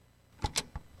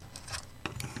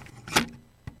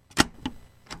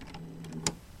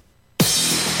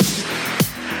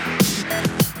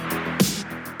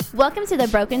Welcome to the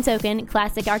Broken Token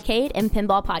Classic Arcade and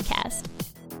Pinball Podcast.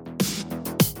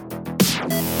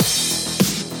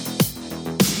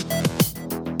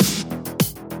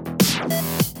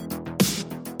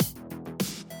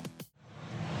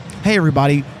 Hey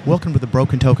everybody, welcome to the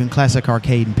Broken Token Classic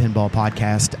Arcade and Pinball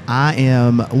Podcast. I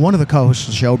am one of the co-hosts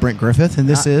of the show, Brent Griffith, and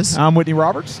I'm Whitney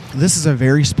Roberts. This is a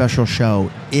very special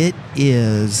show. It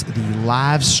is the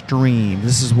live stream.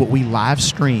 This is what we live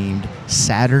streamed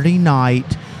Saturday night,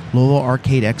 Louisville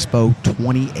Arcade Expo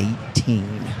 2018.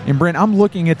 And Brent, I'm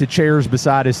looking at the chairs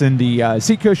beside us, and the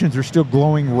seat cushions are still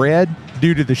glowing red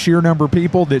due to the sheer number of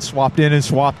people that swapped in and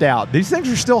swapped out. These things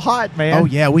are still hot, man. Oh,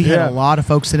 yeah. We had a lot of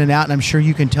folks in and out, and I'm sure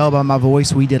you can tell by my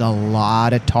voice we did a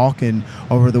lot of talking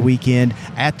over the weekend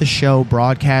at the show,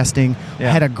 broadcasting.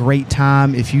 Had a great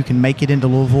time. If you can make it into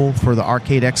Louisville for the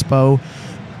Arcade Expo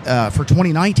for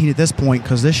 2019 at this point,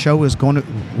 because this show is going to,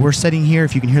 we're sitting here,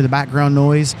 if you can hear the background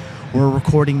noise, we're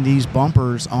recording these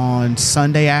bumpers on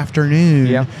Sunday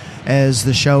afternoon as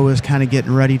the show is kind of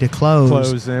getting ready to close.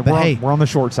 But we're on the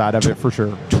short side of it for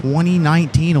sure.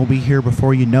 2019 will be here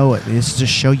before you know it. This is a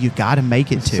show you got to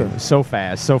make it to. So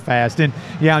fast. And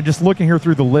yeah, I'm just looking here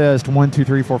through the list. 1, 2,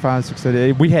 3, 4, 5, 6, 7,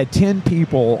 8. We had 10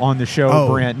 people on the show,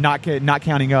 Brent, not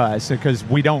counting us because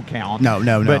we don't count.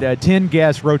 No. But 10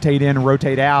 guests rotate in and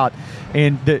rotate out.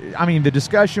 And the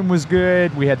discussion was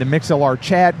good. We had the MixLR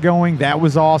chat going. That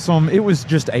was awesome. It was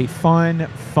just a fun,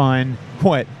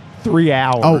 3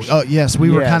 hours. Oh, yes. We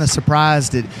were kind of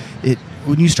surprised at it.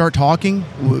 When you start talking,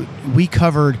 we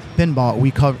covered pinball,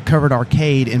 we covered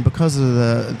arcade, and because of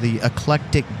the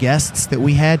eclectic guests that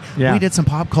we had, we did some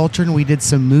pop culture and we did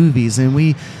some movies, and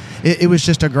it was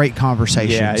just a great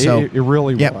conversation. Yeah, so, it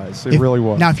really was. It really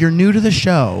was. Now, if you're new to the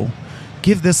show,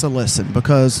 give this a listen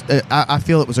because I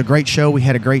feel it was a great show. We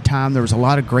had a great time. There was a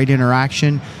lot of great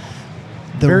interaction.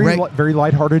 Very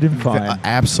lighthearted and fun.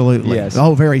 Absolutely. Yes.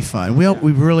 Oh, very fun.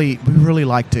 We really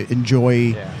like to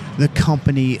enjoy the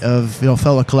company of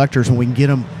fellow collectors when we can get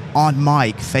them on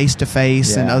mic, face to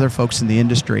face, and other folks in the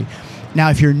industry. Now,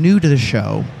 if you're new to the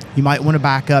show, you might want to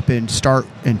back up and start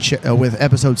with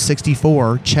episode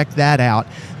 64. Check that out.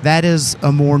 That is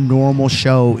a more normal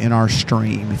show in our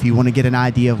stream if you want to get an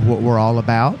idea of what we're all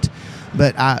about.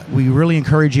 But we really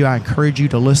encourage you. I encourage you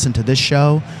to listen to this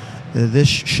show. This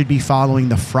should be following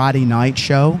the Friday night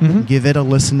show. Mm-hmm. Give it a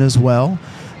listen as well.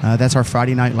 That's our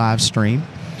Friday night live stream.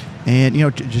 And,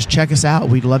 just check us out.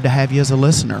 We'd love to have you as a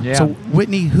listener. Yeah. So,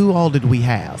 Whitney, who all did we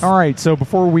have? All right. So,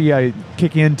 before we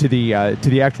kick into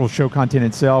the actual show content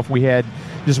itself, we had,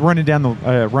 just running down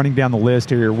the list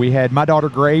here, we had my daughter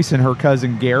Grace and her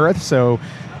cousin Gareth. So,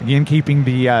 again, keeping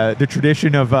the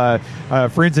tradition of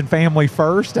friends and family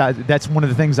first. That's one of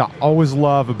the things I always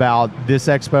love about this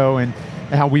expo and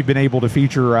how we've been able to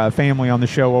feature family on the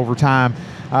show over time.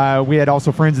 We had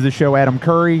also friends of the show, Adam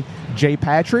Curry, Jay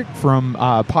Patrick from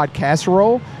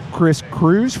Podcasserole, Chris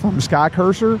Cruz from Sky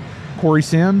Cursor, Corey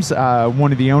Sims,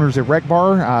 one of the owners at Rec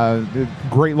Bar, a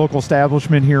great local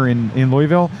establishment here in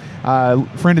Louisville.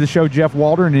 Friend of the show, Jeff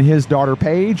Waldron, and his daughter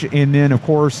Paige. And then, of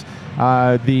course,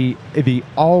 the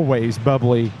always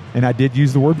bubbly, and I did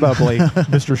use the word bubbly,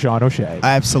 Mr. Sean O'Shea.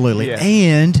 Absolutely. Yeah.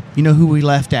 And you know who we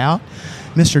left out?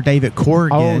 Mr. David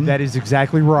Corrigan. Oh, that is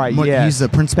exactly right. Yes. He's the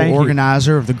principal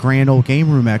organizer of the Grand Ole Game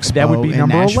Room Expo. That would be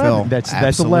number Nashville. 11.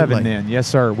 That's 11 then. Yes,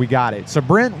 sir. We got it. So,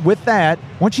 Brent, with that,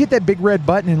 why don't you hit that big red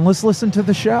button and let's listen to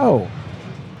the show.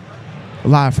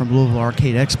 Live from Louisville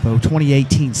Arcade Expo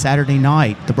 2018, Saturday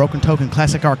night, the Broken Token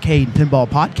Classic Arcade Pinball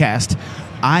Podcast.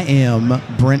 I am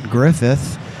Brent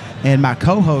Griffith, and my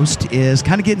co-host is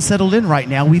kind of getting settled in right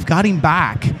now. We've got him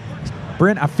back.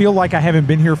 Brent, I feel like I haven't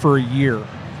been here for a year.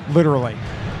 Literally.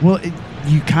 Well,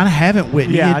 you kind of haven't,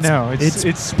 Whitney. Yeah, I know.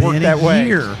 It's been worked that way.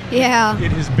 Year. Yeah.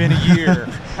 It has been a year.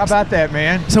 How about that,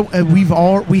 man? So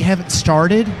we haven't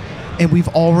started, and we've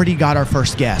already got our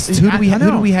first guests. Who do we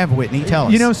have, Whitney? Tell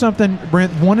us. You know something,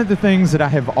 Brent? One of the things that I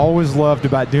have always loved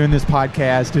about doing this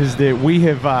podcast is that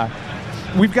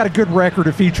we've got a good record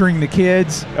of featuring the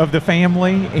kids of the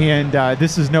family, and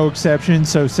this is no exception.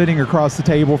 So sitting across the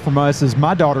table from us is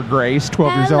my daughter, Grace,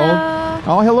 12 years old.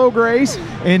 Oh, hello, Grace.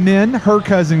 And then her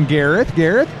cousin, Gareth.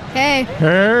 Gareth? Hey.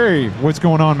 Hey. What's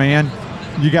going on, man?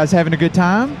 You guys having a good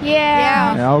time?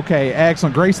 Yeah. Okay,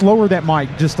 excellent. Grace, lower that mic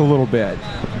just a little bit.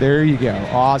 There you go.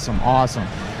 Awesome.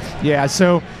 Yeah,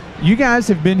 so you guys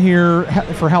have been here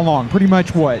for how long? Pretty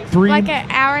much what? 3? Like an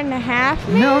hour and a half,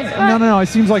 maybe? No. It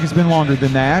seems like it's been longer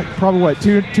than that. Probably what,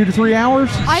 2 to 3 hours?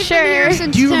 I've been here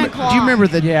since 10 o'clock. Do you remember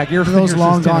those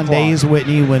long gone days,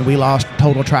 Whitney, when we lost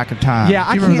total track of time? Yeah,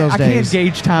 I can't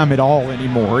gauge time at all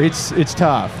anymore. It's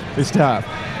tough.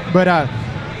 But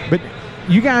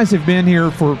you guys have been here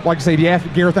for, like I say,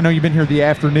 Gareth, I know you've been here the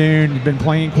afternoon. You've been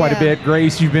playing quite a bit.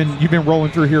 Grace, you've been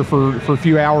rolling through here for a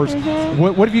few hours. Mm-hmm.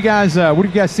 What have you guys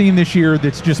seen this year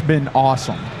that's just been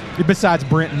awesome? Besides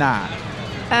Brent and I.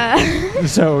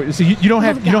 So you don't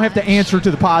have to answer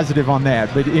to the positive on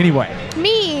that. But anyway.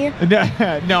 Me.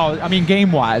 No, I mean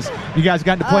game wise. You guys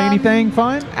gotten to play anything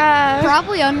fun?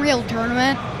 Probably Unreal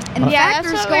Tournament. In fact,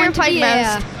 there's going to be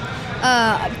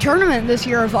a tournament this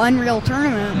year of Unreal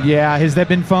Tournament. Yeah, has that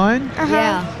been fun?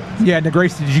 Yeah. Yeah, now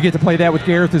Grace, did you get to play that with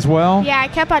Gareth as well? Yeah, I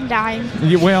kept on dying.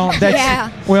 Yeah, well,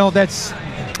 that's that's.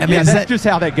 I mean, that's just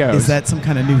how that goes. Is that some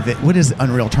kind of new? What is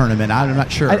Unreal Tournament? I'm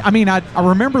not sure. I mean, I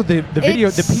remember the video,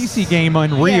 the PC game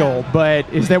Unreal,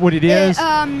 but is that what it is?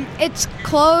 It's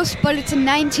close, but it's a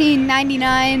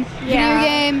 1999 video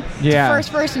game. It's a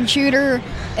first-person shooter,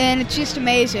 and it's just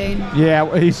amazing. Yeah,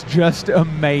 it's just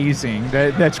amazing.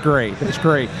 That's great. That's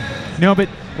great. No, but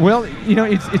well,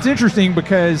 it's interesting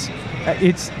because.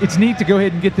 It's neat to go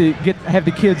ahead and have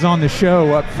the kids on the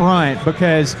show up front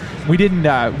because we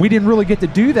didn't really get to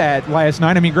do that last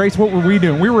night. I mean, Grace, what were we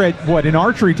doing? We were at an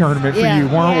archery tournament for you,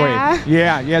 weren't we?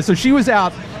 Yeah. So she was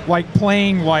out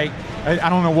playing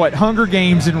I don't know what, Hunger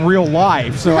Games in real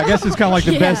life. So I guess it's kind of like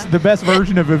the best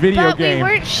version of a video game. But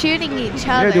we weren't shooting each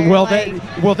other. Well,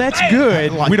 that's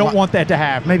good. We don't want that to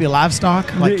happen. Maybe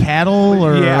livestock, like cattle,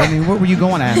 or I mean, what were you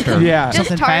going after?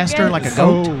 Something faster, like a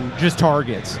goat. Oh, just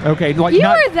targets. Okay, were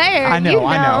there. I know.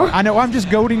 I'm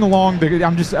just goading along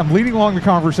I'm leading along the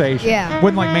conversation. Yeah,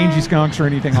 wasn't like mangy skunks or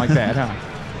anything like that, huh?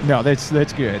 No, that's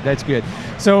good. That's good.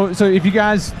 So if you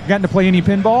guys gotten to play any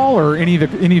pinball or any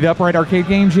of the upright arcade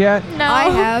games yet? No, I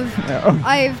have.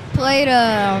 I've played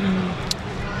a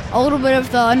little bit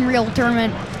of the Unreal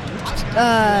Tournament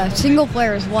single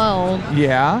player as well.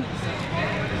 Yeah.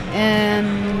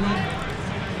 And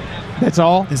that's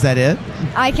all? Is that it?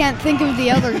 I can't think of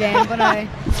the other game, but I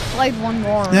played one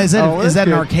more. Now, is that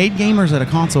an arcade game or is it a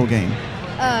console game?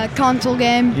 Console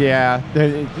game. Yeah.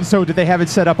 So did they have it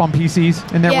set up on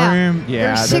PCs in that room?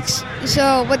 Yeah. There's 6.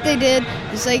 So what they did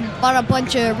is they bought a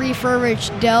bunch of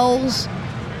refurbished Dells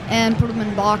and put them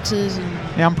in boxes.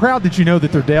 Yeah, I'm proud that you know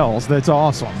that they're Dells. That's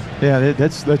awesome. Yeah,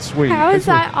 that's sweet. How is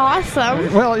that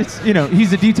awesome? Well, it's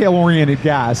he's a detail-oriented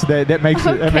guy, so that makes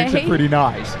it pretty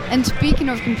nice. And speaking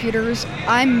of computers,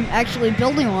 I'm actually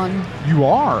building one. You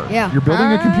are? Yeah. You're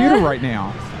building a computer right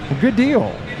now. Well, good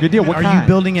deal. Good deal. What kind? Are you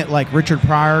building it like Richard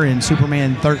Pryor in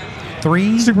Superman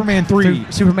 3? Superman 3.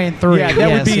 Superman 3.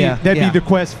 Yeah, that'd be the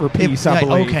quest for peace, I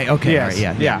believe. Okay.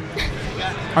 Yes. Yeah.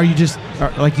 Are you just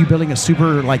you building a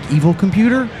super evil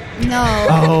computer? No.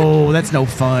 Oh, that's no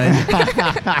fun.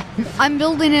 I'm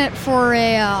building it for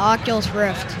a Oculus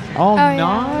Rift. Oh,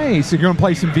 nice. So you're going to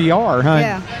play some VR, huh?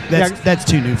 Yeah. That's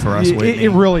too new for us, Whitney. It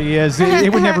really is.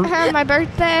 It would never... My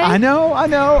birthday. I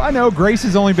know. Grace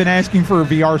has only been asking for a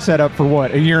VR setup for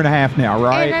what, a year and a half now,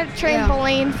 right? And a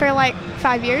trampoline for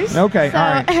 5 years. Okay, all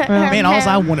right. Man, all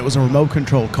I wanted was a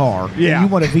remote-controlled car. Yeah. You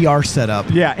want a VR setup.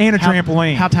 Yeah, and a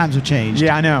trampoline. How times have changed.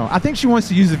 Yeah, I know. I think she wants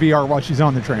to use the VR while she's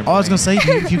on the trampoline. I was going to say,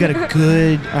 if you got a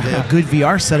good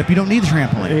VR setup, you don't need the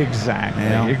trampoline.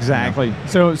 Exactly. Yeah.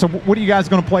 So what are you guys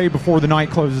going to play before the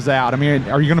night closes out? I mean,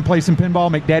 are you going to play some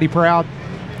pinball, make Daddy proud?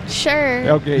 Sure.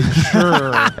 Okay,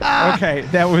 sure. Okay,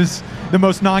 that was the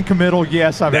most non-committal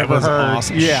yes I've ever heard.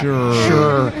 Awesome. Yeah,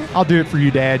 Sure. I'll do it for you,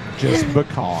 Dad, just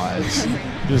because.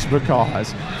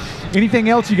 Anything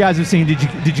else you guys have seen? Did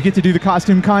you get to do the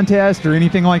costume contest or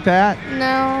anything like that?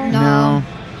 No.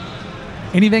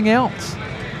 Anything else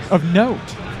of note?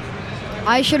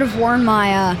 I should have worn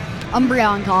my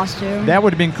Umbreon costume. That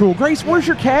would have been cool. Grace, where's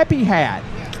your Cappy hat?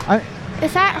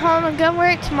 It's at home. I'm going to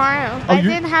wear it tomorrow. I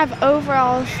didn't have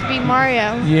overalls to be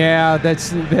Mario. Yeah,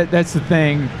 that's the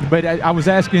thing. But I was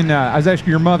asking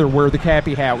your mother where the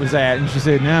Cappy hat was at, and she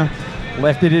said, no,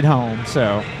 left it at home.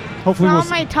 So hopefully it's on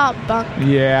my top bunk.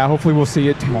 Yeah, hopefully we'll see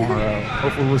it tomorrow.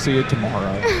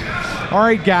 All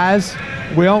right, guys.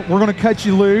 Well, we're going to cut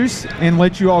you loose and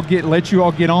let you all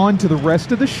get on to the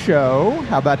rest of the show.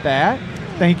 How about that?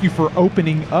 Thank you for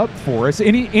opening up for us.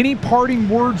 Any parting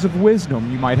words of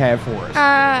wisdom you might have for us?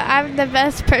 I'm the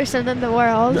best person in the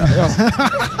world. Okay,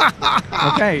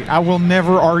 I will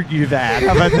never argue that.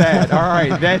 How about that? All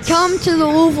right, come to the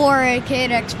Louisville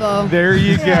Arcade Expo. There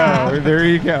you go. Yeah. There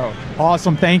you go.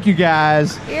 Awesome. Thank you,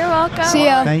 guys. You're welcome. See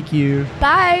ya. Thank you.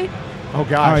 Bye. Oh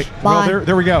gosh. All right. Well,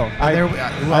 there we go.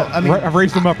 I've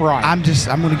raised them up right. I'm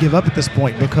going to give up at this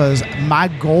point because my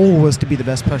goal was to be the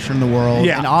best pusher in the world,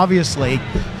 and obviously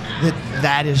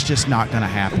that is just not going to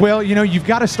happen. Well, you've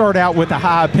got to start out with a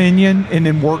high opinion and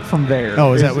then work from there.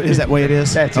 Oh, is that what it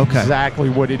is? That's exactly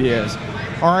what it is.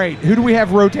 All right, who do we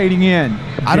have rotating in?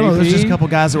 I don't know. There's just a couple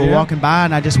guys that were walking by,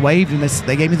 and I just waved, and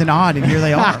they gave me the nod, and here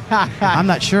they are. I'm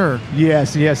not sure.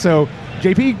 Yes. So,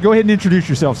 JP, go ahead and introduce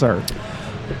yourself, sir.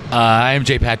 I am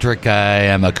Jay Patrick. I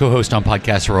am a co-host on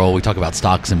Podcast Roll. We talk about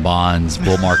stocks and bonds,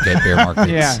 bull market, bear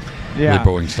markets. Really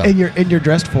boring stuff. And you're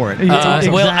dressed for it. Exactly.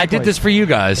 Well, I did this for you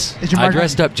guys. I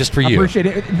dressed up just for you. I appreciate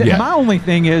it. My only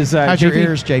thing is... how's JP? your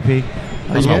ears, JP?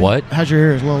 How's my what? How's your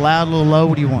ears? A little loud, a little low?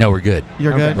 What do you want? No, we're good.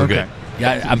 You're good? We're good.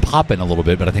 Yeah, I'm popping a little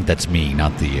bit, but I think that's me,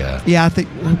 not the... Yeah, I think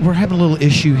we're having a little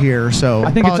issue here, so...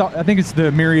 I think it's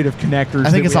the myriad of connectors.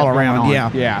 I think it's all around,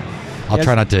 Yeah. I'll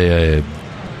try not to...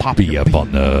 be up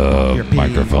on the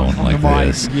microphone like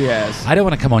this. Yes. I don't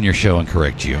want to come on your show and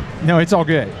correct you. No, it's all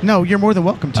good. No, you're more than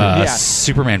welcome to.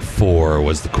 Superman 4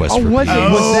 was the quest for peace. Was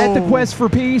that the quest for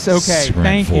peace? Okay,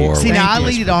 Superman thank you. See, now I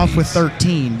lead it off with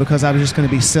 13 because I was just going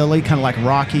to be silly, kind of like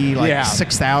Rocky,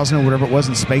 6,000 or whatever it was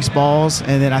in Spaceballs.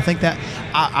 And then I think that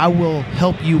I will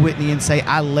help you, Whitney, and say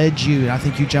I led you, and I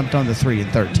think you jumped on the 3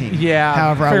 and 13. Yeah.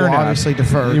 However, I will obviously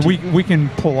defer. We can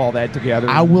pull all that together.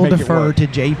 I will defer to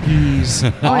JP's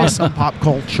awesome pop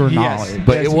culture knowledge.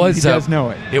 But he does know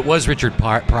it. It was Richard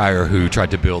Pryor who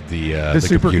tried to build the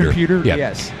supercomputer. Yeah.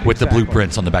 Yes, with the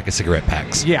blueprints on the back of cigarette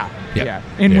packs. Yeah.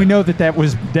 And we know that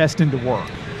was destined to work.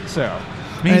 So,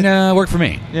 I mean, worked for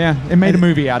me. Yeah, it made a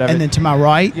movie out of it. And then to my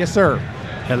right, yes, sir.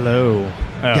 Hello.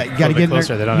 You got to get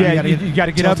closer. there. You got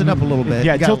to get up a little bit.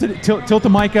 Yeah, tilt the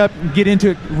mic up, get into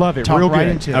it, love it, talk real right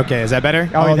good. into it. Okay, is that better?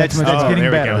 Oh, that's getting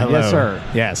better. Hello. Yes, sir.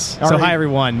 Yes. All so, right. hi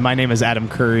everyone. My name is Adam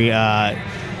Curry,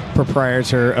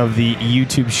 proprietor of the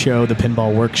YouTube show The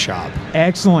Pinball Workshop.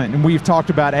 Excellent. And we've talked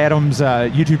about Adam's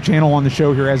YouTube channel on the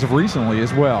show here as of recently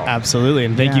as well. Absolutely.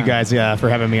 And thank you guys for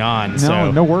having me on.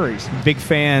 No worries. Big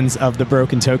fans of the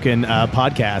Broken Token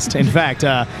podcast. In fact,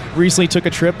 recently took a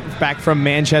trip back from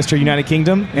Manchester, United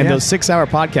Kingdom, and those 6-hour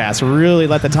podcasts really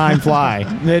let the time fly.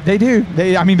 They do.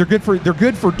 They're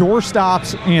good for door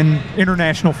stops and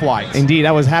international flights. Indeed.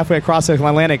 I was halfway across the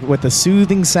Atlantic with the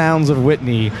soothing sounds of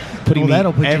Whitney putting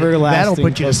that'll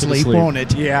put you to sleep, won't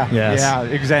it? Yeah. Yes. Yeah,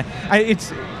 exactly.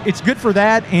 It's good for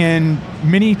that and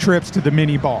many trips to the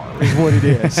mini bar is what it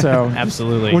is. So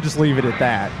absolutely. We'll just leave it at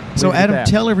that. So Adam,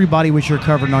 tell everybody what you're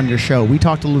covering on your show. We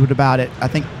talked a little bit about it, I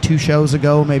think 2 shows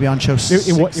ago, maybe on show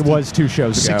 60. It was 2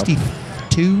 shows ago. 62?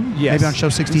 Yes. Maybe on show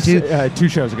 62? 2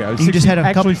 shows ago. You just had a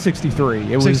couple... Actually,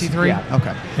 63. It was 63? Yeah.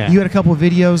 Okay. Yeah. You had a couple of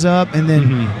videos up, and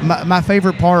then my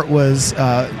favorite part was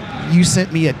you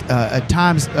sent me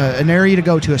an area to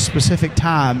go to a specific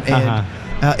time, and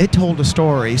it told a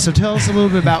story. So tell us a little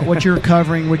bit about what you're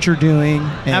covering, what you're doing.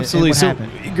 Absolutely. And what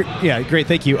happened. Great.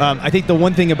 Thank you. I think the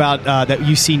one thing about that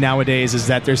you see nowadays is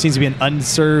that there seems to be an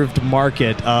unserved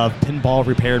market of pinball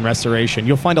repair and restoration.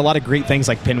 You'll find a lot of great things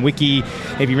like PinWiki,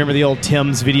 if you remember the old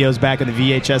Tim's videos back in the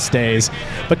VHS days.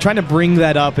 But trying to bring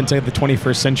that up into the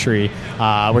 21st century,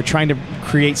 we're trying to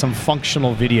create some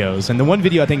functional videos. And the one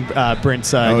video I think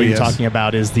Brent's you're talking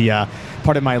about is the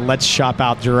part of my Let's Shop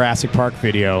Out Jurassic Park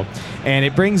video. And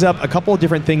it brings up a couple of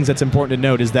different things that's important to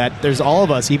note is that there's all of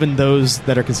us, even those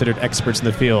that are considered experts in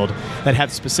the field, that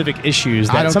have specific issues.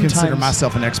 That I don't consider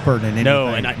myself an expert in anything. No,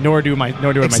 and nor do I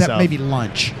myself. Except maybe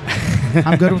lunch.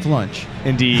 I'm good with lunch.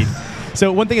 Indeed.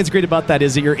 So one thing that's great about that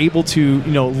is that you're able to,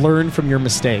 learn from your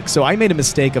mistakes. So I made a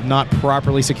mistake of not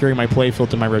properly securing my playfield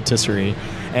to my rotisserie,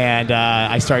 and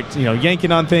I start,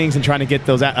 yanking on things and trying to get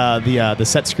those the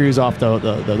set screws off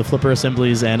the flipper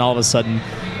assemblies, and all of a sudden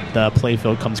the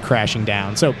playfield comes crashing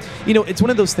down. So, it's one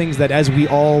of those things that as we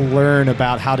all learn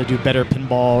about how to do better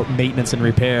pinball maintenance and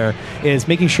repair is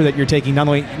making sure that you're taking not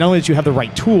only that you have the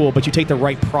right tool, but you take the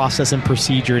right process and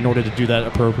procedure in order to do that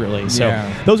appropriately. So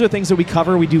those are things that we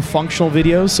cover. We do functional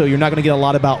videos, so you're not going to get a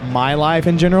lot about my life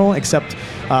in general, except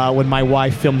when my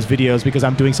wife films videos because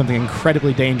I'm doing something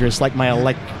incredibly dangerous, like my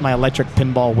electric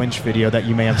pinball winch video that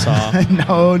you may have saw.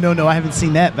 No, I haven't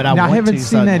seen that, but I haven't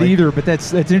seen that either. But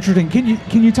that's interesting. Can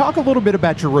you talk a little bit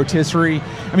about your rotisserie?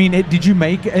 I mean, did you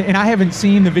make? And I haven't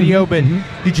seen the video, but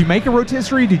did you make a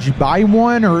rotisserie? Did you buy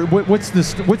one, or what's the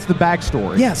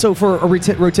backstory? Yeah, so for a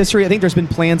rotisserie, I think there's been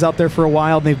plans out there for a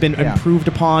while, and they've been improved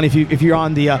upon. If you're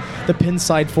on the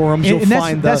Pinside forums, you'll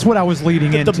find that's what I was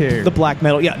leading into the black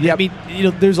metal. Yeah, I mean,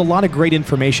 there's a lot of great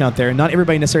information out there. Not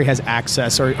everybody necessarily has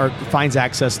access or finds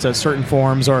access to certain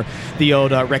forums or the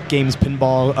old Rec Games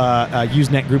pinball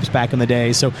Usenet groups back in the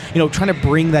day. So trying to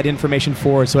bring that information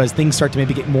forward, so as things start to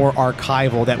maybe get more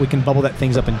archival, that we can bubble that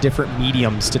things up in different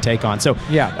mediums to take on. So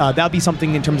that'll be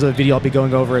something in terms of the video I'll be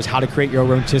going over is how to create your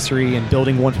rotisserie and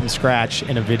building one from scratch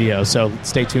in a video. So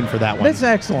stay tuned for that one. That's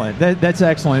excellent. That's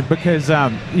excellent because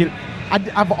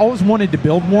I've always wanted to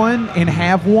build one and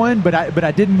have one, but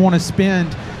I didn't want to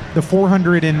spend the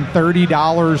 $430,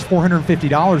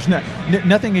 $450.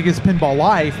 Nothing against Pinball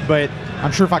Life, but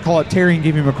I'm sure if I call up Terry and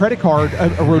give him a credit card, a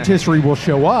rotisserie will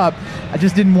show up. I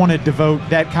just didn't want to devote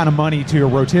that kind of money to a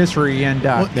rotisserie. And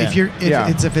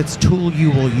if it's tool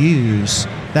you will use,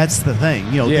 that's the thing.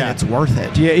 Then it's worth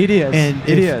it. Yeah, it is. And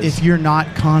if you're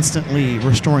not constantly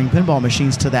restoring pinball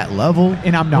machines to that level,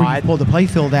 and I'm not, you pull the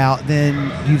playfield out,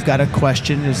 then you've got to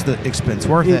question: is the expense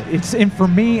worth it? And for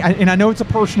me, I know it's a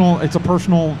personal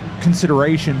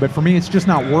consideration, but for me, it's just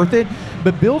not worth it.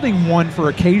 But building one for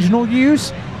occasional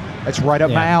use, that's right up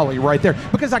my alley, right there,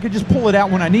 because I could just pull it out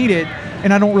when I need it,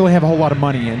 and I don't really have a whole lot of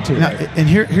money into it. And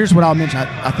here's what I'll mention.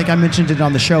 I think I mentioned it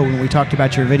on the show when we talked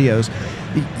about your videos.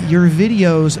 Your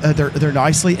videos, they're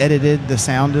nicely edited. The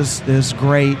sound is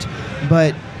great,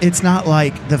 but it's not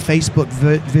like the Facebook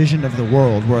vision of the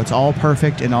world where it's all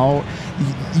perfect and all.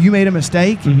 You made a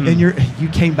mistake, and you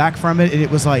came back from it, and it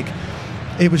was like.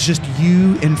 It was just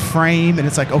you in frame, and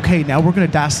it's like, okay, now we're going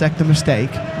to dissect the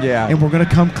mistake, and we're going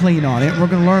to come clean on it, and we're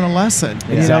going to learn a lesson.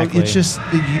 Exactly. It's just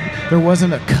there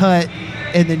wasn't a cut,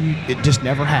 and then it just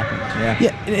never happened.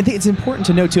 Yeah, and I think it's important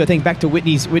to note too. I think back to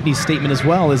Whitney's statement as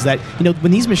well is that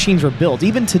when these machines were built,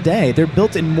 even today, they're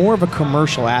built in more of a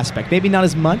commercial aspect. Maybe not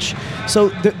as much. So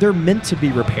they're meant to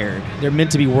be repaired. They're meant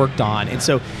to be worked on. And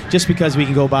so just because we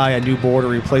can go buy a new board or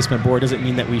replacement board doesn't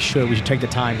mean that we should take the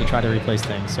time to try to replace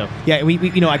things. So yeah,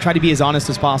 we I try to be as honest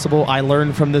as possible. I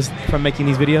learned from making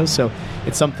these videos. So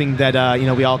it's something that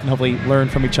we all can hopefully learn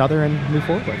from each other and move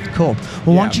forward with. Cool.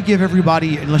 Well, why don't you give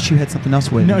everybody, unless you had something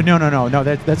else with No.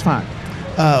 That's fine.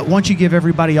 Why don't you give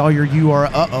everybody all your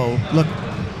URL? Look,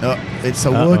 it's a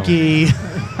Wookiee.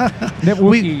 That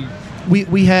Wookiee.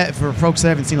 We have, for folks that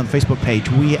haven't seen on the Facebook page,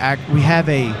 we have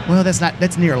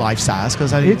that's near life size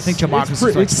because I think Chewbacca's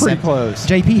it's pretty close.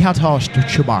 JP, how tall is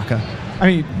Chewbacca? I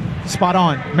mean, spot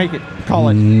on. Make it. Call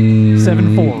it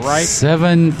 7'4", right?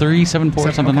 7'3",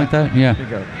 7'4", something like that. Yeah. There you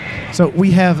go. So we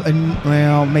have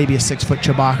maybe a 6-foot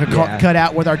Chewbacca cut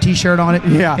out with our T-shirt on it.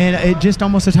 Yeah. And it just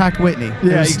almost attacked Whitney.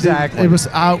 Yeah, exactly.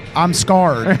 I'm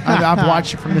scarred. I've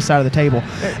watched it from this side of the table.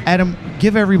 Adam,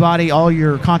 give everybody all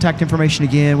your contact information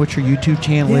again, what your YouTube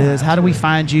channel is. How do we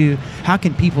find you? How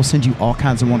can people send you all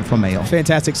kinds of wonderful mail?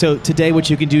 Fantastic. So today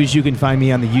what you can do is you can find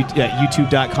me on the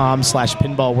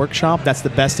youtube.com/Pinball Workshop. That's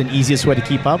the best and easiest way to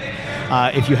keep up.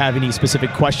 If you have any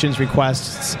specific questions,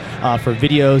 requests for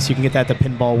videos, you can get that at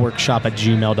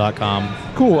thepinballworkshop@gmail.com.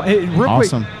 Cool. Real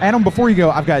awesome. Quick, Adam, before you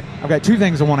go, I've got two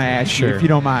things I want to ask you, if you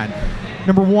don't mind.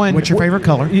 Number one, what's your favorite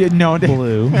color? No,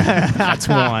 blue. That's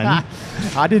one.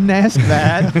 I didn't ask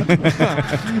that,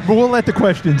 but we'll let the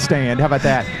question stand. How about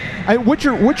that? What's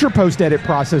your post-edit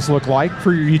process look like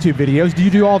for your YouTube videos? Do you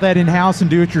do all that in-house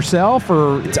and do it yourself,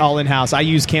 or it's all in-house? I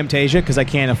use Camtasia because I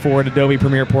can't afford Adobe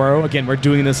Premiere Pro. Again, we're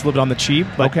doing this a little bit on the cheap,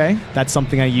 but that's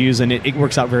something I use, and it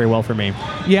works out very well for me.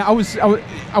 Yeah, I was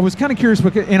kind of curious,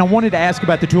 and I wanted to ask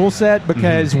about the tool set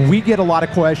because we get a lot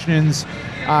of questions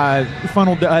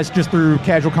funneled to us just through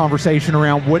casual conversation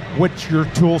around what's your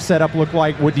tool setup look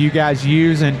like, what do you guys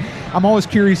use, and I'm always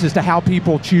curious as to how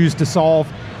people choose to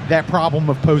solve that problem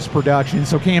of post-production.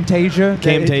 So Camtasia for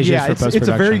post-production. It's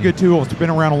a very good tool. It's been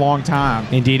around a long time.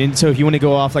 Indeed. And so if you want to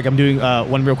go off, like I'm doing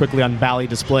one real quickly on Bally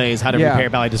displays, how to repair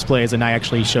Bally displays, and I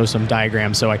actually show some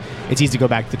diagrams, so it's easy to go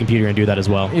back to the computer and do that as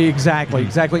well. Exactly.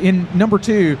 And number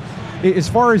two, as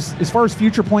far as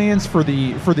future plans for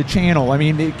the channel, I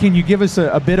mean, can you give us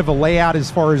a bit of a layout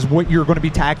as far as what you're going to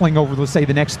be tackling over, let's say,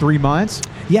 the next 3 months?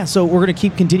 Yeah, so we're going to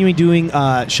keep continuing doing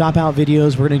shop out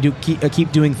videos. We're going to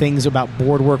keep doing things about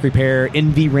board work repair,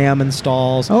 NVRAM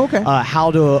installs.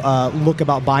 How to look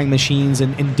about buying machines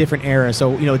in different eras.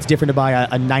 So it's different to buy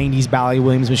a 90s Bally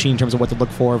Williams machine in terms of what to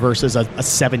look for versus a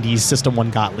 70s System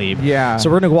 1 Gottlieb. Yeah. So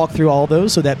we're going to walk through all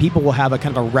those so that people will have a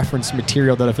kind of a reference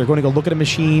material that if they're going to go look at a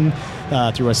machine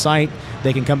through a site,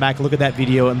 they can come back, look at that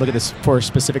video, and look at this for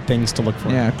specific things to look for.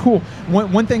 Yeah, cool.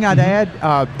 One thing I'd add,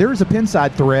 there is a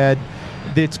Pinside thread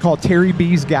that's called Terry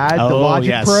B's Guide to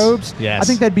Logic Probes. Yes. I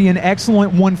think that'd be an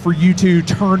excellent one for you to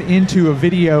turn into a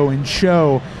video and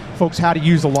show folks how to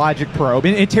use a logic probe.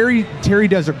 And Terry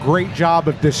does a great job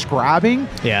of describing,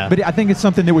 but I think it's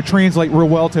something that would translate real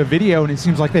well to a video, and it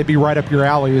seems like that'd be right up your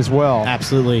alley as well.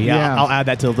 Absolutely. Yeah. I'll add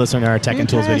that to the list on our Tech and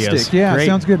Tools videos. Yeah, great.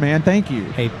 Sounds good, man. Thank you.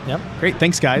 Hey, great.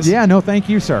 Thanks, guys. Yeah, no, thank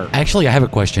you, sir. Actually, I have a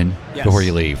question before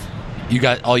you leave. You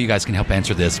guys can help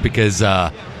answer this because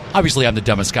obviously I'm the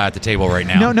dumbest guy at the table right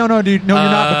now. No, dude. No,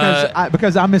 you're not,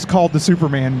 because I miscalled the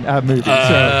Superman movie,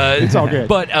 so it's all good.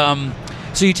 But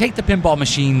so you take the pinball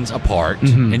machines apart,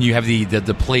 and you have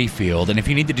the play field, and if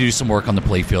you need to do some work on the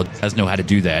play field, you guys know how to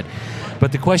do that.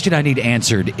 But the question I need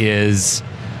answered is,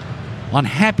 on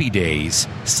Happy Days,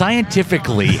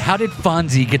 scientifically, how did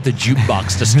Fonzie get the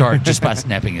jukebox to start just by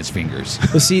snapping his fingers?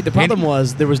 Well, see, the problem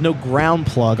was there was no ground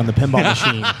plug on the pinball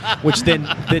machine, which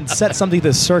then set something to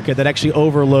the circuit that actually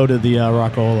overloaded the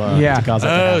Rockola to cause that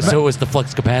to happen. So it was the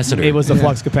flux capacitor. It was the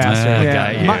flux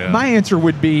capacitor. My answer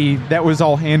would be that was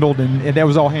all handled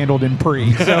in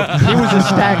pre. So it was a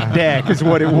stacked deck, is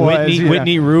what it was.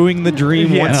 Whitney ruining the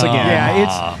dream once again.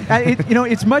 Yeah,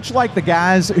 it's much like the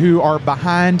guys who are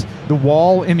behind the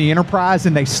wall in the Enterprise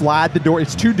and they slide the door.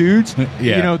 It's two dudes,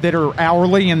 that are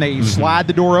hourly, and they slide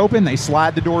the door open, they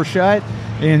slide the door shut,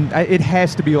 and it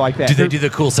has to be like that. Do they do the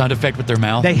cool sound effect with their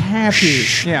mouth? They have to.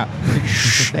 Yeah,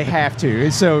 they have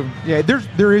to. So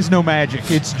there is no magic.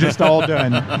 It's just all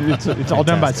done. It's all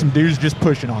done by some dudes just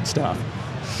pushing on stuff.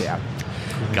 Yeah.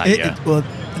 Well,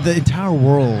 the entire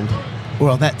world,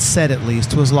 that set at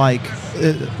least, was like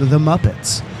the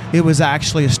Muppets. It was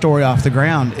actually a story off the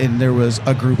ground, and there was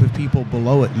a group of people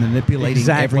below it manipulating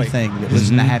everything that was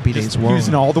in the Happy Days world.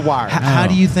 Using all the wires. How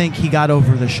do you think he got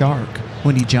over the shark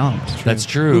when he jumped? That's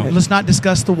true. Let's not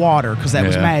discuss the water, because that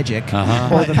was magic.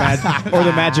 Or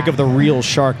the magic of the real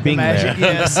shark being there.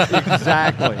 Yes.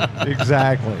 Exactly.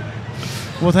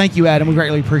 Well, thank you, Adam. We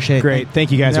greatly appreciate it. Great.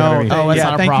 Thank you guys for having me. That's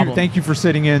not a problem. Thank you for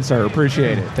sitting in, sir.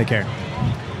 Appreciate it. Take care.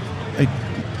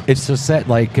 It's so sad.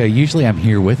 Like, usually I'm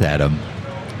here with Adam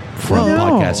from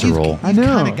Podcaster Roll. I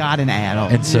kind of got an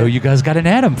Adam. And so you guys got an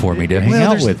Adam for me to hang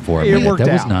out with for a minute.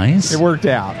 That was nice. It worked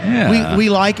out. Yeah. We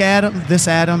like this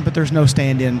Adam, but there's no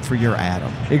stand-in for your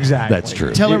Adam. Exactly. That's true.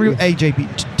 Hey,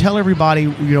 JP, tell everybody,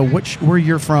 where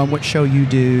you're from, what show you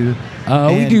do.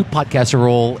 We do Podcaster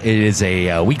Roll. It is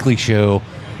a weekly show.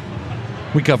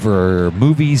 We cover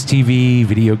movies, TV,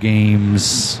 video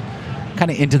games, kind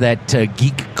of into that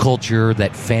geek culture,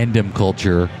 that fandom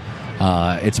culture.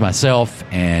 It's myself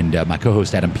and my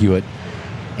co-host Adam Pewitt,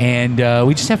 and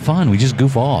we just have fun. We just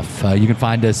goof off. You can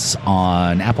find us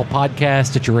on Apple Podcasts,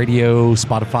 Stitcher Radio,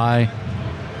 Spotify.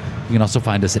 You can also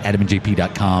find us at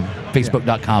adamandjp.com,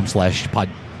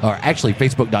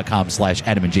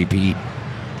 facebook.com/Facebook.com/adamandjp,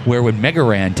 where when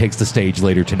Megaran takes the stage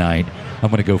later tonight, I'm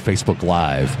going to go Facebook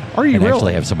Live. Are you and really?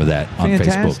 Actually have some of that on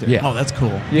Fantastic. Facebook. Yeah. Oh, that's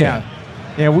cool. Yeah.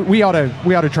 Yeah, we ought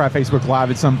to try Facebook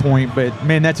Live at some point, but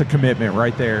man, that's a commitment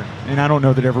right there, and I don't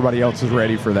know that everybody else is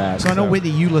ready for that. So I know,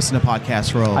 Whitney, you listen to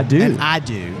Podcast Roll. I do. And I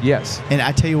do. Yes. And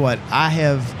I tell you what, I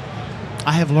have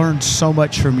learned so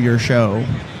much from your show.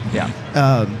 Yeah.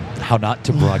 How not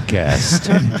to broadcast.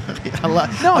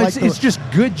 It's just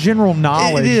good general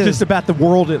knowledge just about the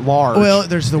world at large. Well,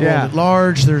 there's the world at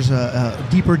large. There's a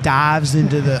deeper dives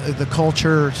into the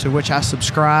culture to which I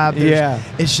subscribe.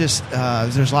 It's just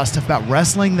there's a lot of stuff about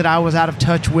wrestling that I was out of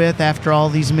touch with after all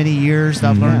these many years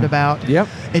that I've learned about. Yep.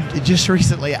 And just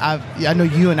recently, I know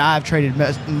you and I have traded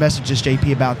messages,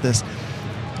 JP, about this.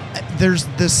 There's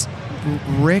this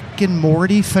Rick and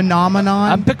Morty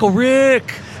phenomenon. I'm Pickle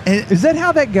Rick. Is that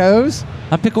how that goes?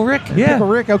 I'm Pickle Rick. Yeah. Pickle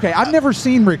Rick. Okay, I've never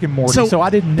seen Rick and Morty, so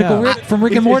I didn't know. Pickle Rick from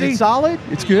Rick and Morty. Is it solid?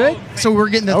 It's good. So we're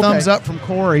getting the thumbs up from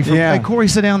Corey. Hey, Corey,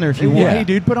 sit down there if you want. Hey,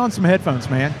 dude, put on some headphones,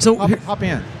 man. So hop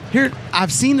in. Here,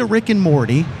 I've seen the Rick and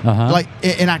Morty,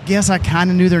 and I guess I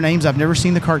kind of knew their names. I've never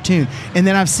seen the cartoon, and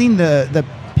then I've seen the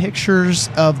pictures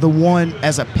of the one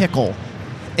as a pickle.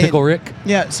 Pickle Rick.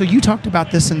 Yeah. So you talked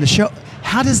about this in the show.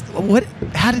 How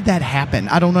did that happen?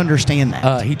 I don't understand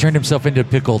that. He turned himself into a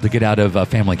pickle to get out of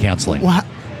family counseling. Well,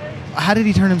 how did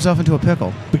he turn himself into a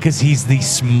pickle? Because he's the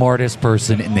smartest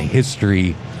person in the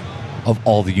history of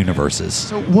all the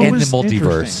universes and the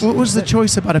multiverse. What was the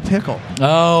choice about a pickle?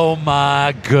 Oh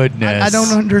my goodness! I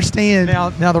don't understand. Now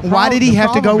why did he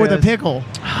have to go with a pickle?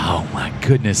 Oh my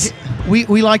goodness! We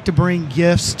like to bring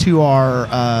gifts to our.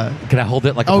 Can I hold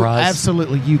it like a prize?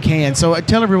 Absolutely, you can. So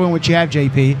tell everyone what you have,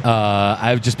 JP.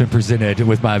 I've just been presented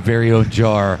with my very own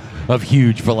jar of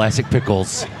huge Vlasic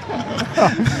pickles.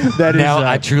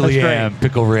 I truly am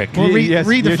Pickle Rick. Well,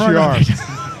 read the front of it.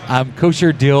 I'm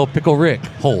Kosher Dill Pickle Rick.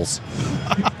 Holes.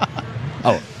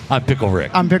 I'm Pickle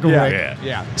Rick. I'm Pickle Rick.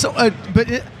 Yeah. So,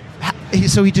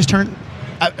 so he just turned.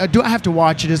 Do I have to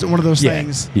watch it? Is it one of those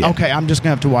things? Yeah. Okay, I'm just gonna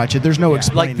have to watch it. There's no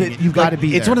explaining it. You've got to be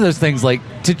there. It's one of those things like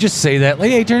to just say that, like,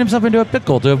 hey, he turned himself into a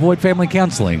pickle to avoid family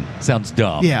counseling. Sounds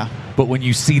dumb. Yeah. But when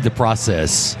you see the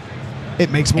process,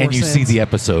 it makes more sense. And you see the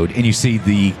episode, and you see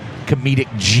the comedic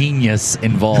genius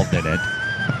involved in it,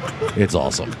 it's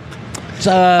awesome.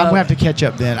 So, I'm gonna have to catch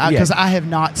up then because I have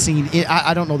not seen it.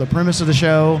 I don't know the premise of the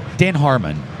show. Dan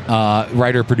Harmon,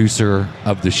 writer producer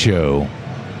of the show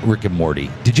Rick and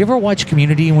Morty. Did you ever watch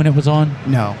Community when it was on?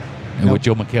 No. And with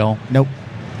Joe McHale? Nope.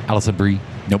 Allison Brie?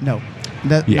 Nope. No.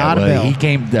 Not a bell. He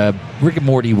came. Rick and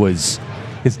Morty was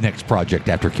his next project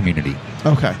after Community.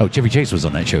 Okay. Oh, Chevy Chase was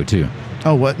on that show too.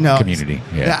 Oh, what? No. Community.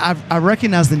 Yeah. I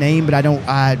recognize the name, but I don't.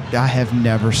 I have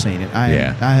never seen it.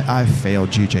 I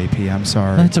failed you, JP. I'm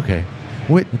sorry. That's okay.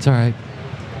 It's all right.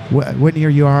 Whitney, are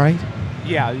you all right?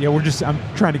 Yeah.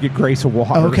 I'm trying to get Grace a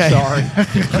water. Okay. Sorry.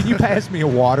 Can you pass me a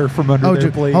water from under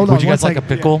there, please? Hold on. Would you guys like a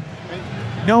pickle?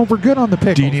 Yeah. No, we're good on the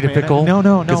pickles. Do you need a pickle?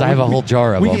 No. Because I have a whole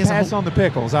jar of them. We can pass on the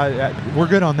pickles. We're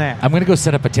good on that. I'm going to go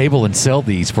set up a table and sell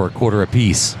these for $0.25 a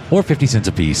piece or 50 cents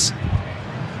a piece.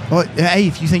 Well, hey,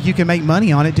 if you think you can make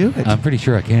money on it, do it. I'm pretty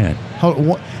sure I can.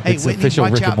 Hey, It's Whitney, official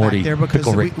watch Rick out and Morty back there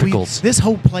because pickles. this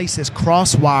whole place is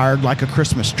cross-wired like a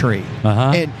Christmas tree.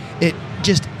 And it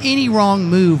just any wrong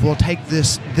move will take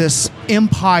this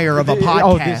empire of a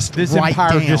podcast this right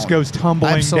empire down. just goes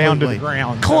tumbling down to the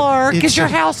ground. Clark, is your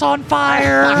house on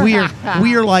fire?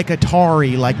 we are like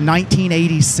Atari, like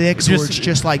 1986, where it's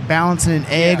just like balancing an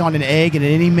egg on an egg, and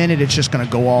at any minute it's just going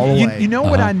to go all the way. You know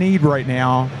what I need right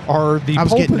now are the I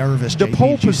was getting nervous. The JP,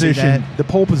 pole did you see position, that? the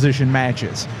pole position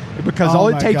matches, because Oh all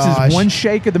it my takes gosh. is one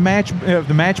shake of the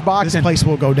matchbox, This and place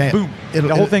will go down. boom,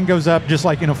 the whole thing goes up just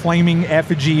like in a flaming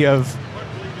effigy of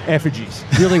effigies.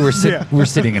 Really, we're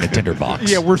sitting in a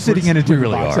tinderbox. Yeah, we're sitting in a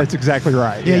tinderbox. really are. That's exactly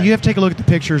right. Yeah, you have to take a look at the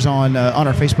pictures on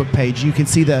our Facebook page. You can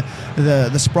see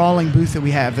the sprawling booth that we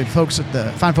have. The folks at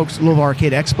the fine folks at Louisville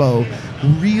Arcade Expo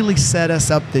really set us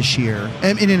up this year,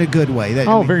 and in a good way.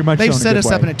 Very much. They've so set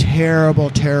us up in a terrible,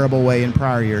 terrible way in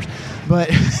prior years, but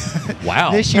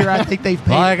wow, this year I think they've paid.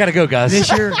 Well, I gotta go, guys.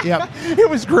 This year, yeah, it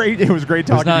was great. It was great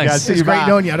talking to you guys. It was great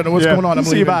knowing you. I don't know what's going on. I'm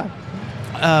See you. leaving.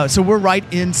 Bye. So we're right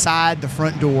inside the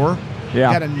front door.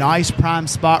 Yeah. Got a nice prime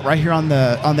spot right here on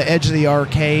the edge of the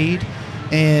arcade,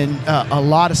 and a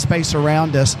lot of space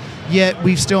around us. Yet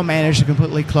we've still managed to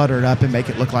completely clutter it up and make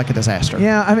it look like a disaster.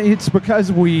 Yeah, I mean, it's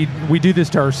because we do this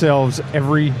to ourselves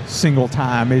every single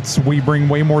time. We bring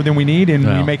way more than we need, and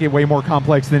we make it way more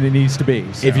complex than it needs to be.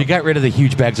 So. If you got rid of the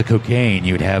huge bags of cocaine,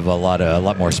 you'd have a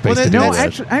lot more space to do no,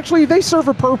 with. actually, they serve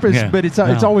a purpose, but it's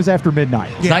always after midnight.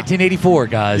 It's 1984,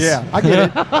 guys. Yeah, I get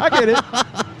it. I get it.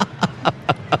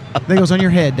 That goes on your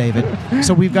head, David.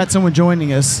 So we've got someone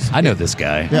joining us. I know this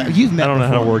guy. Yeah, you've met. I don't know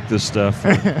before. how to work this stuff.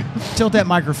 Tilt that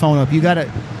microphone up. You got to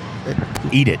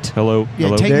eat it. Hello. Yeah,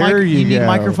 Hello. There you need go.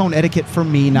 microphone etiquette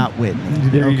from me, not Whitney.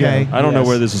 There you okay. go. I don't know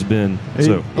where this has been.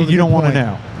 So You don't want to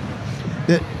know.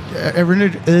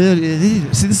 See,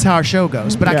 this is how our show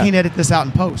goes, but I can't edit this out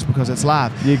in post because it's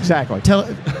live. Exactly.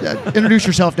 Introduce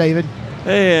yourself, David.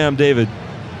 hey, I'm David.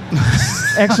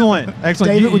 Excellent.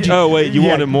 David, you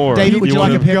wanted more. David, would you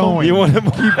like a pickle? You wanted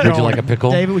more. Would you like a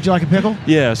pickle? David, would you like a pickle?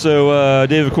 Yeah. So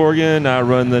David Corrigan, I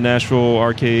run the Nashville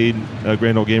Arcade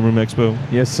Grand Ole Game Room Expo.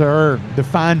 Yes, sir. The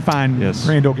fine Yes.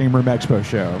 Grand Ole Game Room Expo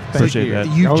show. Thank Appreciate you.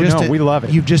 that. We love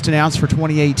it. You've just announced for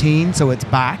 2018, so it's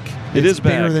back. It is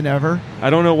back. Bigger than ever. I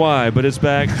don't know why, but it's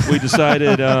back. We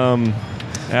decided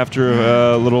after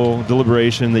a little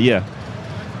deliberation that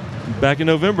back in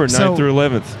November, 9th through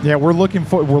 11th. Yeah, we're looking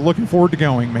forward to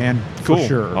going, man. Cool. For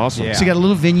sure. Awesome. Yeah. So you got a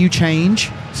little venue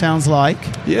change, sounds like.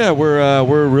 Yeah,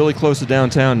 we're really close to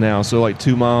downtown now. So like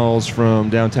 2 miles from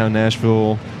downtown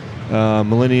Nashville,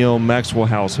 Millennium Maxwell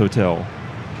House Hotel.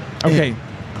 Okay.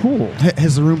 Cool.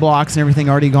 Has the room blocks and everything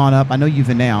already gone up? I know you've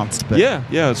announced, but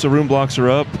Yeah. So room blocks are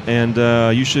up, and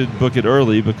you should book it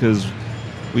early because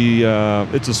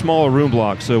it's a smaller room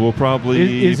block, so we'll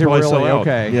probably Is it really sell out.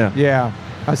 okay? Yeah. Yeah.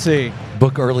 I see.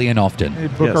 Book early and often.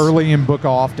 Book early and book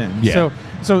often. Yeah.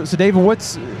 So David,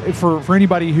 what's for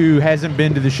anybody who hasn't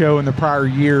been to the show in the prior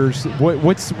years?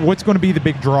 What's going to be the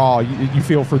big draw you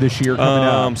feel for this year coming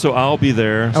up? So I'll be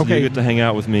there. So you get to hang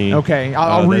out with me. Okay,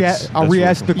 I'll re-ask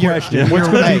the question. What's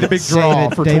going to be the big draw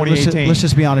for 2018? Let's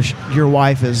just be honest. Your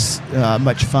wife is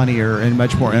much funnier and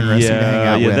much more interesting to hang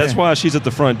out with. Yeah, that's why she's at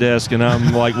the front desk and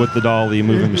I'm like with the dolly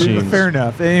moving machines. Fair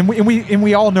enough. And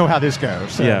we all know how this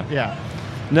goes. So, yeah.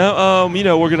 No,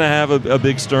 we're gonna have a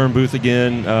big Stern booth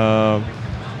again.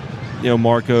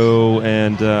 Marco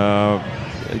and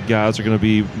guys are gonna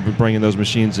be bringing those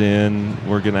machines in.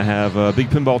 We're gonna have a big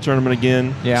pinball tournament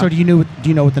again. Yeah. So do you know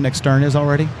what the next Stern is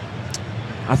already?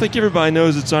 I think everybody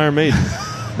knows it's Iron Maiden.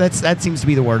 That seems to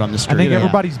be the word on the street. I think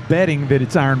everybody's betting that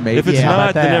it's Iron Maiden. If it's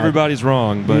not, then everybody's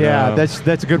wrong. But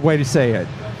that's a good way to say it.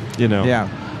 Yeah.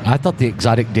 I thought the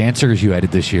exotic dancers you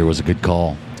added this year was a good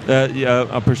call. I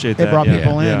appreciate that. It brought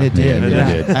people in. It did. It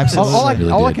did. Absolutely.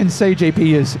 All I can say, JP,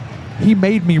 is he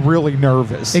made me really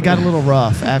nervous. It got a little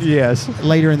rough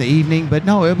later in the evening, but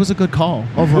no, it was a good call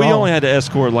overall. We only had to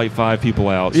escort like 5 people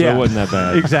out, so it wasn't that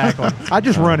bad. Exactly. I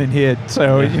just run and hid,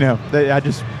 so I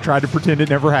just tried to pretend it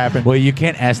never happened. Well, you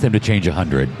can't ask them to change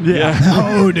 100. Yeah.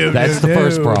 No, That's the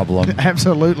first problem.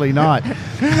 Absolutely not.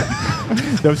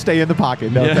 Those stay in the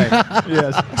pocket, don't they?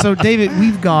 Yes. So, David,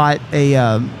 we've got a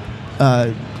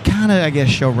kind of, I guess,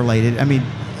 show related. I mean,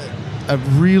 a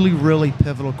really, really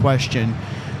pivotal question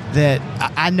that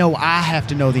I know I have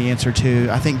to know the answer to.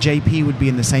 I think JP would be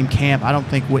in the same camp. I don't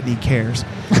think Whitney cares.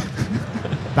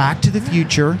 Back to the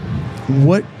Future.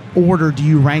 What order do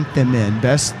you rank them in?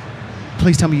 Best.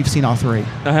 Please tell me you've seen all three.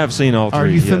 I have seen all three. Are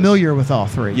you familiar with all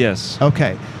three? Yes.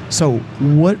 Okay. So,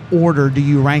 what order do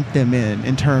you rank them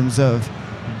in terms of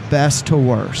best to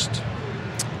worst?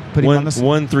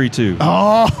 1, 3, 2.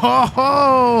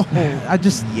 Oh,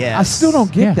 I still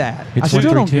don't get that. It's I still 1,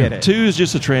 3, don't 2. get it. 2 is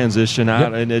just a transition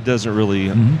out, and it doesn't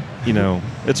really,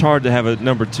 it's hard to have a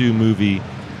number 2 movie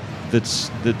that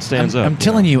stands up. I'm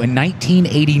telling you, in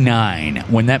 1989,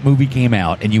 when that movie came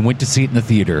out and you went to see it in the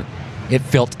theater, it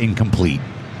felt incomplete.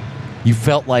 You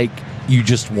felt like you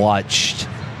just watched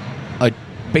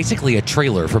basically a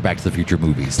trailer for Back to the Future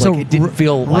movies. So it didn't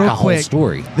feel like a whole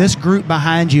story. This group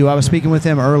behind you, I was speaking with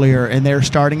them earlier, and they're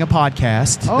starting a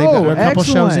podcast. Oh, they've got a couple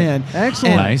shows in.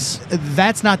 Excellent. Nice.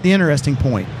 That's not the interesting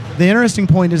point. The interesting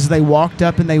point is they walked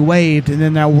up and they waved, and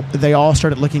then they all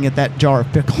started looking at that jar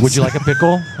of pickles. Would you like a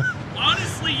pickle?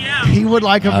 Honestly, yeah. He would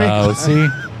like a pickle. Oh, see?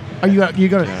 Are you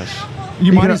going to...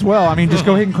 You might as well. I mean, just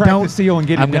go ahead and crack the seal and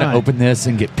get it I'm going to open this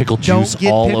and get pickle juice Don't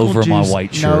get all pickle over my juice.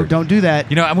 white shirt. No, don't do that.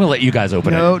 You know, I'm going to let you guys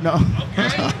open it. No.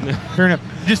 Fair enough.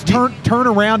 Just turn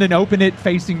around and open it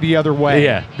facing the other way.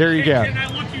 Yeah. There you go. Can I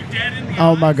look you dead in the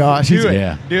Oh, my gosh. Do it.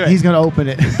 Yeah. Do it. He's going to open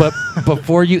it. But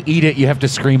before you eat it, you have to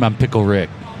scream, "I'm Pickle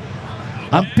Rick."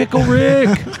 I'm Pickle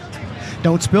Rick.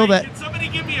 Don't spill that. Can somebody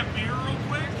give me a beer real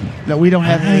quick? No, we don't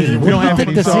have any. We don't have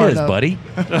any. this Sorry, is, no. buddy.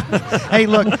 Hey,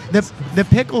 look, the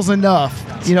pickle's enough.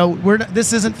 You know,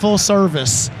 this isn't full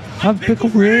service. I'm Pickle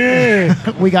Rick.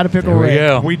 We got a pickle There we Rick.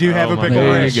 go. We do have a pickle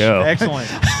There Rick. you go. Excellent.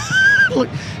 Look,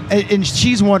 and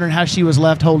she's wondering how she was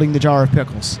left holding the jar of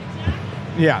pickles.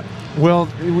 Yeah. Well,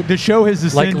 the show has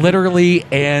ascended. Like literally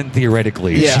and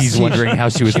theoretically, Yeah. she's wondering how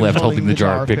she was left holding the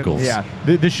jar of pickles. Yeah.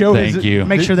 The show Thank has, you.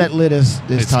 Make sure that lid is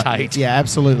It's tight. Yeah,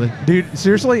 absolutely. Dude,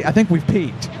 seriously, I think we've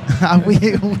peaked.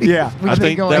 Yeah. I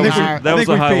think that was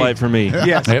a highlight for me.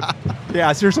 Yes. Yep. Yeah,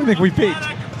 I seriously think we peaked.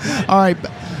 All right,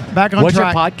 back on What's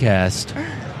track. your podcast?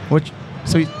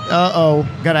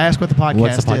 Got to ask what the podcast is.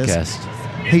 What's the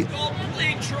podcast? He- It's called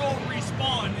Plague Troll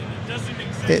Respawn, and it doesn't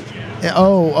exist It- yet.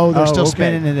 they're still okay.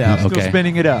 spinning it up. Still Okay.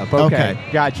 spinning it up. Okay.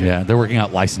 Gotcha. Yeah, they're working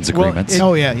out license Well, agreements.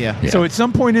 Yeah. So at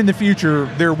some point in the future,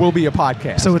 there will be a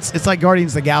podcast. So it's like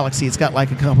Guardians of the Galaxy. It's got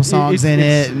like a couple songs in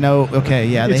it. No, okay,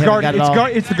 yeah, they it's, haven't got it all.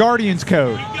 it's the Guardians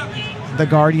code. The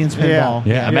Guardians pinball.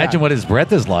 yeah, imagine what his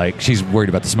breath is like. She's worried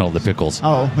about the smell of the pickles.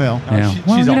 Oh well. Yeah.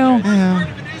 She's all know. Yeah.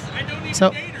 I don't need So-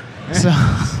 a hater.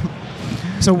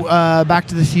 So Back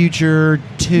to the Future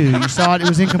 2. You saw it. It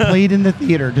was incomplete in the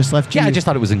theater. Just left you. Yeah, I just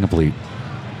thought it was incomplete.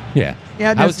 Yeah.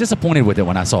 Yeah, I was disappointed with it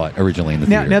when I saw it originally in the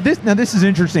Now theater. this is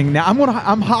interesting. Now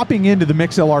I'm hopping into the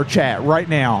MixLR chat right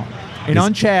now, and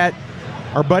on chat,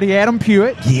 our buddy Adam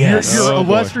Pewitt, Yes. your Oh,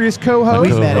 boy. illustrious co-host.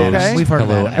 We've met Adam. Okay? We've heard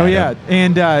Hello, about it. Oh yeah,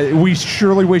 and we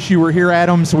surely wish you were here,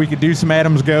 Adam, so we could do some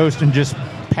Adam's Ghost and just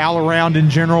pal around in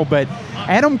general. But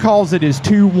Adam calls it his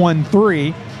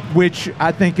 213, which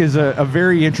I think is a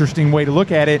very interesting way to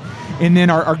look at it. And then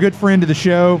our good friend of the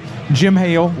show, Jim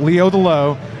Hale, Leo the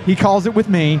Low, he calls it with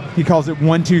me. He calls it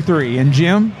 123. And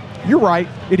Jim, you're right.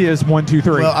 It is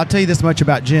 123. Well, I'll tell you this much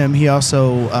about Jim. He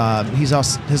also he's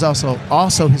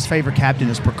also his favorite captain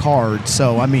is Picard.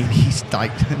 So I mean, he's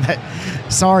like that.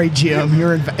 Sorry, Jim,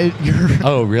 you're.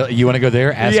 Oh, really? You want to go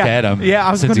there? Ask Yeah. Adam. Yeah,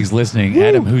 I was since gonna- he's listening. Woo.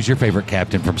 Adam, who's your favorite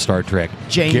captain from Star Trek?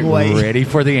 Janeway. Get ready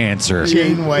for the answer.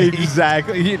 Janeway.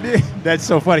 Exactly. That's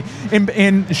so funny.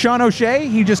 And Sean O'Shea,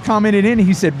 he just commented in.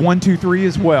 He said 123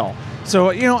 as well.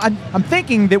 So I'm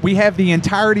thinking that we have the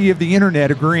entirety of the internet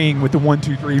agreeing with the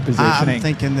 123 positioning. I'm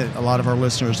thinking that a lot of our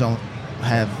listeners don't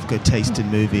have good taste in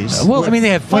movies. Well, I mean, they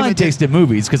have Wait a fun minute. taste in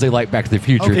movies because they like Back to the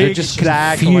Future. Okay, They're just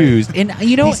exactly. confused. And,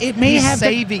 it may he's have to-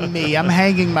 saving me. I'm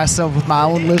hanging myself with my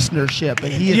own listenership.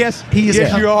 And he is, Yes, he is.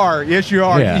 yes, you are. Yes, you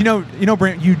are. Yeah. You know,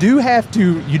 Brent. You do have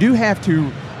to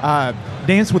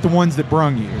dance with the ones that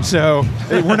brung you. So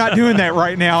we're not doing that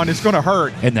right now, and it's going to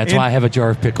hurt. And that's why I have a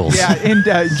jar of pickles. Yeah, and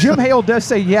Jim Hale does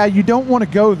say, yeah, you don't want to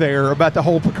go there about the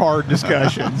whole Picard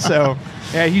discussion. So,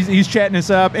 yeah, he's chatting us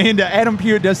up. And Adam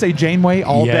Pewitt does say Janeway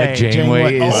all day.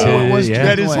 Janeway is it was yeah,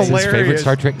 that is Janeway. it's his hilarious. favorite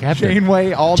Star Trek captain.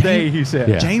 Janeway all day, he said.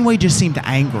 Yeah. Janeway just seemed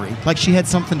angry, like she had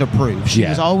something to prove. She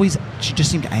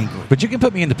just seemed angry. But you can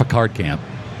put me in the Picard camp.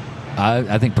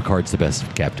 I think Picard's the best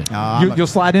captain. You'll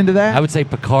slide into that? I would say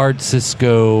Picard,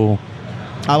 Cisco,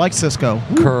 I like Cisco.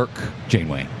 Kirk,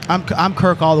 Janeway. I'm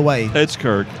Kirk all the way. It's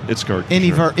Kirk. Any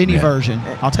sure. version.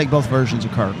 I'll take both versions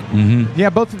of Kirk. Mm-hmm. Yeah,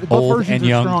 both Old versions and are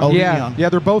young. strong. Old and yeah, young. yeah,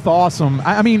 they're both awesome.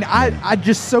 I mean, I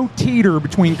just so teeter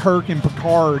between Kirk and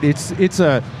Picard. It's just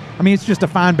a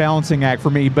fine balancing act for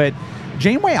me. But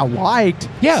Janeway, I liked.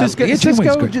 Yeah, Cisco.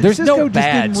 Janeway's great. There's Cisco no just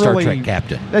bad didn't Star really, Trek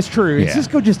captain. That's true. Yeah.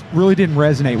 Cisco just really didn't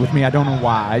resonate with me. I don't know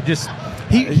why. He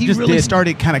just really didn't.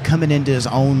 started kind of coming into his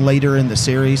own later in the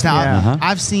series. Now, Yeah.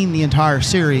 I've seen the entire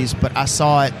series, but I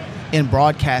saw it in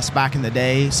broadcast back in the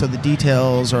day, so the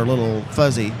details are a little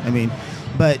fuzzy. I mean,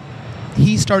 but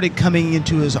he started coming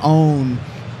into his own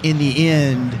in the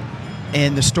end,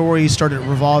 and the story started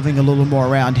revolving a little more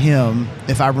around him,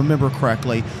 if I remember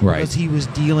correctly. Right. Because he was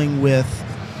dealing with,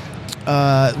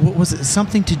 what was it,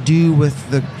 something to do with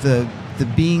the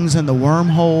beings in the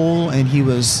wormhole, and he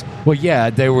was... Well, yeah,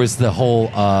 there was the whole.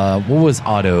 What was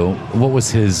Otto? What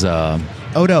was his?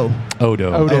 Odo.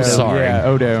 Odo. Sorry. Yeah,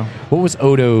 Odo. What was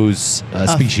Odo's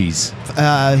species?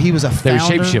 He was a They were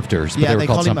founder. shapeshifters, but Yeah, they were called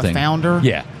called him something. a founder.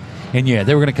 Yeah, and yeah,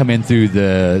 they were going to come in through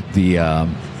the.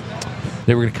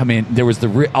 They were going to come in. There was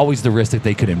always the risk that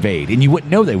they could invade, and you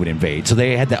wouldn't know they would invade. So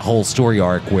they had that whole story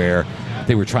arc where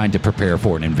they were trying to prepare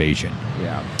for an invasion.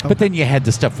 Yeah. But then you had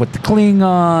the stuff with the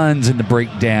Klingons and the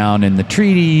breakdown and the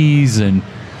treaties, and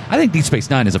I think Deep Space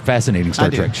Nine is a fascinating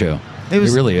Star Trek show. It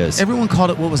really is. Everyone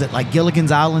called it, what was it, like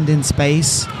Gilligan's Island in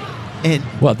space? And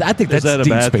well, I think that's is that a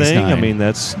Deep bad Space thing? Nine. I mean,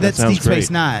 that sounds Deep great. Space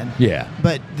Nine. Yeah,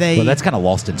 but that's kind of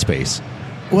Lost in Space.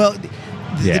 Well,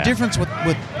 Yeah. the difference with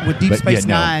Deep But, Space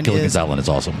yeah, no, Nine Gilligan's is Island is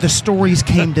awesome. the stories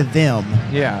came to them.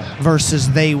 Yeah.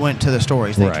 Versus they went to the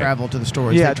stories. They Right. traveled to the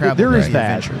stories. Yeah, they traveled there to is the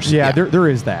that. adventures. Yeah, there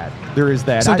is that. There is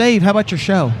that. So, Dave, how about your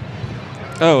show?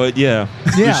 Oh, yeah.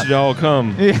 You Yeah. should all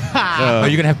come. Are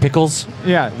you going to have pickles?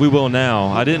 Yeah. We will now.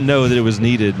 I didn't know that it was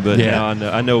needed, but Yeah.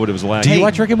 now I know what it was lacking. Do you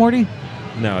watch Rick and Morty?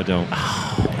 No, I don't.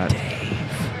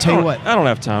 Tell you what. I don't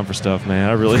have time for stuff, man.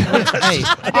 I really. Hey,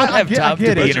 I don't have time to be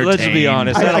entertained. Let's just be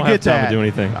honest. I don't have time to do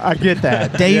anything. I get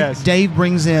that. Dave, Yes. Dave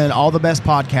brings in all the best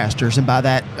podcasters, and by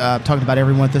that, talking about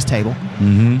everyone at this table,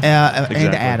 Mm-hmm. and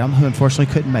Exactly. Adam, who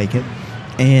unfortunately couldn't make it,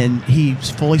 and he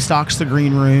fully stocks the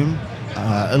green room.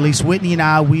 At least Whitney and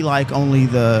I, we like only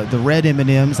the red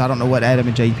M&Ms. I don't know what Adam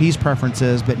and JP's preference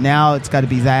is, but now it's got to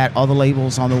be that. All the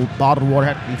labels on the bottled water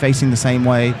have to be facing the same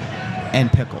way,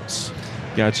 and pickles.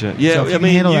 Gotcha. Yeah, So if you I can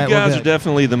mean, handle you that, we're guys are good.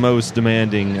 definitely the most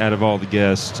demanding out of all the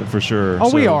guests, for sure. Oh,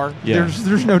 we So, are. Yeah.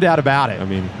 There's no doubt about it. I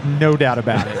mean, no doubt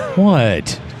about it.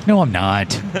 What? No, I'm not.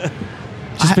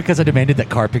 Just because I demanded that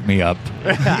car pick me up.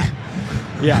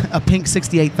 Yeah. A pink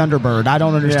 68 Thunderbird. I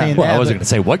don't understand Well, that. I wasn't but going to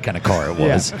say what kind of car it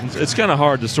was. it's kind of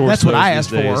hard to source. That's what those I these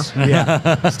asked days. for.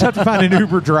 Yeah. It's tough to find an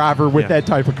Uber driver with Yeah. that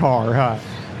type of car, huh?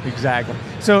 Exactly.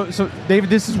 So David,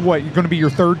 this is what you're going to be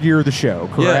your third year of the show,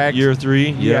 correct? Yeah, year 3.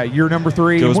 Yeah, year number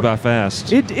 3. Goes And by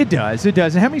fast. It does. It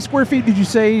does. And how many square feet did you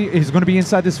say is going to be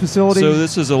inside this facility? So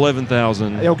this is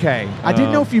 11,000. Okay. I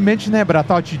didn't know if you mentioned that, but I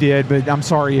thought you did. But I'm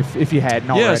sorry if you hadn't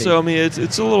already. Yeah, so I mean, it's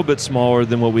a little bit smaller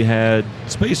than what we had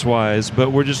space-wise,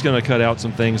 but we're just going to cut out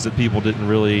some things that people didn't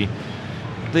really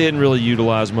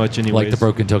utilize much anyway. Like the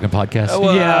Broken Token podcast?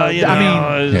 Well, yeah, you know,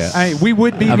 I mean, it's- we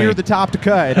would be I near mean- the top to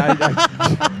cut.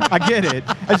 I get it.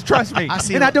 Trust me. I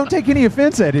see and I don't take any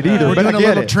offense at it either. We're but doing I a get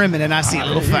little it. trimming, and I see a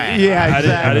little fat. Yeah, I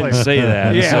exactly. didn't say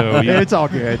that. Yeah, So, yeah. it's all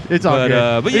good. It's all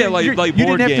good. But yeah, like you board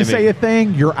didn't have gaming. to say a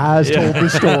thing. Your eyes told the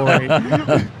story.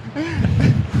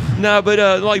 No, but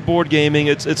like board gaming,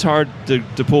 it's hard to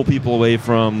pull people away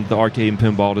from the arcade and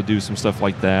pinball to do some stuff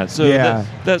like that. So Yeah.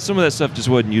 that some of that stuff just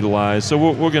wasn't utilized. So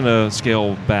we're going to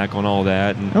scale back on all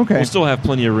that, and Okay. we'll still have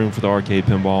plenty of room for the arcade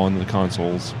pinball and the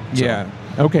consoles. So. Yeah.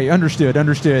 Okay, understood.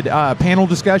 Panel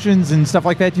discussions and stuff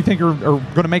like that, you think are going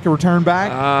to make a return back?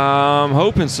 I'm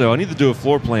hoping so. I need to do a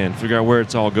floor plan, figure out where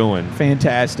it's all going.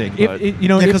 Fantastic. But-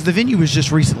 Because the venue was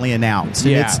just recently announced.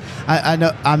 And Yeah. it's, I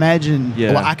know. I imagine.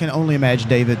 Yeah. Well, I can only imagine,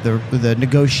 David, the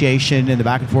negotiation and the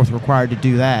back and forth required to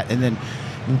do that, and then,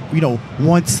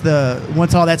 once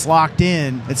all that's locked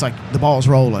in, it's like the ball's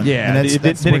rolling. Yeah, and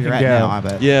that's then where it you're can at go. now. I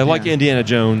bet. Yeah, like Indiana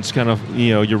Jones, kind of.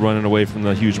 You're running away from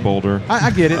the huge boulder. I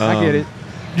get it. I get it.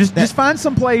 Just find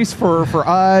some place for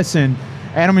us and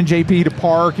Adam and JP to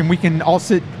park, and we can all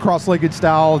sit cross-legged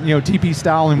style, TP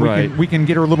style, and Right. we can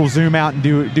get our little zoom out and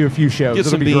do a few shows. Get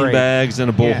It'll some be bean great. bags and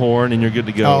a bullhorn, and you're good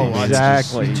to go. Oh, It's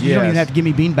exactly. just- You don't even Yes. have to give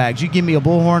me bean bags. You give me a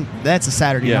bullhorn. That's a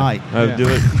Saturday yeah, night. I Yeah. do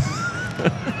it.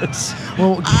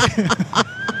 Well,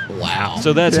 Wow.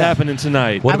 So that's Yeah. happening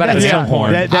tonight. What about I've a got- drum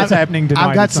horn? That's happening tonight.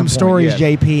 I've got at some some stories, point,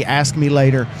 yes. JP. Ask me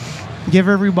later. Give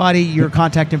everybody your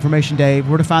contact information, Dave.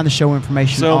 Where to find the show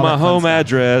information. So all my that fun home stuff.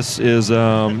 address is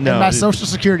And my social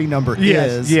security number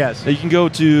is. Yes. You can go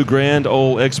to Grand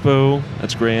Ole Expo.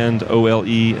 That's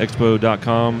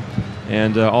GrandOleExpo.com.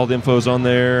 And all the info's on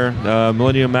there.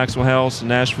 Millennium Maxwell House in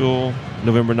Nashville,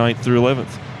 November 9th through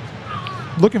 11th.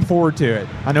 Looking forward to it.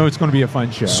 I know it's going to be a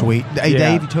fun show. Sweet. Hey,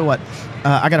 Yeah. Dave, you tell you what,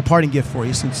 I got a parting gift for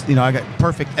you. Since I got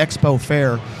perfect expo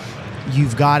fare,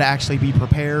 you've got to actually be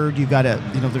prepared. You've got to,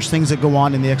 there's things that go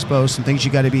on in the expo, some things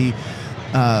you got to be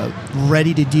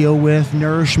ready to deal with.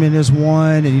 Nourishment is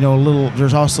one, and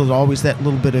there's also always that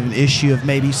little bit of an issue of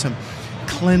maybe some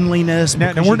cleanliness.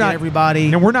 Now, because we're you get not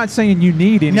everybody. And we're not saying you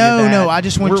need any. No, of that. no. I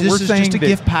just want We're this is saying just a that-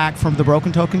 gift pack from the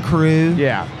Broken Token crew.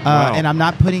 Yeah. Wow. And I'm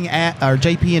not putting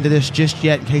JP into this just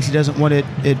yet in case he doesn't want to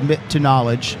admit to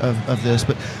knowledge of this.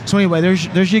 But so anyway,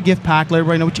 there's your gift pack. Let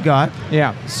everybody know what you got.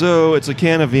 Yeah. So it's a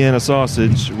can of Vienna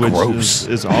sausage, which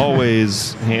is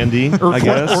always handy, I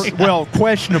guess.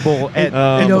 Questionable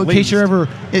at in case you're ever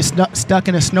stuck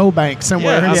in a snowbank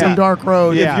somewhere in some dark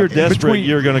road. If you're desperate,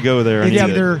 you're going to go there. And eat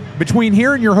it. Between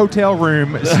here and your hotel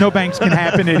room, snowbanks can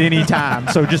happen at any time.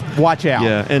 So just watch out.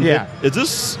 Yeah, and is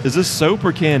this soap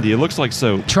or candy? It looks like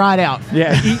soap. Try it out.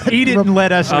 Yeah, eat it and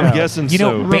let us know. I'm guessing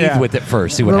soap. Bathe with it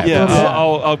first. See what happens. Yeah,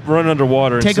 I'll run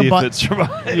underwater and see if it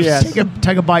survives. Yes.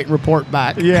 Take a bite and report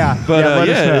back. Yeah, but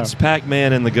it's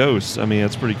Pac-Man and the Ghosts. I mean,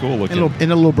 it's pretty cool looking.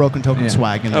 In a little Broken Token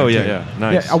swag. In there too.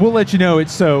 Nice. Yeah, I will let you know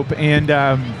it's soap, and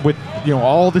with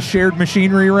all the shared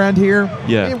machinery around here,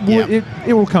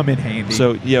 it will come in handy.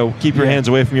 So keep your hands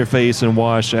away from your face and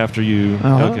wash after you.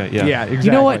 Okay, yeah, exactly.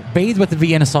 You know what? Bathe with the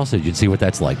Vienna sausage and see what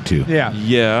that's like too. Yeah,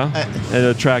 and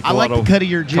attract I a like lot the of cut of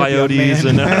your jib, coyotes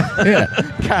young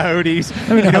and coyotes.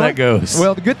 Let me know how that goes.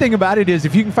 Well, the good thing about it is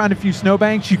if you can find a few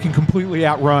snowbanks, you can completely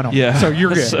outrun them. Yeah. So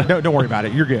you're good. Don't worry about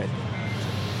it. You're good.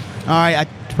 All right,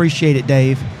 I appreciate it,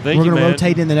 Dave. Thank We're you, going to man.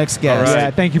 rotate in the next guest. All right.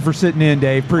 Yeah, thank you for sitting in,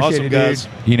 Dave. Appreciate Awesome, it, guys.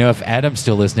 dude. If Adam's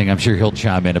still listening, I'm sure he'll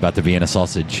chime in about the Vienna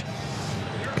sausage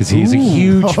because he's a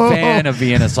huge fan of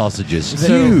Vienna sausages.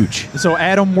 Huge. So,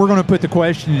 Adam, we're going to put the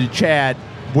question in the chat.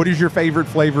 What is your favorite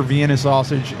flavor Vienna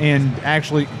sausage? And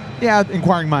actually,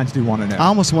 inquiring minds do want to know. I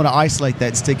almost want to isolate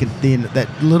that stick at the end, that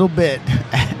little bit.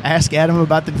 Ask Adam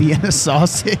about the Vienna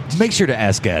sausage. Make sure to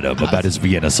ask Adam about his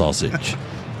Vienna sausage.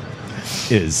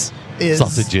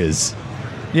 Sausages.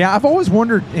 Yeah, I've always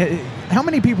wondered how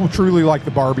many people truly like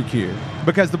the barbecue,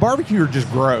 because the barbecue are just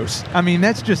gross. I mean,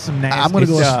 that's just some nasty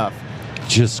stuff.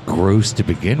 Just gross to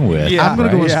begin with. Yeah, I'm going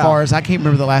to go as far as I can't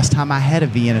remember the last time I had a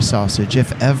Vienna sausage,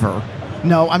 if ever.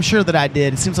 No, I'm sure that I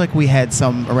did. It seems like we had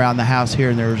some around the house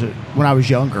here and there when I was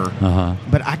younger.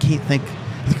 But I can't think.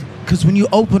 Because when you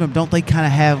open them, don't they kind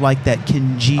of have like that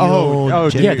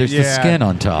congealed? Dude, there's the skin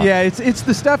on top. Yeah, it's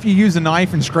the stuff you use a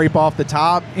knife and scrape off the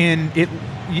top, and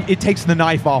it takes the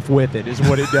knife off with it, is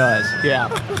what it does. Yeah.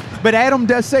 But Adam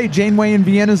does say Janeway and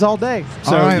Vienna's all day.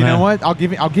 So all right, you know what? I'll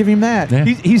give him that. Yeah.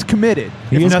 He's committed.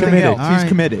 He is nothing committed. else, he's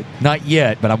committed. Not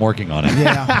yet, but I'm working on it.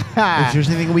 Yeah. If there's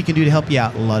anything we can do to help you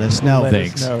out, let us know.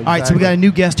 Thanks. All right, so we got a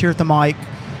new guest here at the mic.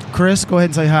 Chris, go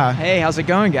ahead and say hi. Hey, how's it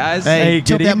going, guys? Hey,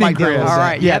 tilt good that evening, mic down a Chris. little All bit.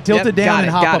 right. Yeah, Yep, tilt it down and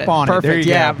hop up on it. There you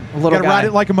Perfect. go. Little Gotta guy. ride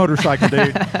it like a motorcycle,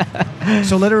 dude.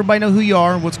 So let everybody know who you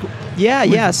are and what's cool.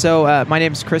 Yeah. So my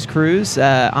name is Chris Cruz.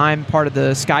 I'm part of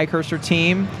the Sky Cursor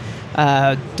team,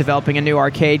 developing a new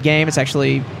arcade game. It's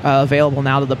actually available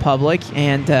now to the public,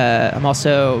 and I'm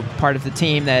also part of the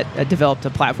team that developed a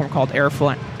platform called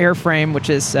Airframe, which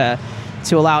is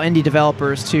to allow indie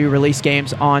developers to release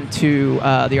games onto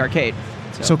the arcade.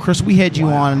 So, Chris, we had you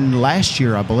on last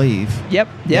year, I believe. Yep.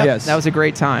 Yes. That was a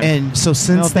great time. And so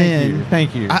since then,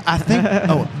 thank you. I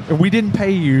think. We didn't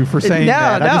pay you for saying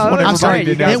that. I just want I'm sorry.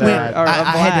 everybody to know It went, that.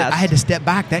 I had to step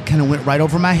back. That kind of went right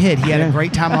over my head. He had a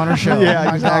great time on our show. Yeah, Oh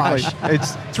my exactly. gosh.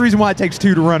 It's the reason why it takes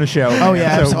two to run a show. Oh,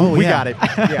 yeah. So we yeah. got it.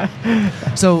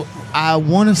 Yeah. So I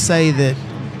want to say that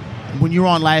when you were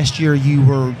on last year, you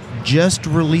were just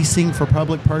releasing for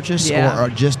public purchase or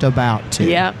just about to?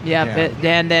 Yeah.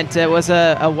 It was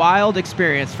a wild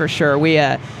experience for sure. We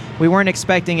weren't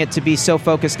expecting it to be so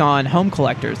focused on home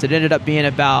collectors. It ended up being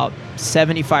about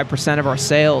 75% of our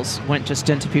sales went just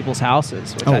into people's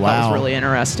houses, which I thought was really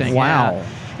interesting. Wow. Yeah.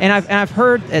 And I've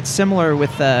heard it's similar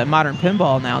with modern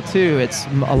pinball now too. It's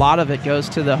a lot of it goes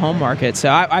to the home market.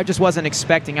 So I just wasn't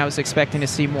expecting. I was expecting to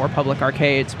see more public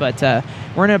arcades, but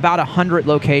we're in about 100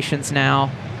 locations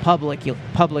now,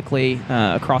 publicly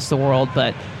across the world.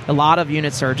 But a lot of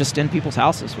units are just in people's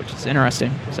houses, which is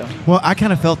interesting. So well, I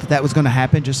kind of felt that was going to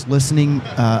happen just listening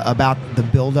about the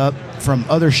build up from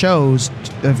other shows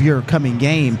of your coming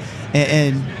game,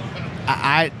 and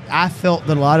I felt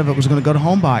that a lot of it was going to go to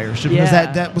home buyers because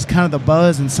that was kind of the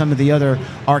buzz in some of the other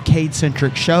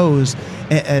arcade-centric shows.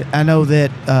 I know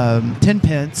that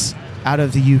Tenpence out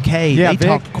of the UK, they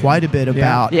talked quite a bit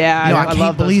about. I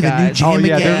can't believe the new Jam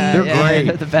again. They're great.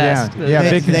 They're the best.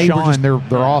 Vic and Sean,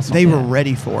 they're awesome. They were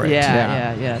ready for it.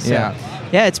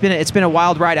 Yeah, it's been a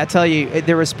wild ride. I tell you,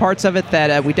 there was parts of it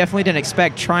that we definitely didn't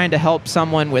expect. Trying to help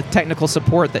someone with technical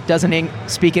support that doesn't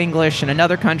speak English in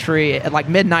another country at like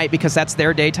midnight because that's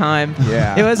their daytime.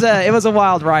 Yeah, it was a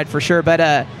wild ride for sure.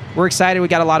 But we're excited. We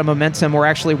got a lot of momentum. We're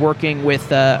actually working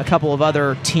with a couple of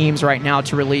other teams right now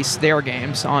to release their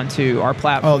games onto our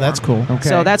platform. Oh, that's cool. Okay.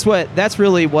 So that's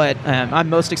really what I'm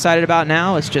most excited about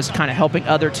now. Is just kind of helping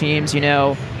other teams,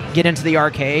 get into the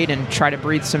arcade and try to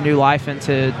breathe some new life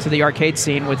into the arcade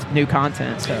scene with new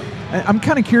content. So I'm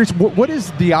kind of curious, what has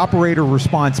the operator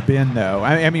response been though?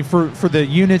 I mean, for the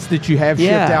units that you have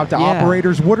shipped out to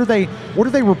operators, what are they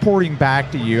reporting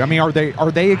back to you? I mean, are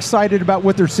they excited about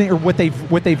what they're seeing or what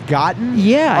they've gotten?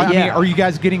 I mean, are you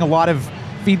guys getting a lot of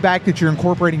feedback that you're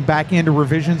incorporating back into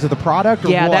revisions of the product? Or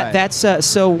what? That's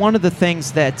so one of the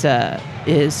things that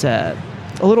is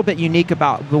a little bit unique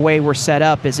about the way we're set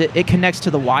up is it connects to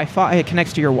the Wi-Fi. It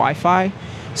connects to your Wi-Fi.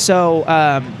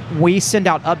 So we send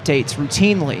out updates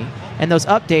routinely, and those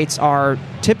updates are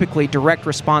typically direct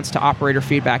response to operator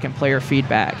feedback and player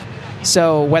feedback.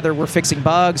 So whether we're fixing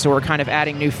bugs or kind of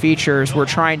adding new features, we're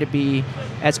trying to be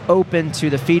as open to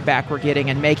the feedback we're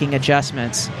getting and making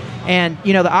adjustments. And,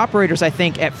 the operators, I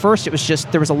think, at first it was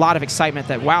just, there was a lot of excitement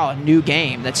that, wow, a new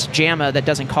game that's JAMA that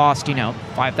doesn't cost,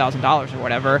 $5,000 or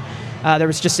whatever. There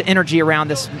was just the energy around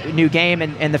this new game,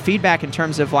 and the feedback in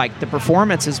terms of like the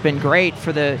performance has been great.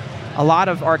 A lot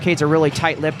of arcades are really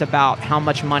tight-lipped about how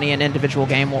much money an individual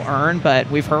game will earn,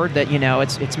 but we've heard that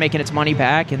it's making its money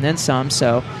back and then some.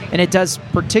 So, and it does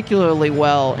particularly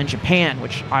well in Japan,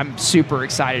 which I'm super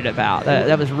excited about.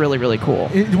 That was really, really cool.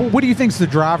 What do you think's the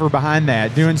driver behind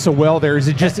that doing so well there? Is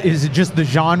it just the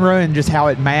genre and just how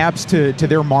it maps to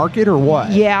their market, or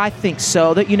what? Yeah, I think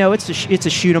so. That it's a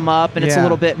shoot 'em up, and it's a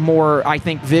little bit more, I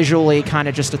think, visually kind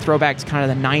of just a throwback to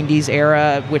kind of the '90s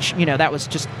era, which that was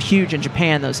just huge in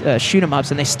Japan. Those shoot 'em ups,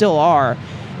 and they still are.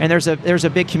 And there's a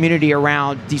big community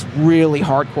around these really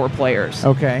hardcore players.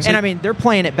 Okay. And I mean, they're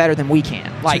playing it better than we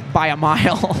can, like by a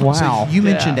mile. Wow. So you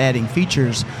mentioned adding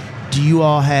features. Do you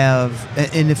all have,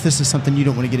 and if this is something you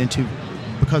don't want to get into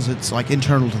because it's like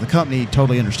internal to the company,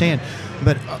 totally understand,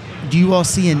 but do you all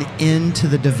see an end to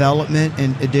the development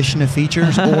and addition of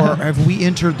features, or have we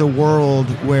entered the world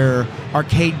where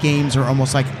arcade games are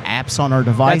almost like apps on our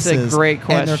devices? That's a great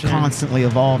question. And they're constantly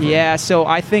evolving. Yeah, so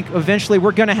I think eventually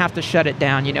we're going to have to shut it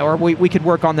down, or we could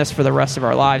work on this for the rest of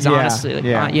our lives, honestly.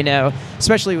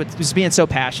 Especially with just being so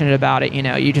passionate about it,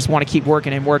 you just want to keep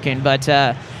working and working. But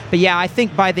yeah, I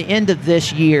think by the end of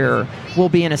this year, we'll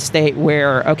be in a state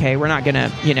where, okay, we're not going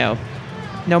to,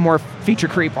 no more feature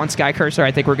creep on Sky Cursor.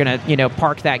 I think we're going to,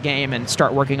 park that game and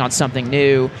start working on something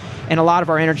new. And a lot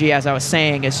of our energy, as I was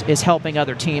saying, is helping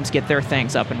other teams get their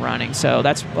things up and running. So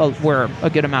that's where a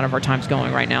good amount of our time's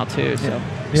going right now, too. So,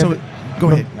 so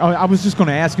go ahead. I was just going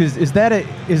to ask: is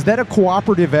that a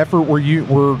cooperative effort where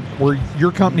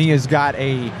your company has got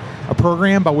a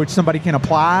program by which somebody can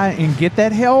apply and get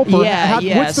that help? Or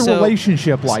what's the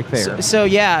relationship like there? So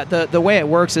the way it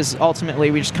works is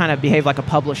ultimately we just kind of behave like a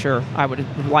publisher. I would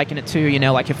liken it to,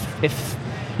 like if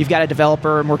you've got a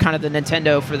developer and we're kind of the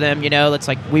Nintendo for them, it's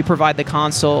like we provide the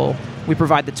console, we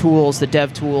provide the tools, the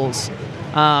dev tools,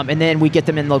 and then we get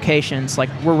them in locations. Like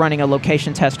we're running a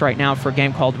location test right now for a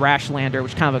game called Rashlander,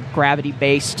 which is kind of a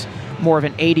gravity-based, more of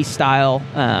an 80s style,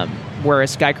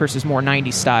 whereas Sky Cursor is more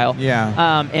 90s style.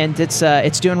 Yeah. And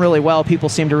it's doing really well. People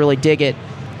seem to really dig it.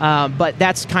 But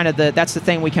that's kind of the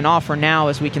thing we can offer now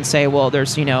is we can say, well,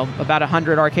 there's about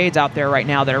 100 arcades out there right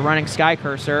now that are running Sky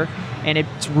Cursor, and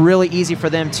it's really easy for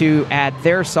them to add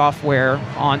their software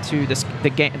onto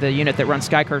the unit that runs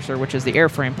Sky Cursor, which is the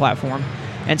Airframe platform.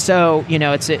 And so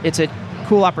it's a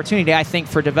cool opportunity, I think,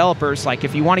 for developers. Like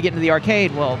if you want to get into the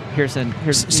arcade, well, here's.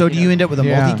 So do you end up with a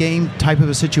multi-game type of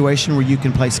a situation where you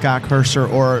can play Sky Cursor,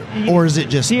 or is it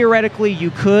just theoretically you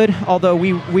could? Although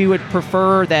we would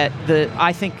prefer that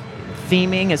I think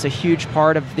theming is a huge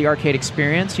part of the arcade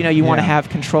experience. You want to have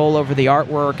control over the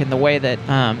artwork and the way that,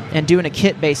 and doing a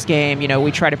kit-based game,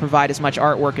 we try to provide as much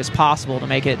artwork as possible to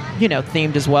make it,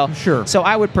 themed as well. Sure. So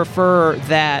I would prefer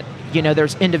that,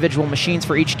 there's individual machines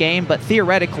for each game, but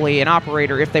theoretically an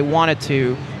operator, if they wanted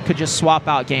to, could just swap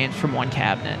out games from one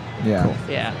cabinet. Yeah. Cool.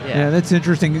 Yeah, that's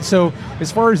interesting. So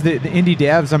as far as the indie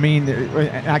devs, I mean,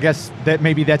 I guess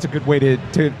that's a good way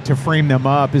to frame them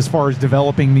up as far as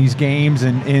developing these games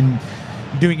and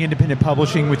doing independent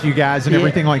publishing with you guys and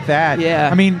everything like that. Yeah.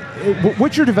 I mean,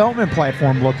 what's your development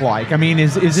platform look like? I mean,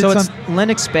 is it so it's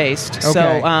Linux based. Okay.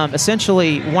 So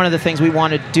essentially, one of the things we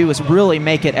wanted to do is really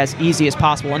make it as easy as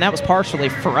possible, and that was partially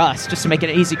for us, just to make it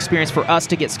an easy experience for us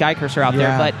to get SkyCursor out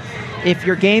there. But if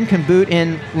your game can boot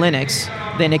in Linux,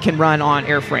 then it can run on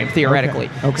Airframe, theoretically.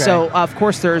 Okay. So, of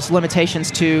course, there's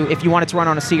limitations to if you want it to run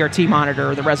on a CRT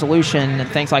monitor, the resolution and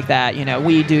things like that. You know,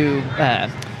 we do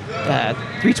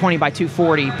 320 by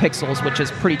 240 pixels, which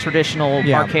is pretty traditional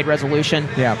arcade resolution.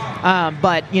 Yeah.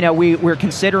 But, you know, we're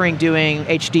considering doing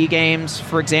HD games,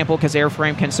 for example, because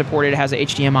Airframe can support it. It has a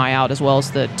HDMI out as well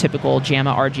as the typical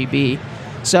JAMA RGB.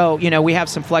 So, you know, we have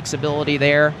some flexibility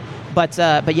there. But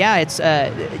yeah, it's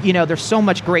you know, there's so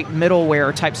much great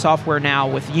middleware type software now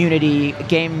with Unity,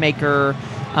 Game Maker,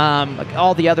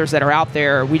 all the others that are out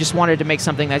there. We just wanted to make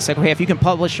something that's like, okay, if you can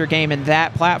publish your game in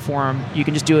that platform, you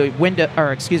can just do a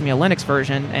Linux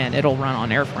version, and it'll run on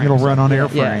Airframe. It'll run on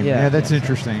Airframe. Yeah, that's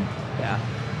interesting. Yeah.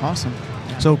 Awesome.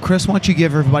 So, Chris, why don't you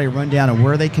give everybody a rundown of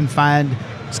where they can find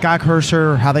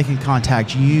SkyCursor, how they can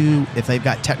contact you if they've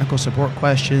got technical support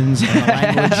questions in a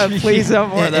language. Please, no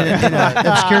more in an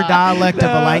obscure dialect of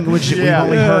a language that we've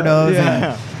only heard of.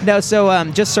 Yeah. No, so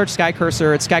just search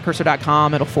SkyCursor. It's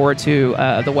skycursor.com. It'll forward to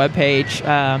the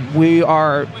webpage. We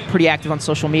are pretty active on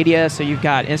social media, so you've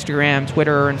got Instagram,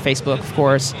 Twitter, and Facebook, of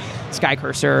course.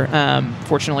 SkyCursor.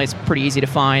 Fortunately, it's pretty easy to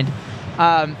find.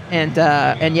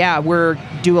 And yeah, we're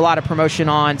do a lot of promotion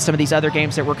on some of these other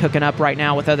games that we're cooking up right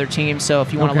now with other teams. So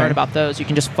if you want to learn about those, you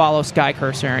can just follow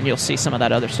SkyCursor and you'll see some of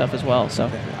that other stuff as well. So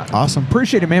awesome,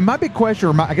 appreciate it, man. My big question,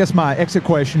 or I guess my exit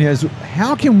question is,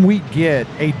 how can we get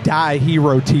a Die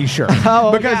Hero T-shirt?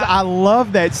 Because I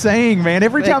love that saying, man.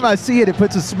 Every time I see it, it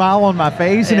puts a smile on my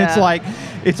face, and it's like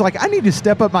I need to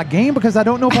step up my game because I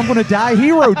don't know if I'm going to die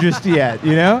hero just yet.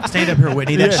 You know, stand up here,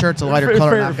 Whitney. That shirt's a lighter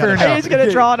color. Fair enough. He's going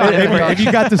to draw it on. Have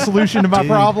you got the solution to my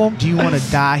problem? Do you want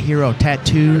a Die Hero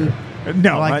tattoo?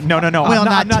 No, no. Well,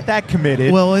 I'm not that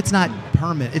committed. Well, it's not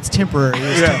permanent. It's temporary.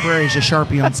 It's temporary as a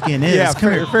Sharpie on skin is. Yeah,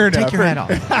 fair enough. Take your hat off.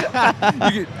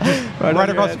 right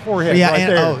across the forehead. Yeah, right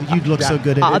there. You'd look so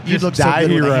good at it. You'd look so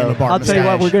good with a handlebar I'll tell you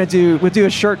what, we're going to do. We'll do a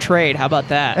shirt trade. How about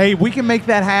that? Hey, we can make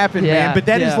that happen, man. But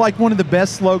that is like one of the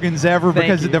best slogans ever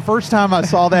because the first time I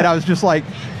saw that, I was just like,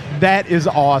 that is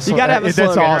awesome. You got to have a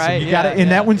slogan, that's awesome. right? You got and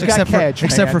that one's got catch.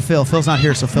 Except for Phil. Phil's not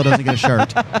here, so Phil doesn't get a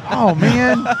shirt. Oh,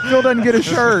 man. Phil doesn't get a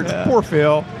shirt. Poor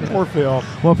Phil. Poor Phil.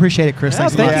 Well, appreciate it, Chris.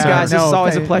 Thanks thank you, guys. This is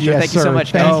always a pleasure. Thank you so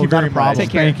much. Thank you very much.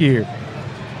 Take care. Thank you.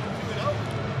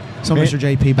 So, Mr.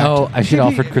 JP, back I should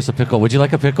have offered Chris a pickle. Would you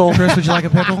like a pickle? Chris, would you like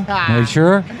a pickle? Are you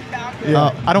sure?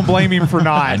 Yeah. I don't blame him for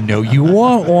not. I know you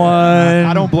want one.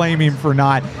 I don't blame him for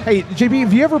not. Hey, JP,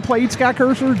 have you ever played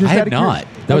SkyCursor? I have not.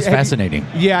 That was fascinating.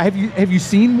 Have you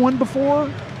seen one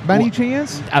before? By any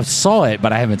chance? I saw it,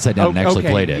 but I haven't sat down and actually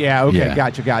played it. Yeah, okay,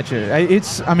 gotcha.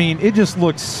 It just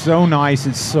looks so nice.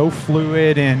 It's so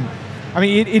fluid, and I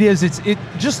mean, it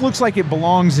just looks like it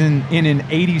belongs in an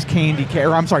 80s candy cab,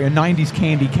 or I'm sorry, a 90s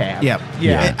candy cab.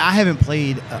 Yeah. I haven't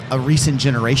played a recent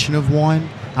generation of one.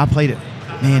 I played it.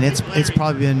 Man, it's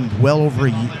probably been well over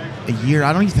a year.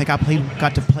 I don't even think I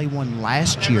got to play one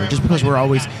last year, just because we're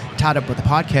always tied up with the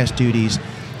podcast duties.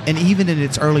 And even in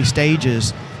its early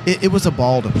stages, it was a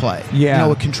ball to play. Yeah. You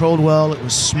know, it controlled well. It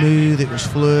was smooth. It was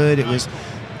fluid.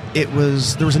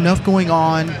 There was enough going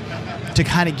on to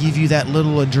kind of give you that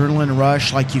little adrenaline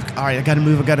rush. Like, all right, I got to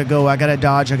move. I got to go. I got to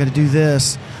dodge. I got to do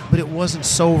this. But it wasn't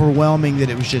so overwhelming that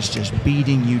it was just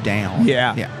beating you down.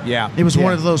 Yeah. It was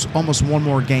one of those almost one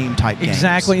more game type games.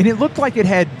 Exactly, and it looked like it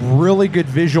had really good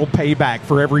visual payback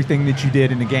for everything that you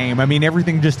did in the game. I mean,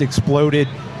 everything just exploded.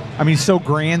 I mean, so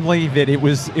grandly that it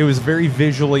was very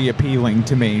visually appealing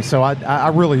to me. So I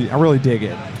really dig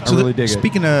it.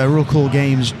 Speaking of real cool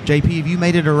games, JP, have you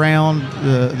made it around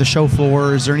the show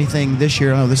floor? Is there anything this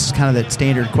year? I know this is kind of that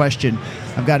standard question.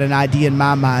 I've got an idea in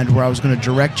my mind where I was going to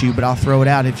direct you, but I'll throw it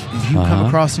out. Have you come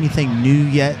across anything new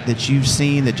yet that you've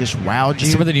seen that just wowed you?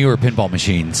 Some of the newer pinball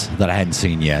machines that I hadn't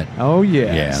seen yet. Oh,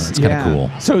 yeah. Yeah, it's kind of cool.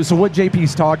 So what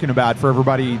JP's talking about for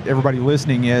everybody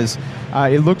listening is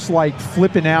it looks like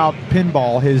Flipping Out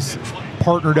Pinball has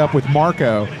partnered up with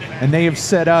Marco, and they have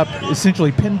set up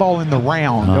essentially pinball in the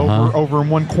round over in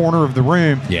one corner of the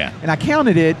room. Yeah. And I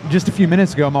counted it just a few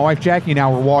minutes ago. My wife Jackie and I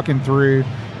were walking through,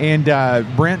 and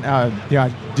Brent,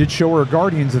 I did show her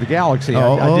Guardians of the Galaxy. I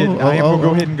am going to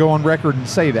go ahead and go on record and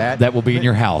say that. That will be in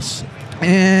your house.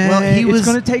 it's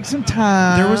going to take some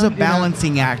time. There was a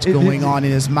balancing act going on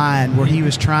in his mind where he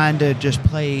was trying to just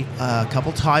play a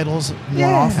couple titles, one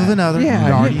off of another.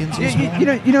 Guardians was one.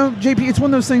 You know, JP, it's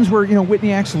one of those things where,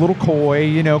 Whitney acts a little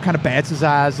coy, kind of bats his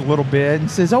eyes a little bit and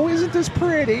says, "Oh, isn't this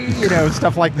pretty?"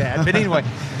 Stuff like that. But anyway,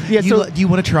 do you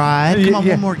want to try it? Come on,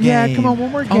 one more game. Yeah, come on,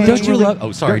 one more game. Don't you love?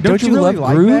 Oh, sorry. Don't you love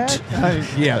Groot?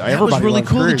 That was really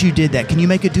cool that you did that. Can you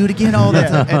make it do it again? Oh,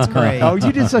 that's great. Oh,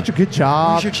 you did such a good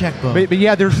job. Where's your checkbook? But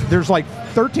yeah, there's like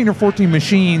 13 or 14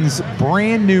 machines,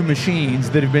 brand new machines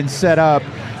that have been set up,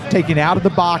 taken out of the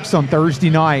box on Thursday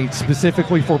night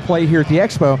specifically for play here at the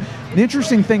Expo. The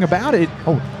interesting thing about it,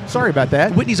 sorry about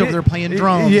that. Whitney's over there playing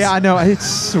drums. Yeah, I know.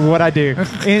 It's what I do.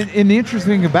 And the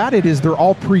interesting thing about it is they're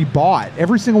all pre-bought.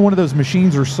 Every single one of those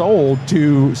machines are sold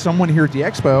to someone here at the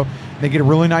Expo. They get a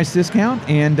really nice discount,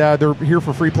 and they're here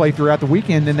for free play throughout the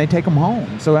weekend, and they take them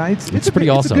home. So it's pretty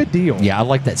awesome. It's a good deal. Yeah, I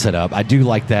like that setup. I do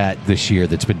like that this year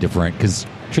that's been different because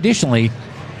traditionally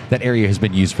that area has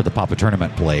been used for the Papa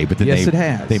Tournament play, but then it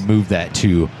has. They moved that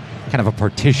to kind of a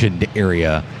partitioned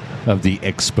area of the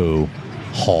Expo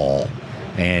Hall.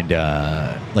 And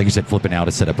like you said, flipping out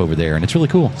is set up over there, and it's really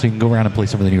cool. So you can go around and play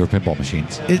some of the newer pinball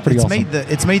machines. It's awesome.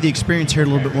 Made the experience here a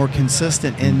little bit more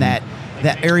consistent in that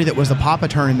area that was the Papa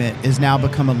Tournament is now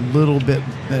become a little bit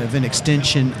of an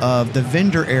extension of the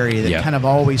vendor area that kind of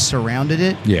always surrounded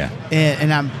it. Yeah.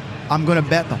 And I'm going to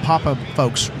bet the Papa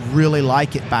folks really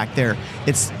like it back there.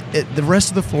 The rest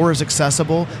of the floor is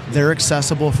accessible. They're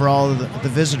accessible for all of the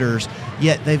visitors.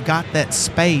 Yet they've got that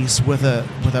space with a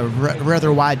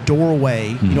rather wide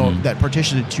doorway, that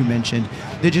partition that you mentioned,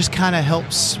 that just kind of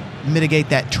helps mitigate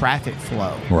that traffic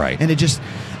flow. Right. And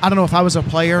I don't know, if I was a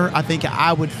player, I think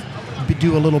I would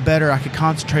do a little better. I could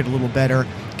concentrate a little better,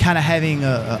 kind of having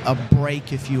a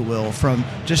break, if you will, from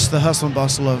just the hustle and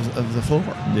bustle of the floor.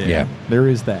 Yeah. There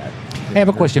is that. I have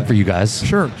a question for you guys.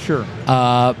 Sure.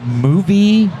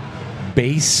 Movie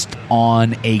based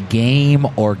on a game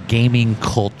or gaming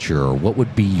culture, what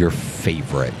would be your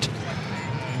favorite?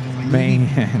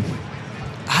 Man.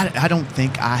 I don't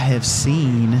think I have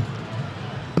seen...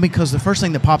 because the first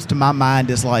thing that pops to my mind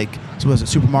is was it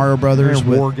Super Mario Brothers?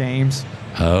 War Games.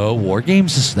 Oh, War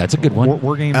Games. That's a good one.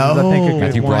 War Games is, I think, a good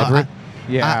Matthew one. Broderick.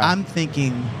 I'm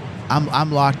thinking...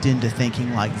 I'm locked into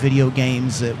thinking like video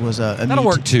games. It was a that'll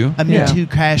work too. A Me Too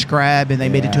cash grab, and they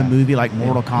made it to a movie like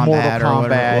Mortal Kombat or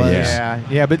whatever it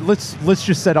was. Yeah. But let's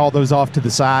just set all those off to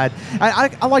the side.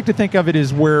 I like to think of it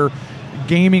as where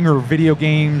gaming or video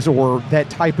games or that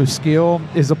type of skill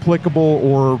is applicable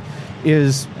or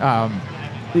is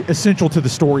essential to the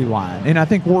storyline. And I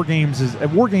think War Games is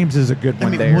a good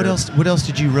one. There. What else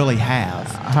did you really have?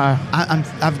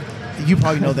 You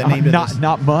probably know that name.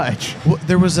 Not much. Well,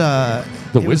 there was The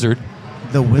Wizard.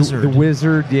 The Wizard. The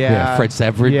Wizard, yeah. Fred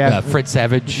Savage. Yeah. Fred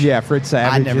Savage. Yeah, Fred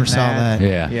Savage. I never saw that.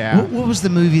 Yeah. What was the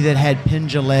movie that had Penn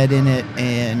Jillette in it,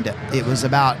 and it was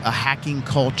about a hacking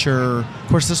culture? Of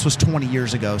course, this was 20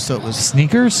 years ago, so it was...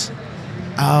 Sneakers?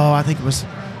 Oh, I think it was...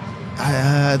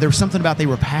 there was something about they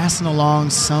were passing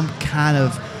along some kind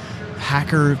of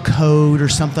hacker code or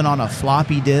something on a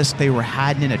floppy disk. They were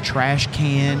hiding in a trash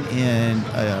can in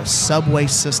a subway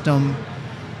system,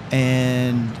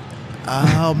 and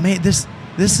oh man, this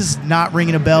is not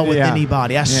ringing a bell with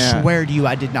anybody. I swear to you,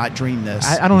 I did not dream this.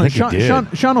 I don't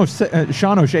know.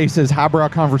 Sean O'Shea says highbrow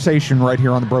conversation right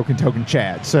here on the Broken Token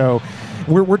chat. So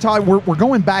we're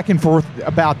going back and forth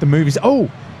about the movies.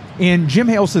 And Jim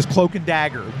Hale says Cloak and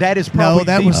Dagger. That is probably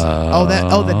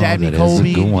the Dabney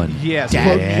Colby. Is a good one. Yes,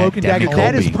 Cloak and Dagger.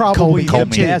 That is probably the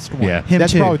best one. Yeah.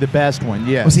 That's probably the best one.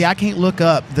 Yes. Well, see, I can't look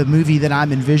up the movie that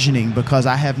I'm envisioning because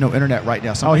I have no internet right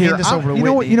now. So I'm here, this over to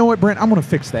Whitney. You know what, Brent? I'm going to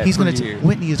fix that.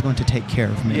 Whitney is going to take care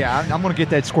of me. Yeah, I'm going to get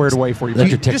that squared away for you.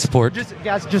 That's your tech support.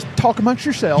 Guys, just talk amongst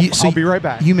yourself. I'll be right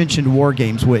back. You mentioned War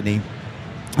Games, Whitney.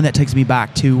 And that takes me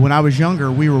back to when I was younger,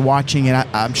 we were watching it.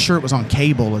 I'm sure it was on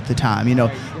cable at the time.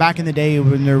 Back in the day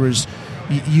when there was,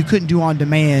 you couldn't do on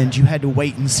demand. You had to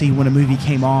wait and see when a movie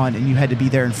came on, and you had to be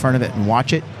there in front of it and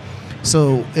watch it.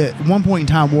 So at one point in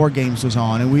time, War Games was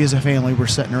on, and we as a family were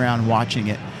sitting around watching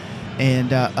it.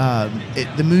 And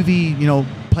the movie,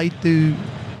 played through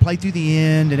the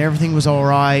end, and everything was all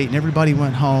right, and everybody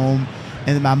went home.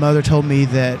 And then my mother told me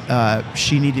that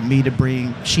she needed me to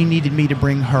bring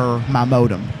her my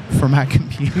modem for my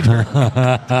computer,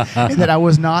 and that I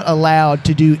was not allowed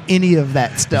to do any of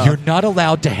that stuff. You're not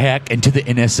allowed to hack into the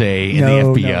NSA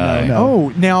and the FBI. No.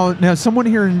 Now someone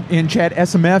here in chat,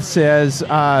 SMF says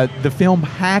the film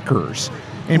Hackers,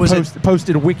 and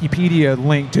posted a Wikipedia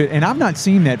link to it. And I've not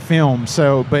seen that film,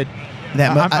 but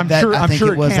I'm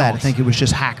sure it was counts. that. I think it was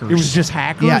just Hackers. It was just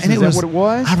Hackers? Yeah, and Is that what it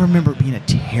was? I remember it being a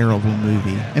terrible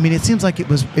movie. I mean, it seems like it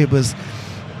was.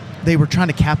 They were trying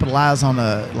to capitalize on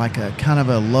a kind of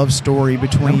a love story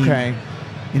between,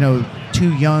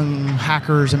 two young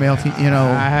hackers and male.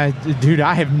 Dude,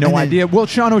 I have no idea. Well,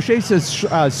 Sean O'Shea says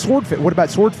Swordfish. What about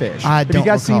Swordfish? Have you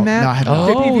guys seen that? No, I haven't.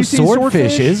 Oh, Have you seen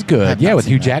Swordfish is good. Yeah, with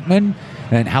Hugh that. Jackman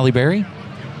and Halle Berry.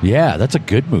 Yeah, that's a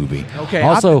good movie. Okay,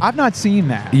 also, I've not seen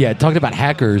that. Yeah, talking about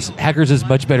Hackers. Hackers is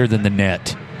much better than The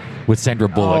Net with Sandra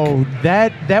Bullock. Oh,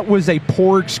 that was a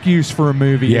poor excuse for a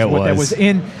movie. Yeah, is what that was.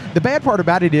 And the bad part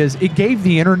about it is it gave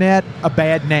the internet a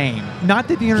bad name. Not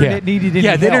that the internet needed any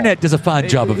Yeah, the help. internet does a fine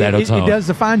job of that on its own. It does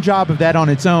a fine job of that on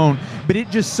its own, but it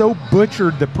just so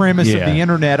butchered the premise of the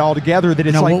internet altogether that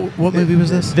it's Now, like... what movie was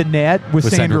this? The Net with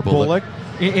Sandra Bullock. Bullock.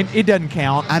 It doesn't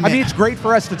count. I mean, it's great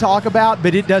for us to talk about,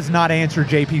 but it does not answer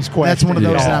JP's question. That's one of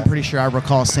those at that all. I'm pretty sure I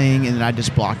recall seeing, and then I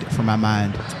just blocked it from my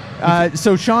mind.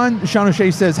 So Sean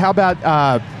O'Shea says, how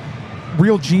about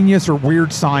Real Genius or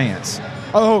Weird Science?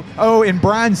 Oh, and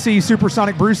Brian C.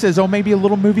 Supersonic Bruce says, maybe a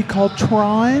little movie called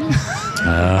Tron?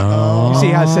 Oh, you see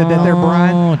how I said that there,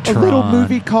 Brian? Tron. A little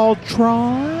movie called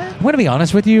Tron? I'm going to be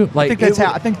honest with you. I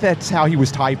think that's how he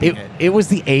was typing it. It was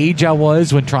the age I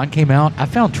was when Tron came out. I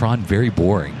found Tron very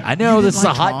boring. I know this is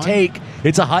a hot take.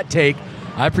 It's a hot take.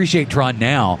 I appreciate Tron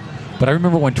now, but I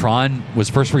remember when Tron was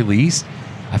first released,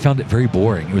 I found it very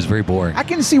boring. It was very boring. I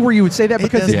can see where you would say that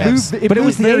because it moved. But it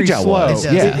was the very age I slow. was.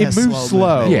 It moved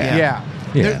slow. Yeah.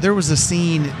 There was a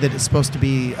scene that it's supposed to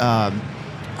be.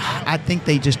 I think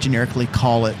they just generically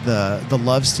call it the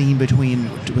love scene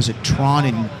between, was it Tron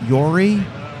and Yori,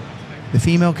 the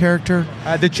female character?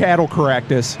 The chat will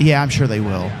correct us. Yeah, I'm sure they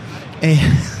will.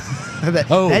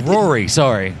 And Rory,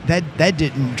 sorry. That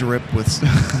didn't drip with.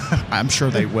 I'm sure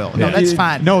they will. No, that's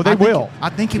fine. No, they will. I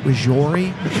think it was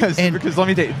Yori because let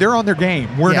me tell you, they're on their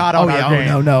game. We're not on our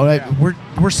game. No.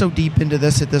 We're so deep into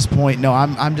this at this point. No,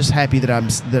 I'm just happy that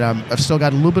I've still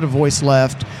got a little bit of voice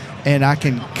left, and I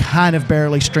can kind of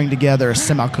barely string together a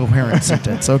semi-coherent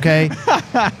sentence. Okay,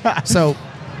 so,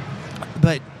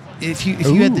 but if you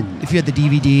had the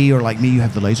DVD, or like me, you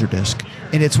have the Laserdisc,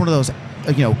 and it's one of those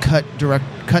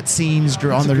cut scenes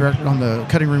on the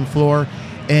cutting room floor,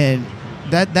 and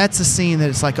that's a scene that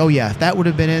it's like, oh yeah, if that would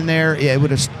have been in there, it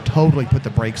would have totally put the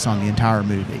brakes on the entire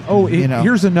movie.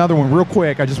 Here's another one real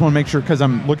quick. I just want to make sure because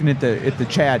I'm looking at the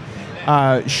chat.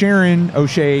 Sharon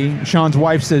O'Shea, Sean's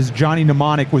wife, says Johnny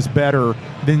Mnemonic was better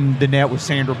than The Net with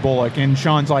Sandra Bullock, and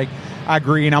Sean's like, I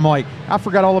agree, and I'm like, I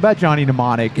forgot all about Johnny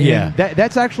Mnemonic. Yeah, and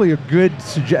that's actually a good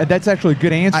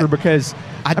answer because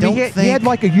he had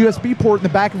like a USB port in the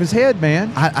back of his head,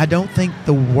 man. I don't think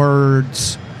the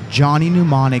words Johnny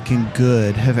Mnemonic and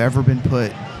good have ever been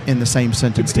put in the same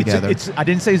sentence together. I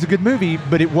didn't say it's a good movie,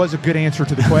 but it was a good answer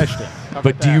to the question.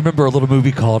 But do you remember a little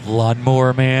movie called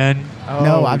Lawnmower Man?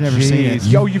 No, I've never seen it.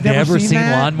 Yo, you've never seen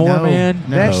that? Lawnmower Man?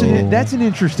 No. That's an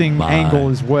interesting angle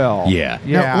as well. Yeah.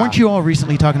 Now, weren't you all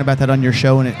recently talking about that on your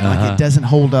show, and it doesn't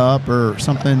hold up or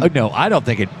something? Oh, no, I don't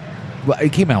think it. Well,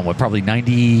 it came out probably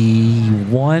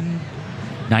 91,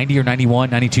 90 or 91,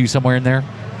 92, somewhere in there.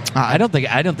 I don't think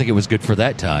it was good for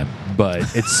that time,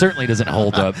 but it certainly doesn't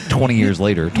hold up 20 years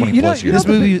later, 20 plus years.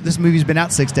 This movie's been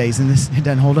out 6 days, and it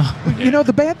doesn't hold up.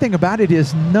 The bad thing about it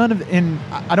is and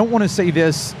I don't want to say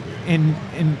this and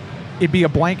it'd be a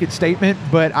blanket statement,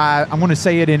 but I'm going to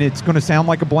say it, and it's going to sound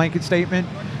like a blanket statement.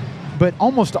 But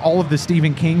almost all of the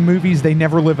Stephen King movies, they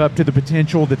never live up to the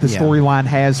potential that the storyline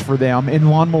has for them. And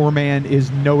Lawnmower Man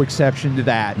is no exception to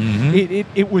that. Mm-hmm.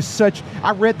 It was such...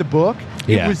 I read the book.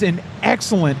 It was an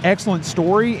excellent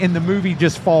story, and the movie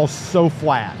just falls so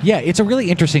flat. Yeah, it's a really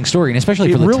interesting story, and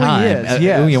especially for the really time. Is,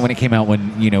 yes. When it came out,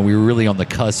 when we were really on the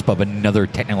cusp of another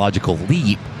technological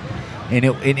leap, and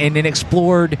it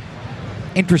explored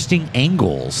interesting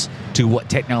angles to what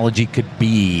technology could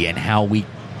be and how we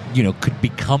could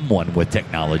become one with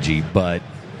technology, but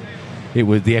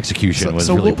the execution was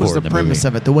really poor. So what was the premise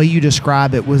of it? The way you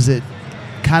describe it, was it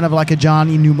kind of like a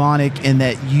Johnny Mnemonic in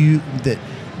that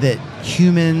that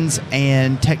humans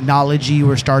and technology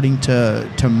were starting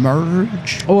to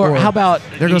merge? Or how about,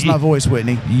 there goes my voice,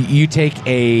 Whitney. You take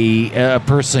a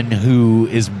person who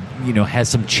is has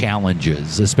some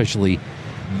challenges, especially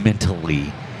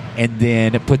mentally, and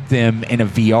then put them in a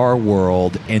VR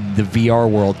world, and the VR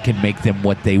world can make them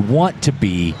what they want to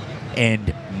be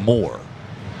and more.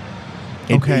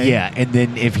 And, okay. Yeah, and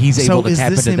then if he's able to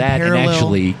tap into that and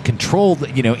actually control,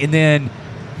 and then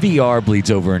VR bleeds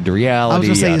over into reality. I was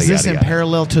going to say, is this in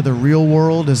parallel to the real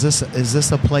world? Is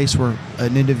this a place where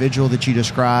an individual that you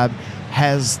described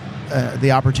has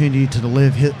the opportunity to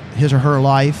live his or her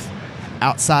life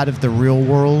outside of the real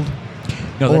world?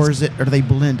 or do they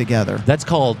blend together? That's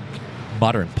called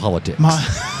modern politics.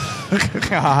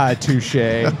 Touche.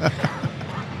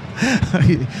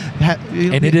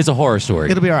 And it is a horror story.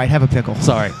 It'll be all right. Have a pickle.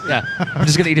 Sorry. Yeah. I'm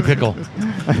just going to eat a pickle.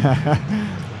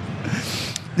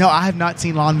 No, I have not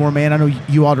seen Lawnmower Man. I know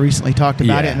you all recently talked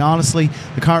about it, and honestly,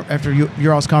 after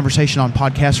your all's conversation on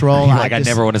Podcast Roll, I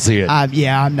never want to see it.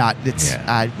 I'm not. It's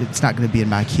not going to be in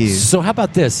my queue. So how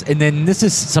about this? And then this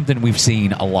is something we've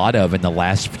seen a lot of in the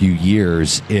last few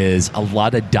years is a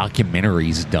lot of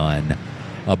documentaries done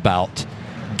about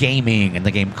gaming and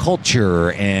the game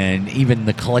culture and even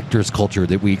the collector's culture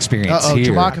that we experience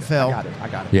here. Chewbacca fell. I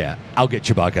got it. Yeah, I'll get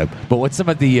Chewbacca. But what's some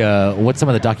of the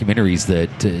documentaries that,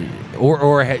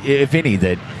 or if any,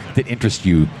 that interest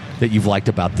you that you've liked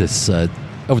about this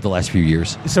over the last few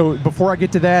years? So before I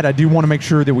get to that, I do want to make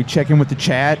sure that we check in with the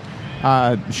chat.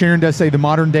 Sharon does say a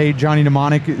modern day Johnny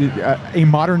Mnemonic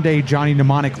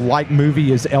like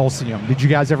movie is Elysium. Did you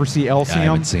guys ever see Elysium? I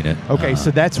haven't seen it. Okay, so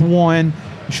that's one.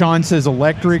 Sean says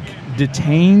Electric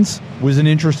Detains was an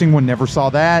interesting one. Never saw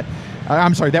that.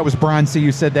 I'm sorry, that was Brian C.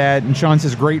 who said that. And Sean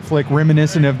says great flick,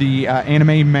 reminiscent of the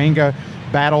anime manga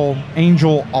Battle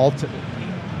Angel Alta.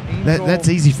 That's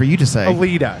easy for you to say.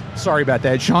 Alita. Sorry about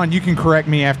that. Sean, you can correct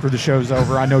me after the show's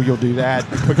over. I know you'll do that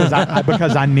because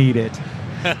I need it.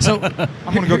 So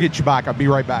I'm going to go get Chewbacca. I'll be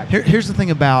right back. Here's the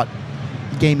thing about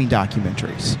gaming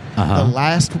documentaries. The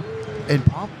last, and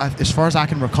as far as I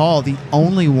can recall, the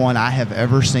only one I have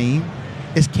ever seen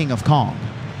is King of Kong.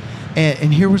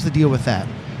 And here was the deal with that.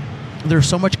 There's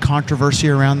so much controversy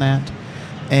around that.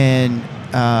 And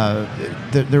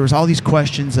there was all these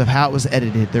questions of how it was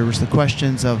edited. There was the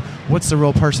questions of what's the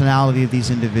real personality of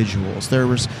these individuals. There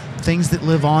was things that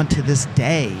live on to this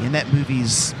day. And that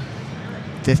movie's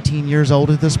 15 years old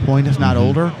at this point, if not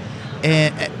older.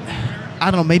 And I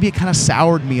don't know, maybe it kind of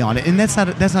soured me on it. And that's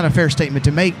not a fair statement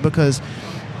to make, because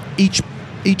each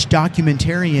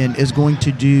documentarian is going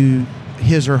to do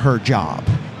his or her job.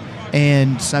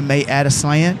 And some may add a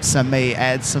slant, some may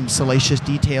add some salacious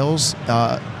details,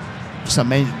 some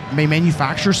may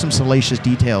manufacture some salacious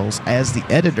details as the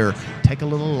editor, take a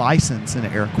little license in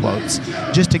air quotes,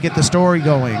 just to get the story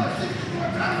going.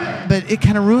 But it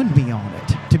kind of ruined me on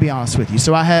it, to be honest with you.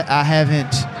 So I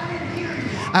haven't.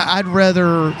 I'd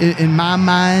rather, in my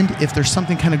mind, if there's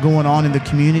something kind of going on in the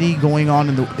community, going on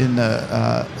in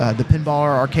the pinball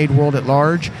or arcade world at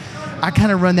large, I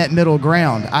kind of run that middle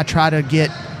ground. I try to get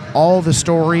all the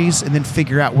stories and then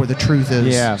figure out where the truth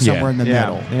is somewhere in the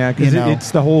middle. Yeah, because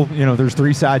it's the whole, there's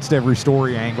three sides to every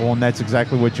story angle, and that's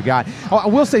exactly what you got. I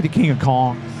will say the King of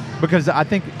Kong, because I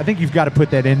think you've got to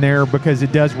put that in there, because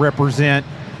it does represent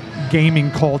gaming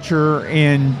culture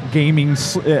and gaming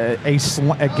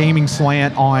a gaming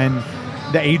slant on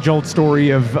the age-old story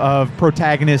of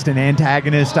protagonist and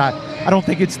antagonist. I don't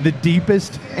think it's the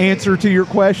deepest answer to your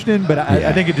question, but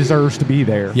I think it deserves to be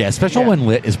there. Yeah, Special When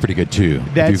Lit is pretty good too.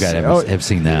 If you guys have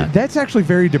seen that. That's actually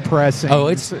very depressing. Oh,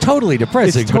 it's totally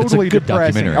depressing. It's totally but it's a good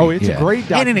depressing. documentary. Oh, it's a great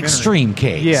documentary. In an extreme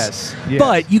case. Yes.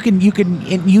 But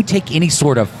you take any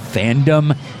sort of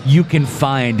fandom, you can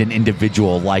find an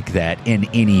individual like that in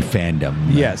any fandom.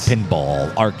 Yes.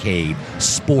 Pinball, arcade,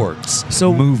 sports,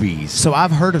 movies. So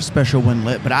I've heard of Special When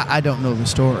Lit, but I don't know the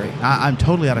story. I'm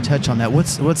totally out of touch on that.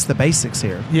 What's the basics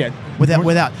here? Yeah.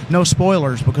 Without no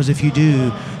spoilers, because if you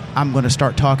do, I'm going to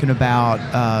start talking about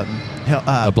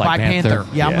Black Panther.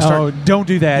 Yeah, I'm gonna start. Don't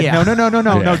do that. Yeah.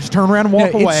 No. Just turn around and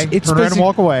walk away. Turn around and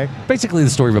walk away. Basically, the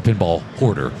story of a pinball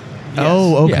hoarder. Yes.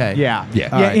 Oh, okay. Yeah.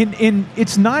 Right. And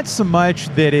it's not so much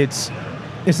that it's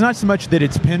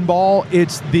pinball.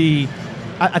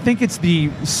 I think it's the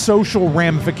social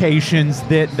ramifications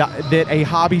that a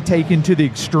hobby taken to the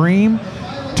extreme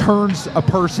turns a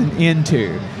person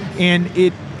into, and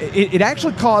it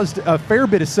actually caused a fair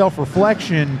bit of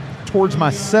self-reflection towards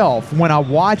myself when I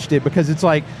watched it, because it's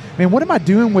like, man, what am I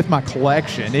doing with my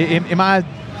collection? Am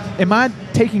I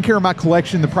taking care of my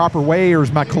collection the proper way, or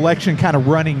is my collection kind of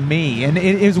running me? And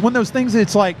it was one of those things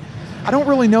that's like, I don't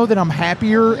really know that I'm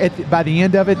happier by the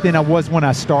end of it than I was when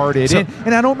I started.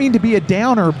 And I don't mean to be a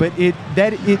downer, but it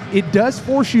does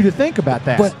force you to think about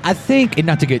that. But I think, and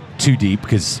not to get too deep,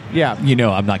 because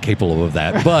I'm not capable of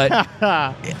that, but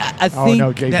I think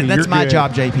no, JP, that's my good.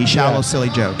 job, JP. Shallow, silly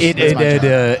jokes.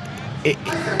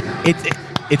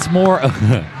 It's more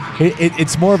of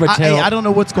it's more of a tale. I don't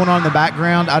know what's going on in the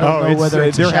background. I don't know whether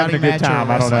it's they're a having a shouting good match time.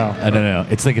 or I don't know. I don't know.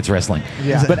 I think it's wrestling.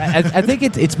 Yeah. But I think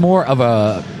it's more of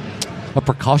a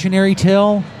precautionary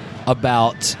tale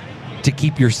about to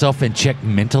keep yourself in check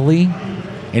mentally,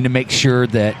 and to make sure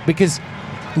that, because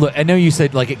look, I know you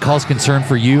said like it caused concern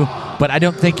for you, but I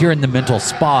don't think you're in the mental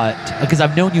spot, because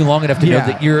I've known you long enough to know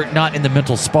that you're not in the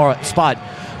mental spot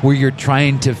where you're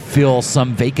trying to fill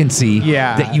some vacancy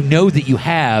that you know that you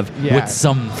have with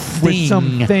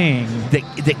something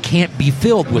that can't be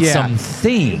filled with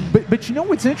something. But you know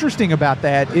what's interesting about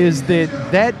that is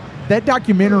that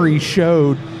documentary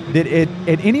showed that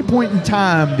at any point in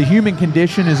time, the human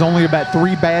condition is only about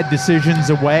 3 bad decisions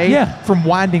away from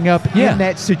winding up in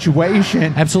that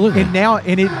situation. Absolutely.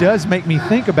 And it does make me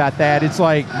think about that. It's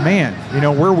like, man,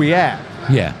 where are we at?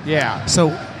 Yeah. So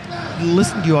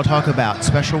listen to you all talk about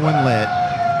Special When Lit.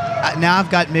 Now I've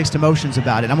got mixed emotions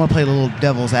about it. I'm going to play a little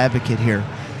devil's advocate here.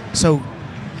 So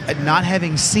not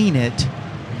having seen it,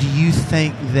 do you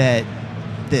think that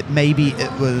maybe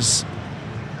it was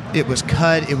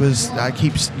cut, I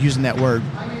keep using that word,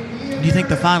 do you think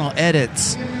the final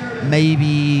edits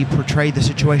maybe portrayed the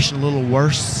situation a little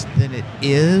worse than it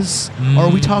is? Or are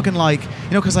we talking like,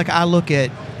 because like I look at,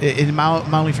 in my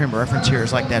only frame of reference here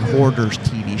is like that Hoarders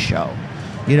TV show.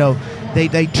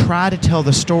 They try to tell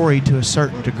the story to a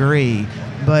certain degree,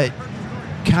 but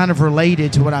kind of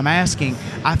related to what I'm asking,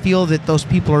 I feel that those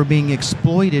people are being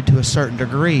exploited to a certain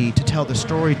degree to tell the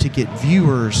story to get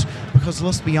viewers, because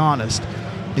let's be honest,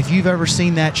 if you've ever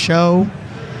seen that show,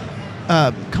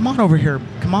 come on over here.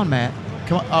 Come on, Matt.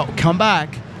 Come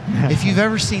back. If you've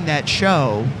ever seen that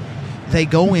show, they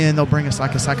go in, they'll bring us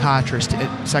like a psychiatrist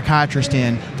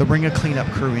in, they'll bring a cleanup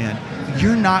crew in.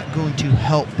 You're not going to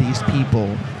help these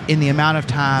people in the amount of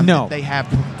time that they have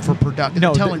for production.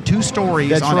 They're telling 2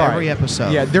 stories on every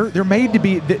episode. Yeah, they're made to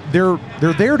be, they're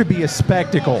there to be a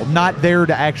spectacle, not there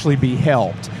to actually be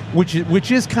helped,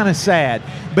 which is kind of sad.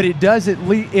 But it does at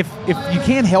least, if you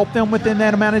can't help them within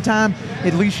that amount of time,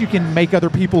 at least you can make other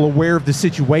people aware of the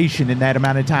situation in that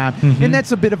amount of time. Mm-hmm. And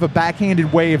that's a bit of a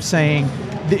backhanded way of saying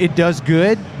it does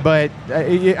good, but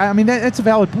that's a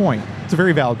valid point. It's a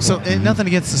very valid point. So, and nothing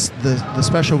against the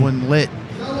Special When Lit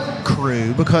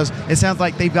crew, because it sounds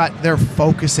like they're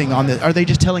focusing on the. Are they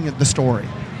just telling the story?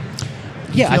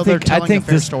 Yeah, I think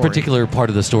this particular part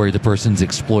of the story, the person's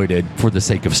exploited for the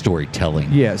sake of storytelling.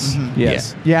 Yes,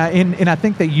 yes, yeah, and I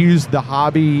think they use the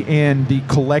hobby and the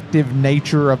collective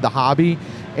nature of the hobby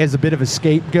as a bit of a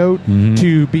scapegoat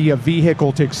to be a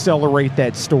vehicle to accelerate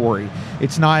that story.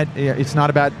 It's not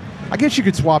about. I guess you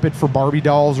could swap it for Barbie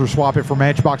dolls, or swap it for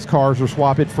Matchbox cars, or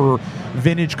swap it for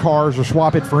vintage cars, or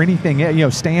swap it for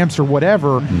anything, stamps or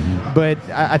whatever. Mm-hmm. But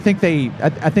I think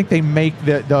they make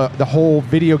the whole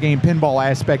video game pinball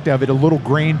aspect of it a little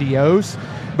grandiose,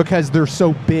 because they're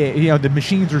so big. The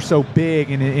machines are so big,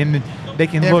 and they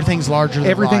can everything's larger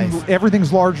than life.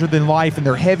 Everything's larger than life, and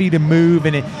they're heavy to move,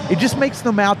 and it just makes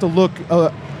them out to look.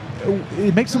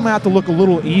 It makes them out to look a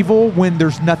little evil when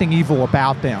there's nothing evil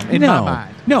about them, in my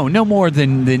mind. No more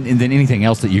than anything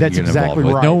else that you can get involved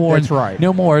with. Right. No more. That's right.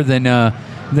 No more than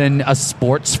a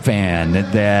sports fan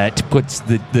that puts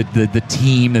the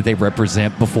team that they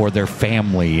represent before their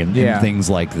family and things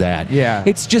like that. Yeah.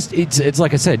 It's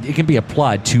like I said, it can be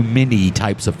applied to many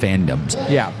types of fandoms.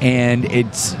 Yeah. And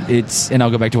it's and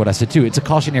I'll go back to what I said too. It's a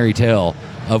cautionary tale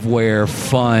of where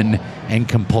fun and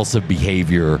compulsive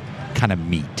behavior kind of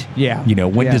meet. Yeah.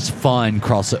 When does fun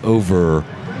cross over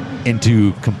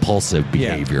into compulsive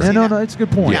behavior? Yeah. No, that's a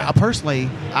good point. Yeah, personally,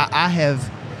 I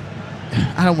have,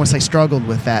 I don't want to say struggled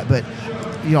with that, but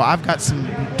I've got some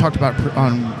talked about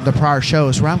on the prior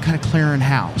shows where I'm kind of clearing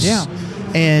house. Yeah.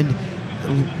 And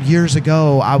years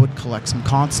ago, I would collect some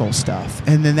console stuff,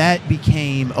 and then that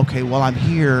became, okay, well, I'm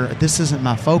here. This isn't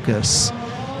my focus,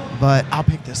 but I'll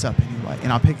pick this up anyway.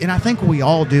 And I think we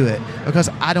all do it, because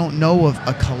I don't know of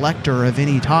a collector of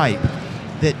any type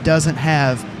that doesn't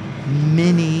have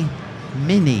many,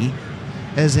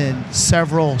 as in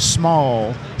several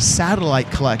small satellite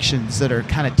collections that are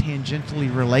kind of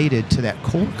tangentially related to that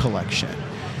core collection.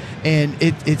 And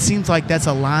it seems like that's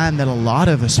a line that a lot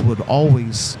of us would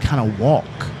always kind of walk.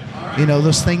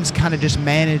 Those things kind of just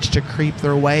manage to creep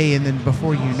their way, and then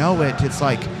before you know it, it's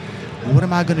like, what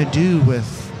am I going to do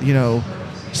with,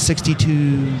 62,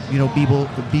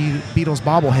 Beatles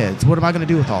bobbleheads? What am I going to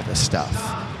do with all this stuff?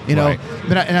 Right.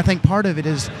 And I think part of it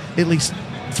is, at least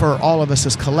for all of us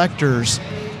as collectors,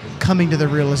 coming to the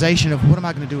realization of, what am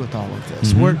I going to do with all of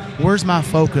this? Mm-hmm. Where's my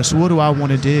focus? What do I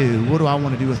want to do? What do I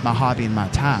want to do with my hobby and my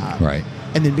time? Right.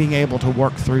 And then being able to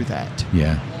work through that.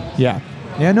 Yeah,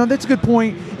 no, that's a good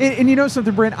point. And you know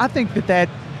something, Brent? I think that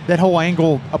whole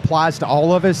angle applies to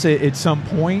all of us at some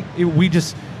point.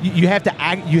 You have to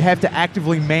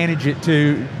actively manage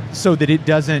it so that it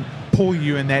doesn't pull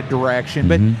you in that direction.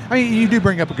 But you do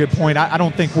bring up a good point. I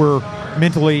don't think we're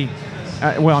mentally.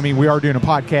 We are doing a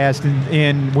podcast,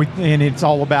 and it's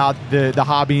all about the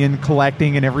hobby and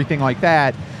collecting and everything like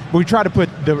that. we try to put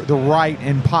the right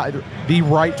and the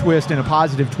right twist and a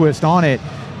positive twist on it.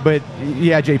 But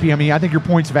yeah, JP, I mean, I think your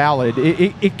point's valid.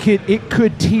 It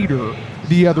could teeter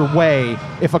the other way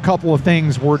if a couple of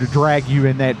things were to drag you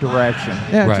in that direction.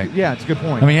 Yeah, right. It's a good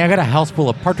point. I mean, I got a house full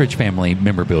of Partridge Family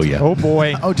memorabilia. Oh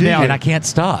boy. Oh, dude. And I can't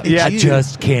stop. Yeah, I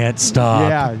just can't stop.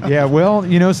 Yeah. Well,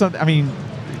 I mean,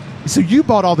 so you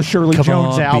bought all the Shirley Come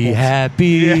Jones on, albums. Be happy.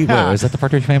 Yeah. What, is that the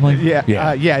Partridge Family? Yeah,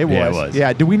 it was. it was.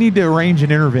 Yeah, do we need to arrange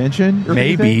an intervention? Or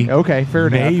Maybe. anything? Okay, fair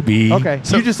enough. Maybe. Okay,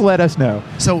 so you just let us know.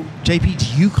 So, JP,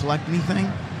 do you collect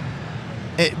anything?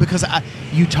 Because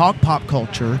you talk pop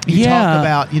culture. You talk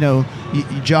about,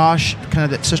 Josh, kind of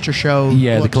that sister show.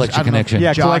 Yeah, the Collection Connection.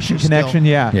 Yeah, Josh Collection Connection,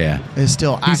 is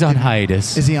still active. He's on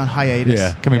hiatus. Is he on hiatus?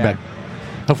 Yeah, coming back.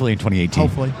 Hopefully in 2018.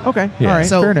 Hopefully. Okay, Yeah. all right,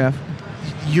 So- fair enough.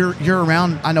 You're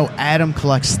around. I know Adam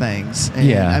collects things. And,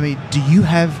 Yeah. I mean, do you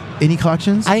have any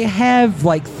collections? I have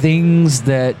like things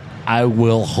that I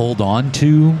will hold on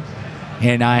to,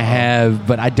 and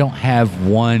but I don't have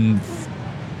one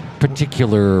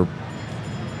particular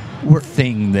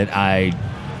thing that I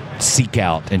seek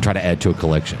out and try to add to a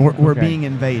collection. We're being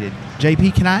invaded.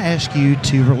 JP, can I ask you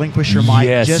to relinquish your mic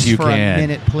Yes, you for can. a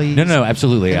minute, please? No,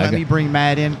 absolutely. And let me bring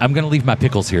Matt in. I'm going to leave my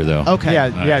pickles here, though. Okay.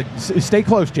 Yeah. Stay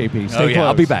close, JP. Stay close.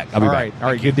 I'll be back. All right.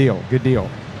 Good deal.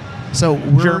 So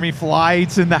Jeremy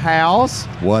Flight's in the house.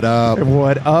 What up?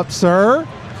 What up, sir?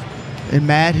 And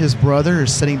Matt, his brother,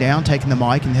 is sitting down, taking the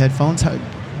mic and the headphones.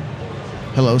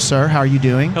 Hello, sir. How are you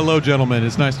doing? Hello, gentlemen.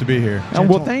 It's nice to be here.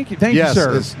 Well, thank you,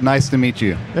 sir. It's nice to meet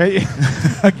you. Again,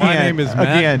 My name is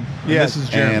Matt. Again, and this is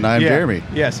Jeremy. And I'm Jeremy.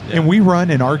 Yes, and we run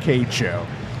an arcade show.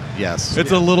 Yes.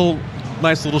 It's a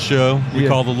nice little show we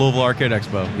call the Louisville Arcade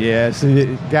Expo. Yes,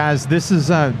 guys, this is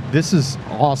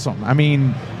awesome. I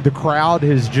mean, the crowd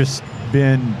has just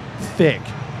been thick.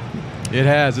 It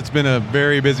has. It's been a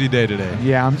very busy day today.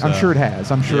 Yeah, I'm sure it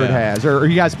has. I'm sure it has. Are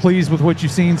you guys pleased with what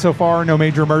you've seen so far? No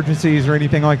major emergencies or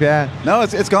anything like that? No,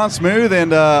 it's gone smooth,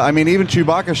 and I mean, even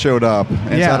Chewbacca showed up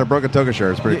inside a Broken Toga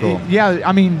shirt. It's pretty cool. Yeah,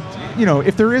 I mean,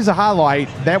 if there is a highlight,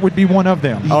 that would be one of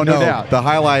them. Oh, no doubt. The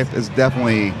highlight is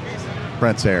definitely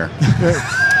Brent's hair.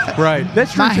 Right.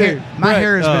 That's true, too. My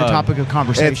hair has been a topic of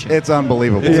conversation. It's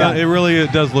unbelievable. It really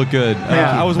does look good.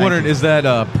 I was wondering, is that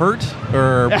Pert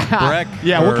or Breck?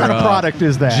 Yeah, what kind of product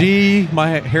is that? Gee, my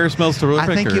hair smells terrific.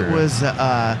 I think it was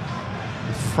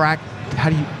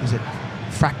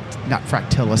not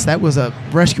Fractilis. That was a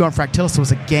Rescue on Fractilis.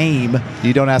 Was a game.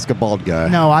 You don't ask a bald guy.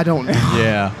 No, I don't know.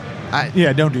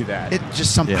 Yeah. Don't do that. It's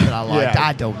just something that I liked. Yeah.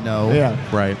 I don't know. Yeah.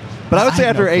 Right. But I would say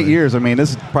have after no 8 clue. years, I mean,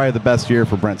 this is probably the best year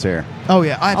for Brent's hair. Oh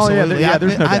yeah, absolutely.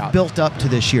 there's no doubt. I've built up to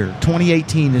this year.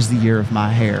 2018 is the year of my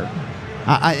hair.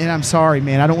 And I'm sorry,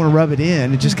 man. I don't want to rub it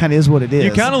in. It just kind of is what it is.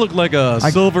 You kind of look like a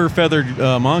silver-feathered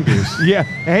mongoose. Yeah.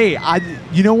 Hey,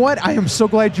 you know what? I am so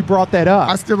glad you brought that up.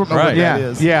 I still don't know Right. what yeah. that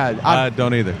is. Yeah. I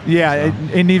don't either. Yeah,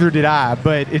 and neither did I,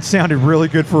 but it sounded really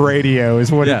good for radio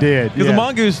is what it did. Because the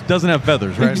mongoose doesn't have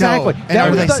feathers, right? Exactly. No. And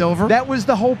are they was silver? That was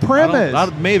the whole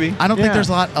premise. Maybe. I don't think there's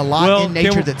a lot Well, in nature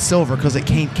can we- that's silver because it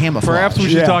can't camouflage. Perhaps we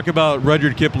should Yeah. talk about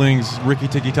Rudyard Kipling's Rikki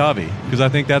Tikki Tavi, because I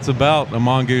think that's about a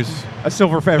mongoose. a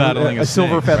silver feathered battling a snake,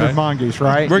 feathered right? mongoose,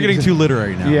 right? We're getting too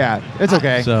literary now. Yeah, it's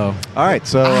okay. So, All right,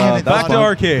 so I haven't back to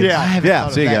arcades. Yeah. I haven't Yeah, thought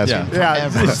of see you that guys. in yeah.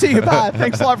 forever. See you. Bye.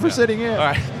 Thanks a lot for sitting in. All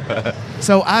right.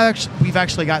 So we've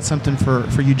actually got something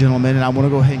for you gentlemen, and I want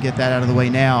to go ahead and get that out of the way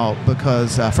now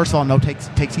because first of all, no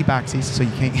takesy backsies, so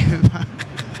you can't.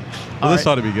 Well, this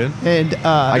ought to be good. And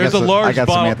There's a large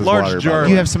bottle, large jar.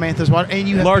 You have Samantha's water, and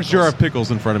you have large pickles. jar of pickles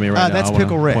in front of me right now. That's I wanna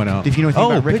Pickle Rick. Point out. If you know anything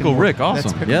about Rick Pickle and Morty. Rick, awesome.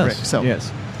 That's Pickle yes. Rick. So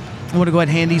Yes. I want to go ahead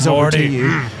and hand these over to you.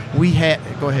 Go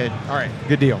ahead. All right.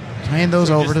 Good deal. Hand those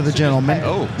over to the gentleman.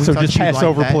 We So thought just you'd pass like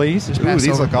over, that. please. Just Ooh, pass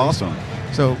these over, look please. awesome.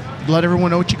 So let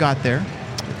everyone know what you got there.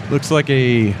 Looks like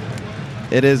a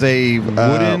It is a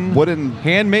wooden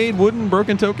handmade wooden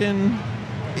broken token.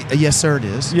 Yes, sir, it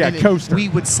is. Yeah, And coaster. We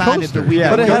would sign Coaster, it, but we yeah.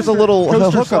 but it has a little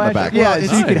Coaster hook on the back. Yeah, Well, so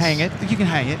you nice. could hang it. You can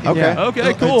hang it. Okay. Yeah.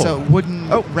 Okay, cool. It's a wooden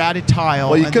routed tile.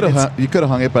 Well, you and could then have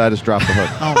hung it, but I just dropped the hook.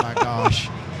 Oh my gosh!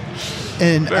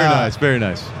 And Very nice. Very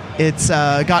nice. It's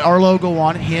got our logo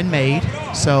on it, handmade.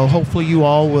 So hopefully you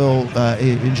all will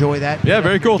enjoy that. Yeah,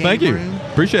 very cool. Game Thank you. room.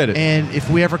 Appreciate it. And if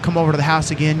we ever come over to the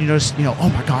house again, oh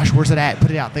my gosh, where's it at?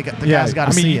 Put it out. The guys got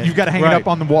to see it. You've got to hang it up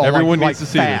on the wall. Everyone like needs to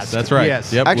see fast. this. That's right.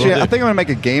 Yes. Yep. Actually, will do. I think I'm going to make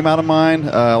a game out of mine,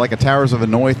 like a Towers of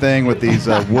Hanoi thing with these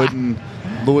wooden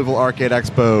Louisville Arcade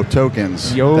Expo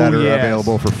tokens that are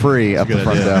available for free up the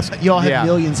front desk. You all have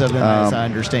millions of them, as I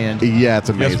understand. Yeah, it's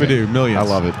amazing. Yes, we do. Millions. I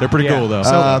love it. They're pretty cool, though.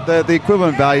 The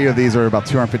equivalent value of these are about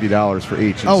 $250 for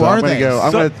each. And Oh, so are I'm they?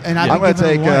 I'm and I've going to been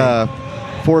take giving them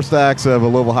 4 stacks of a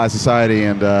Louisville High Society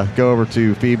and go over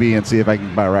to Phoebe and see if I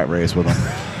can buy a rat race with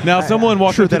them. Now, someone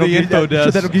walked up to the info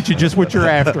desk. That'll get you just what you're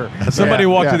after. Somebody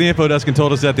walked to the info desk and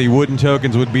told us that the wooden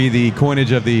tokens would be the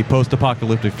coinage of the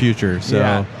post-apocalyptic future.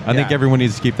 So I think everyone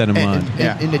needs to keep that in mind.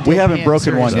 We haven't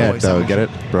broken one yet, though. Get it?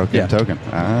 Broken token.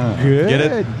 Good. Get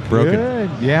it? Broken. Good.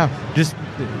 Yeah.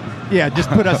 Just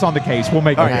put us on the case. We'll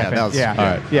make it happen. All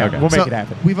right. We'll make it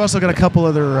happen. We've also got a couple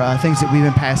other things that we've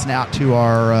been passing out to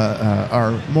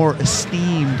our more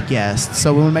esteemed guests.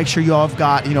 So we want to make sure you all have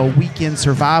got weekend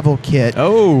survival kit.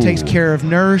 Takes care of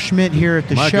nourishment here at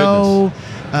the show.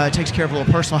 Takes care of a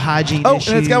little personal hygiene issues.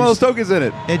 And it's got one of those tokens in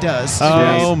it. It does.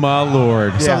 Oh, my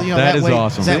Lord. So, that is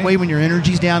awesome. That way, when your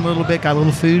energy's down a little bit, got a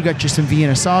little food, got you some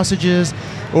Vienna sausages.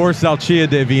 Or Salcia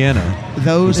de Vienna.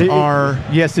 Those are...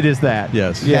 Yes, it is that.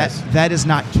 Yes. That is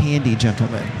not candy,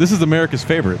 gentlemen. This is America's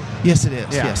favorite. Yes, it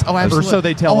is. Yeah. Yes. Oh, absolutely. Or so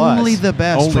they tell us. Only the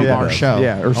best from our show.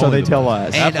 Yeah, or so they tell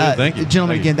us. And, thank you.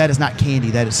 Gentlemen, again, that is not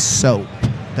candy. That is soap.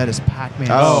 That is Pac-Man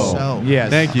soap. Yes.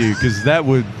 Thank you, because that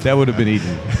would have been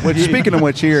eaten. Speaking of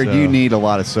which, here you need a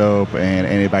lot of soap and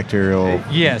antibacterial.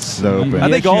 Soap. I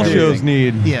think all shows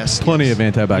need plenty of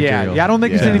Yeah, antibacterial. I don't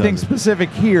think there's anything specific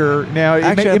here. Now,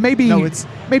 it may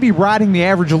be riding the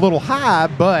average a little high,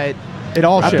 but it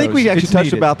all shows. I think we actually it's touched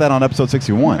needed. about that on episode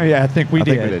 61. Yeah, I think we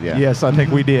did. Yeah. Yes, I think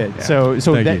we did. Yeah. So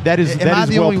that is Am I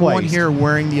the well only placed. one here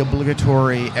wearing the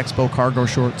obligatory Expo cargo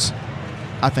shorts?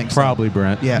 I think so. Probably,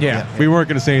 Brent. Yeah. We weren't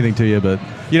going to say anything to you, but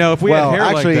if we had hair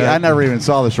actually, like that, I never even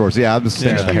saw the shorts. Yeah, I'm just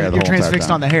thinking of the hair the You're whole entire transfixed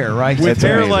time. on the hair, right? with It's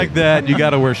hair amazing. like that, you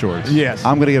got to wear shorts. Yes.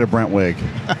 I'm gonna get a Brent wig.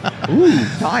 Ooh,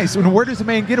 nice. And where does a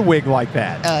man get a wig like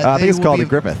that? I think it's called the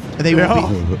Griffith.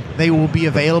 They will be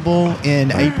available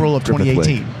in April of Griffith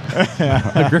 2018.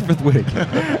 The Griffith wig.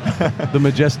 The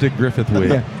majestic Griffith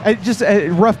wig. Yeah. Just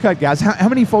rough cut, guys. How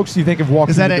many folks do you think have walked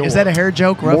Is through that the door? is that a hair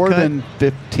joke? Rough More cut? than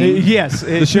 15. Yes.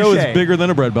 The show is bigger than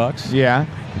a bread box. Yeah.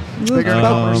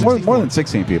 More than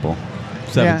 16 people.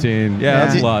 17. Yeah,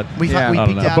 that's a lot. We I don't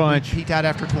peaked know. out. We peaked out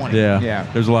after 20. Yeah.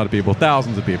 There's a lot of people.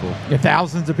 Thousands of people. Yeah,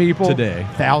 thousands of people Today.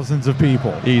 Thousands of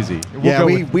people. Easy.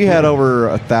 We had over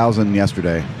 1,000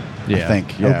 yesterday. I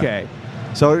think. Yeah. Okay.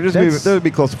 So there would be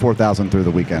close to 4,000 through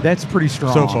the weekend. That's pretty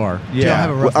strong so far. Yeah.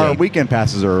 Our weekend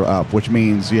passes are up, which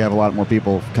means you have a lot more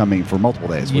people coming for multiple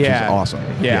days, which is awesome.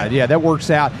 Yeah, that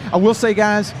works out. I will say,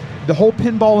 guys, the whole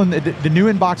pinball and the new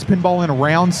in-box pinball in a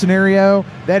round scenario,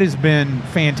 that has been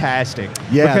fantastic.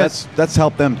 Yeah, because that's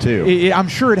helped them too. I'm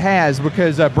sure it has,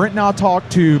 because Brent and I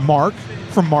talked to Mark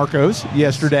from Marcos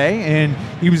yesterday, and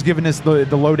he was giving us the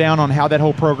lowdown on how that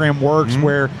whole program works,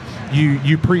 where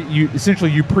you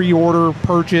pre-order,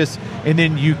 purchase, and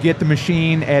then you get the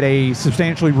machine at a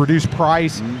substantially reduced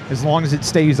price as long as it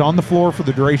stays on the floor for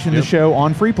the duration of the show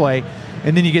on free play,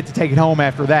 and then you get to take it home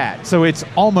after that. So it's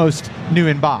almost new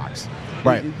in box.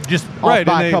 Right. Just off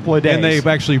by a couple of days. And they've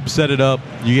actually set it up.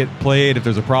 You get played. If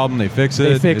there's a problem, they fix it.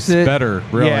 They fix it's it. better,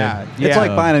 really. Yeah. It's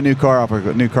like buying a new car off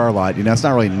a new car lot. It's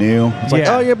not really new. It's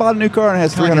like, you bought a new car and it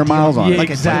has 300 miles on it. like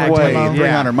exactly. Way, demo.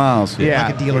 300 miles. Yeah.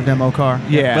 Like a dealer demo car.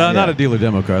 Yeah. Well, not a dealer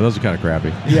demo car. Those are kind of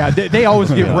crappy. Yeah, they always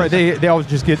get they always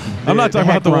just get. I'm not talking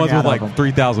about the ones with like like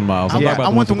 3,000 miles. I'm Yeah, talking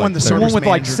about I want the one with the like one with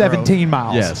like 17 17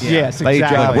 miles. Yes. Yes, They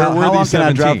exactly. drive. How long can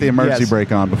I drop 17? the emergency Yes.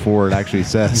 brake on before it actually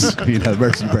says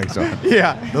emergency brakes on?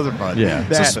 Yeah. Those are fun. Yeah.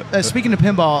 So, speaking of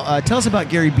pinball, tell us about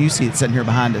Gary Busey that's sitting here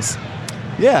behind us.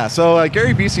 Yeah, so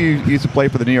Gary Busey used to play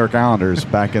for the New York Islanders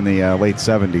back in the late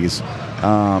 70s.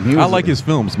 I like his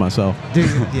films myself.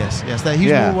 Yes.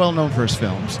 He's more well known for his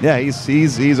films. Yeah,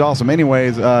 he's awesome.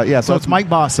 Anyways, So it's Mike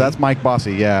Bossy. That's Mike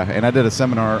Bossy, yeah. And I did a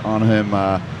seminar on him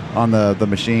on the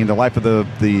machine, the life of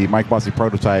the Mike Bossy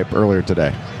prototype earlier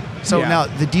today. So now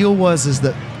the deal is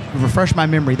that, refresh my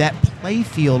memory, that play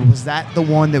field, was that the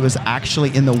one that was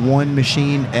actually in the one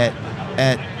machine at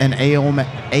an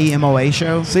AMOA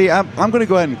show? See, I'm going to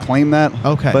go ahead and claim that.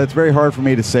 Okay. But it's very hard for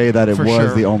me to say that it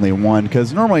was the only one,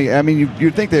 because normally,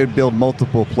 you'd think they would build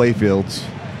multiple play fields.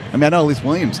 I know at least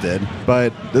Williams did,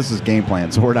 but this is game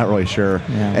plan, so we're not really sure.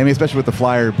 Yeah. Especially with the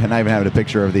flyer not even having a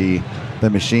picture of the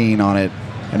machine on it,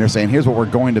 and they're saying, here's what we're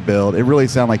going to build. It really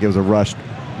sounded like it was a rushed,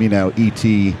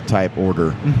 ET type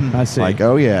order. I see. Like,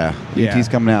 ET's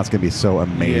coming out. It's going to be so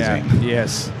amazing. Yeah.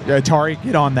 Yes. Atari,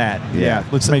 get on that. Yeah.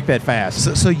 Let's make that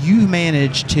fast. So you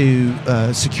managed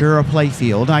to secure a play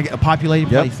field, a populated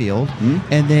play field,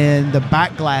 and then the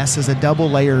back glass is a double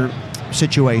layer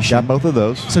situation. Got both of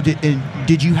those. So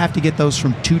did you have to get those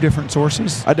from two different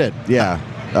sources? I did, yeah.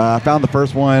 I found the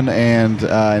first one, and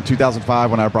in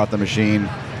 2005 when I brought the machine,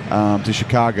 to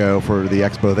Chicago for the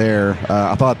expo there.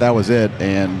 I thought that was it,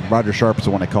 and Roger Sharp is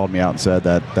the one that called me out and said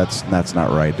that's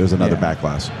not right. There's another back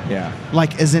glass. Yeah.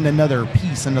 Like as in another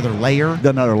piece, another layer?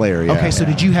 Another layer, yeah. Okay, so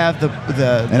did you have the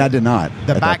And I did not.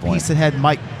 the back piece that had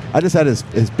Mike? I just had his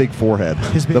big forehead.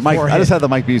 His big forehead. I just had the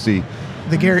Mike Busey.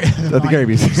 The Gary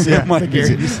Busey. Yeah, Mike the Gary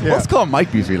Busey. Busey. Let's call him Mike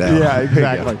Busey now. Yeah,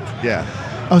 exactly.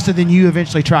 Yeah. Oh, so then you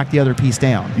eventually tracked the other piece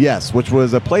down? Yes, which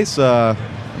was a place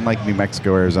in like New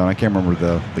Mexico, Arizona. I can't remember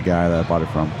the guy that I bought it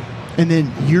from. And then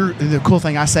the cool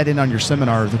thing, I sat in on your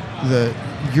seminar.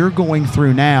 You're going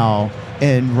through now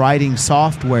and writing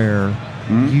software.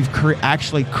 Mm-hmm. You've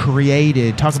actually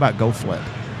created. Talk about GoFlip.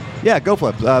 Yeah,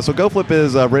 GoFlip. So GoFlip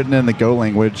is written in the Go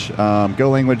language. Go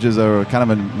language is a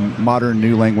kind of a modern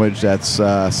new language that's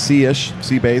C-ish,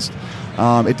 C-based.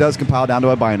 It does compile down to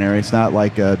a binary. It's not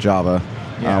like Java,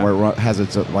 where it has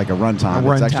like a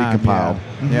runtime. It's actually compiled.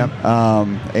 Yeah.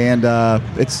 And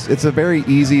it's a very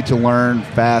easy to learn,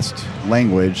 fast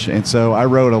language. And so I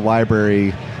wrote a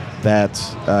library that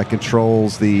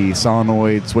controls the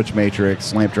solenoid, switch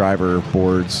matrix, lamp driver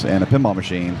boards, and a pinball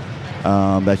machine.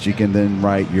 That you can then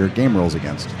write your game rules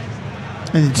against.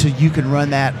 And so you can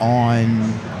run that on...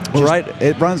 Well, right.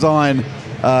 It runs on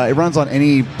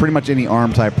pretty much any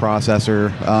ARM type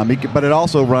processor, but it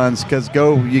also runs, because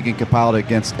Go, you can compile it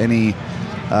against any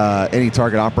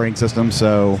target operating system,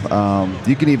 so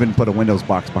you can even put a Windows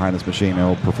box behind this machine and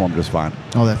it'll perform just fine.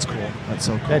 Oh, that's cool. That's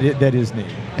so cool. That is neat.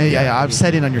 And yeah, I've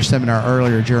sat in on your seminar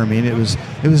earlier, Jeremy, and it was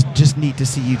just neat to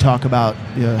see you talk about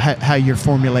how you're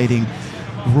formulating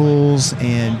rules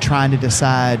and trying to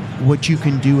decide what you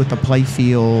can do with the play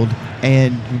field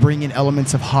and bring in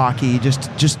elements of hockey.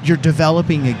 Just you're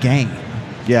developing a game.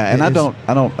 Yeah, and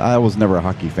I was never a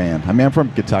hockey fan. I mean, I'm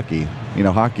from Kentucky.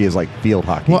 Hockey is like field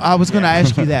hockey. Well, I was going to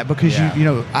ask you that because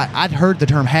I'd heard the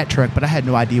term hat trick, but I had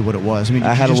no idea what it was. I mean,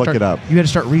 I had to look it up. You had to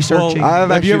start researching. Well,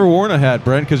 have you ever worn a hat,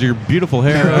 Brent? Because your beautiful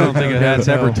hair, I don't think a hat's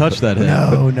ever touched that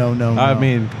hat. No. I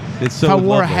mean, it's so. If I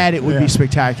wore lovely. a hat, it would be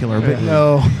spectacular, but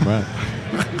no. Right.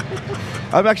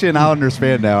 I'm actually an Islanders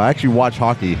fan now. I actually watch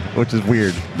hockey, which is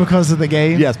weird. Because of the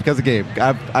game? Yes, because of the game.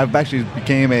 I've actually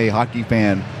became a hockey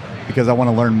fan because I want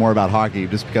to learn more about hockey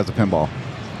just because of pinball.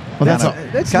 Well,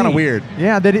 that's kind of weird.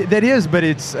 Yeah, that is, but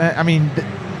it's. I mean,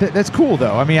 that's cool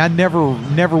though. I mean, I never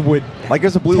would. Like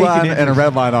there's a blue line and a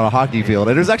red line on a hockey field,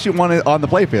 and there's actually one on the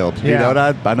play field. Yeah. You know, and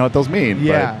I know what those mean.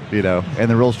 Yeah. But, and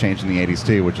the rules changed in the '80s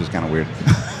too, which is kind of weird.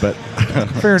 But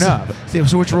fair enough.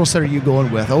 So which rule set are you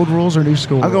going with? Old rules or new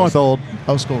school rules? I'm going with old.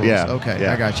 Old school rules. Yeah. Okay,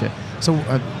 yeah. I got you. So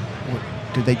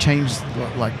did they change?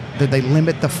 Did they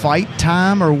limit the fight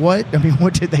time or what? I mean,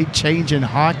 what did they change in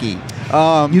hockey?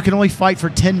 You can only fight for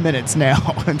 10 minutes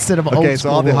now instead of old school. Okay, so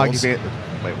all the hockey rules.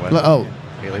 Wait, what? Oh.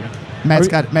 Matt's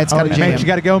got a jam. Matt, you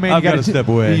got to go, man. I've got to step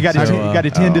away. You got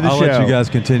to tend to the I'll show. let you guys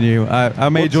continue. I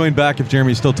may join back if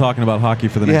Jeremy's still talking about hockey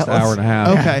for the next hour and a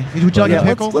half. Okay. Would you like a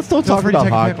pickle? Let's still talk about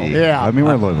hockey. Yeah. I mean,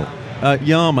 we're in Louisville.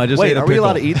 Yum! I just ate a pickle. Are we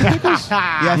allowed to eat pickles?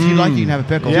 Yeah, if you like, you can have a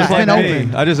pickle. Yeah. It's been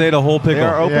open. I just ate a whole pickle. They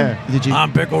are open? Yeah. Did you?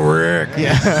 I'm Pickle Rick.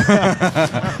 Yeah.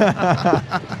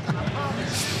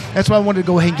 That's why I wanted to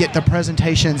go ahead and get the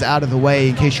presentations out of the way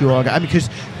in case you all got. I mean, because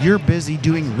you're busy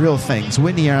doing real things.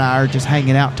 Whitney and I are just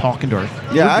hanging out, talking to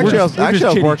her. Yeah, I was working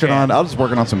chitty-chat. on. I was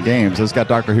working on some games. It's got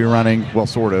Doctor Who running. Well,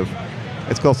 sort of.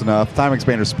 It's close enough. Time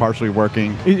Expander's partially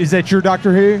working. Is that your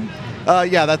Doctor Who?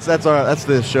 Yeah, that's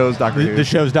the show's Doctor Who. The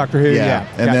show's Doctor Who. Yeah.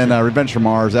 And then Revenge from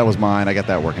Mars. That was mine. I got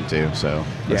that working too. So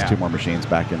there's 2 more machines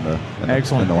back in the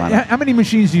Excellent. in the lineup. How many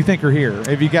machines do you think are here?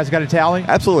 Have you guys got a tally?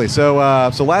 Absolutely. So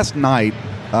last night,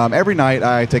 every night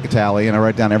I take a tally and I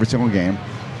write down every single game.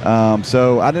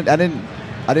 So I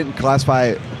didn't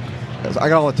classify. I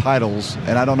got all the titles,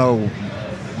 and I don't know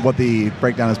what the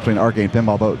breakdown is between arcade and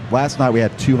pinball. But last night we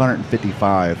had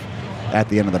 255 at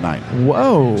the end of the night.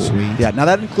 Whoa. Sweet. Yeah. Now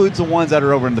that includes the ones that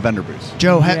are over in the vendor booths.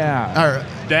 Joe,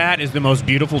 that is the most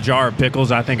beautiful jar of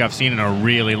pickles I think I've seen in a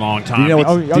really long time. Do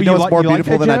you know what's more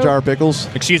beautiful than that jar of pickles?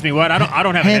 Excuse me, what? I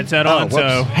don't have a headset on,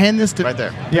 so hand this to right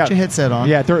there. Put your headset on.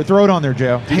 Yeah, throw it on there,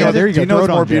 Joe. There you go. Do you know what's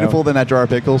more beautiful than that jar of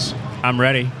pickles? I'm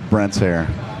ready. Brent's hair.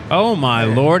 Oh my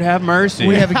Lord, have mercy!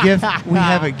 We have a gift. We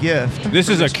have a gift. This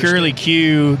is a Curly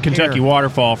Q Kentucky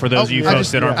waterfall for those of you folks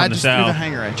that aren't from the I just South. threw the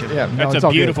hanger at you. Yeah, That's a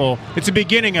beautiful. It's the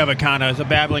beginning of it, kind of. It's a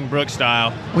Babbling Brook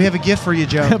style. We have a gift for you,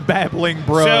 Joe. Babbling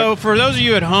Brook. So, for those of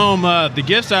you at home, the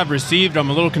gifts I've received, I'm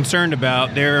a little concerned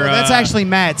about. They're that's actually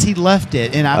Matt's. He left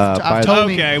it, and I've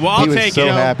told him. Okay, well I'll take so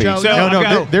it. Happy. So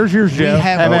no, there's yours, Joe.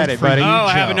 have Have one at it, for buddy. you.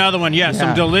 I have Joe. another one. Yeah,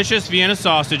 some delicious Vienna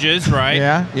sausages, right?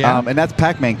 Yeah. And that's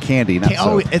Pac-Man candy. Not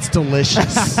Oh, soap. It's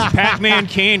delicious. Pac-Man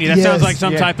candy. That sounds like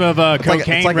some type of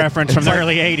cocaine reference from the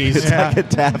early 80s. It's like a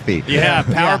taffy. Yeah,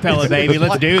 Power Pellet, baby.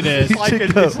 Let's do this.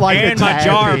 It's like and my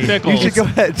jar of pickles. You should go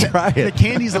ahead and try it. The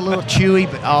candy's a little chewy,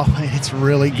 but it's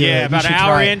really good. Yeah, about an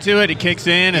hour into it kicks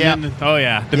in, and then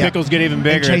the pickles get even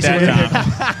bigger at that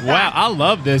time. Wow, I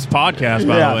love this podcast,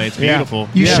 by the way. It's beautiful.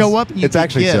 You show up, and you it's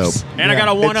actually gifts. soap. And I got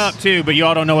a 1-up, too, but you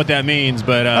all don't know what that means.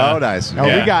 But oh, nice. Oh,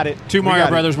 we got it. 2 Mario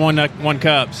Brothers, one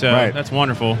cup, so that's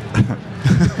wonderful.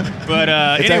 But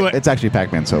anyway. It's actually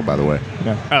Pac-Man soap, by the way.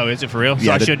 No. Oh, is it for real?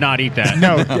 So I should not eat that.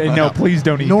 No, please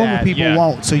don't eat Normal that. people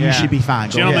won't, so you should be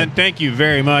fine. Gentlemen, thank you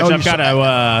very much. I've got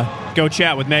to go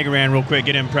chat with Mega Ran real quick,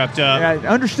 get him prepped up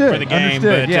understood. for the game.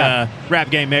 Rap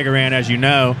Game Mega Ran, as you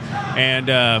know. And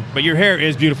but your hair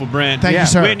is beautiful, Brent. Thank you,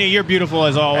 sir. Whitney, you're beautiful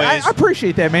as always. I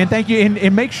appreciate that, man. Thank you.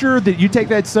 And make sure that you take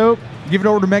that soap, give it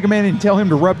over to Mega Man, and tell him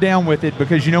to rub down with it,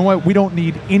 because you know what? We don't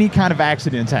need any kind of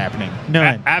accidents happening.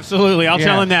 None. Absolutely. I'll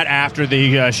tell him that after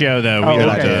the show, though.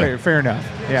 Fair enough.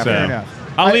 Yeah, fair enough.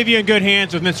 I'll leave you in good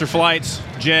hands with Mr. Flights,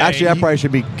 Jay. Actually,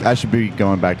 I should be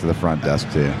going back to the front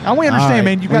desk too. We understand,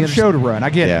 man. You've got a show to run. I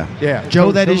get it. Yeah.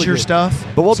 Joe, that is your stuff.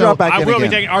 But we'll drop back in I will be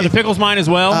again. taking. Are the pickles mine as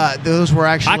well? Those were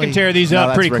actually. I can tear these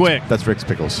up pretty quick. That's Rick's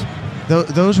pickles.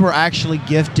 Those were actually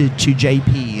gifted to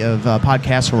JP of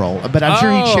Podcast Roll, but I'm sure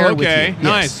he'd share it with you. Okay,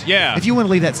 nice, yeah. If you want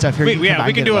to leave that stuff here, we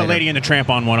can do a Lady and the Tramp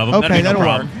on one of them. Okay, that'll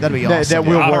work. That'll be awesome. That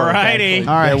will work. All righty. All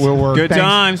right, that will work. Good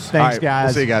times. Thanks, guys.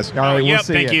 We'll see you guys. All right, we'll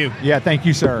see thank you. Yeah, thank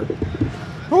you, sir.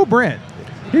 Oh, Brent.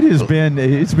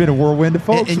 It's been a whirlwind of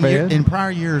folks, man. In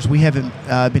prior years, we haven't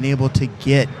been able to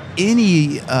get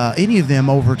any of them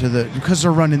over to because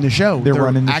they're running the show. They're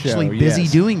running the actually show, busy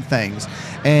yes. doing things.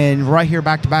 And right here,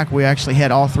 back to back, we actually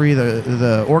had all three of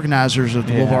the organizers of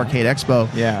the Louisville Arcade Expo.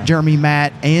 Yeah. Jeremy,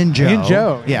 Matt, and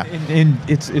Joe. Yeah. And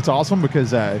it's awesome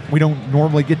because we don't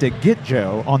normally get to get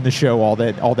Joe on the show all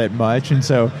that much, and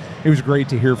so it was great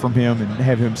to hear from him and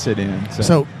have him sit in.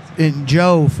 So and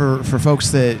Joe, for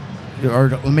folks that are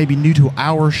maybe new to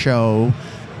our show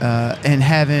and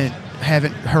haven't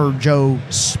heard Joe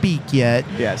speak yet.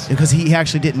 Yes. Because he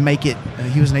actually didn't make it.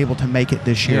 He wasn't able to make it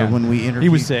this year when we interviewed he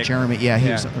was sick. Jeremy. Yeah, he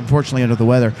was unfortunately under the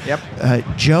weather. Yep.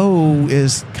 Joe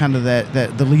is kind of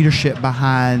the leadership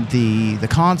behind the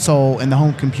console and the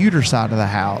home computer side of the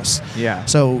house. Yeah.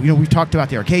 So, we've talked about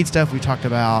the arcade stuff. We talked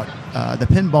about the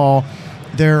pinball.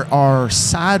 There are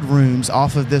side rooms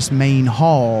off of this main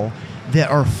hall that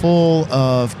are full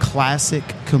of classic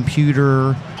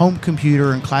home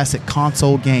computer and classic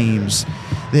console games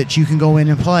that you can go in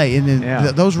and play. And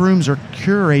then those rooms are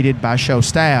curated by show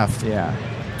staff. Yeah.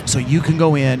 So you can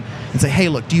go in and say, hey,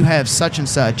 look, do you have such and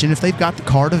such? And if they've got the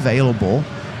card available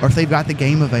or if they've got the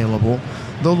game available,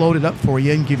 they'll load it up for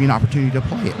you and give you an opportunity to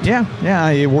play it. Yeah,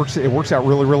 it works out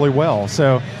really, really well.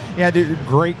 So, yeah, they're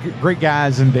great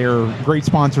guys, and they're great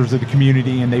sponsors of the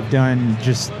community, and they've done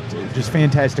just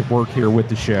fantastic work here with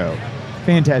the show.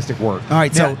 Fantastic work. All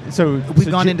right, so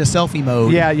we've gone into selfie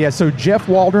mode. Yeah. So Jeff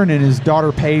Waldron and his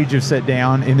daughter Paige have sat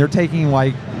down, and they're taking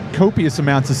copious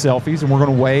amounts of selfies, and we're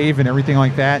going to wave and everything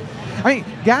like that. I mean,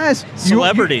 guys,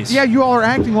 celebrities. You all are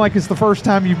acting like it's the first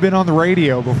time you've been on the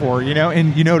radio before,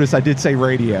 And you notice I did say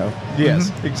radio.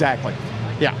 Yes, exactly.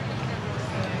 Yeah.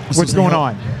 What's going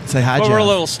on? Say hi, Jeff. We're a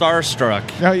little starstruck.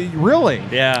 Really?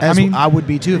 Yeah. I would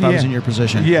be too if I was in your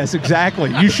position. Yes,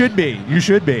 exactly. You should be.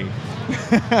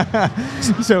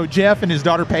 So Jeff and his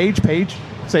daughter Paige,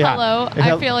 say hi. Hello.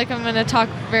 I feel like I'm going to talk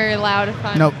very loud if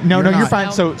I'm... No, you're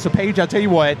fine. So Paige, I'll tell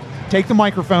you what. Take the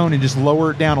microphone and just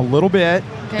lower it down a little bit.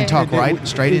 Okay. And talk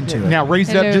straight into it. Now raise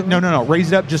it up. No.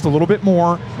 Raise it up just a little bit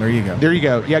more. There you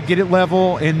go. Yeah, get it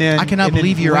level, and then I cannot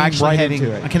believe you're actually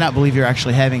having. I cannot believe you're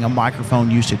actually having a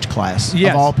microphone usage class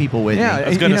of all people with me. I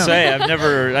was going to say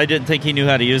I didn't think he knew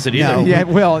how to use it either. No. Yeah,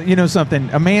 well, you know something.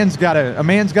 A man's got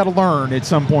to learn at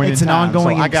some point. It's in time. An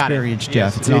ongoing so experience,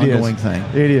 Jeff. It's an ongoing thing.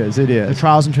 It is. The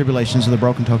trials and tribulations of the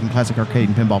Broken Token Classic Arcade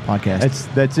and Pinball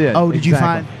Podcast. That's it. Oh, did you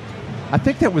find? I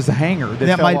think that was the hanger.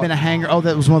 That might have been a hanger. Oh,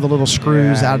 that was one of the little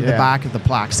screws out of the back of the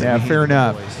plaques. Fair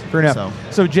enough.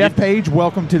 So Jeff Page,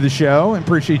 welcome to the show, and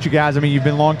appreciate you guys. I mean, you've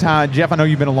been a long time. Jeff, I know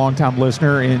you've been a long time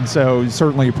listener, and so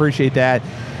certainly appreciate that.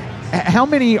 How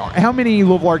many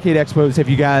Louisville Arcade Expos have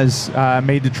you guys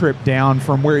made the trip down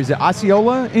from? Where is it?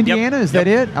 Osceola, Indiana? Is that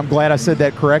it? I'm glad I said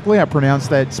that correctly. I pronounced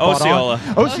that spot Osceola.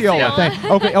 on. Osceola.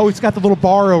 Okay. Oh, it's got the little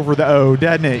bar over the O,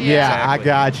 doesn't it? Yeah,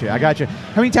 exactly. I got you.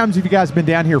 How many times have you guys been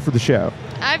down here for the show?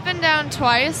 I've been down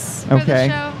twice for the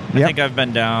show. I think I've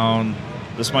been down.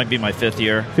 This might be my 5th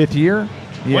year. 5th year?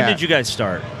 Yeah. When did you guys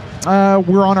start?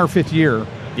 We're on our 5th year.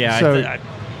 Yeah. So,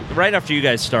 right after you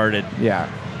guys started.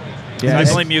 Yeah. Yeah, I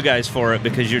blame you guys for it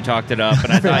because you talked it up,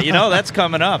 and I thought, that's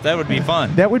coming up. That would be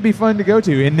fun. That would be fun to go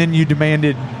to. And then you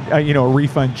demanded, a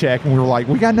refund check, and we were like,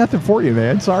 we got nothing for you,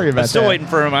 man. Sorry about that. I'm still waiting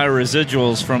for my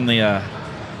residuals from the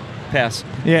past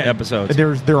episodes.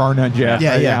 There are none, Jeff.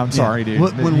 Yeah. I'm sorry, dude.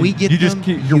 When we get them,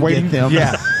 you're waiting. Get them.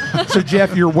 Yeah. So,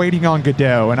 Jeff, you're waiting on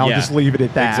Godot, and I'll just leave it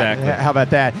at that. Exactly. How about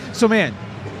that? So, man,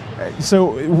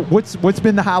 what's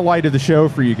been the highlight of the show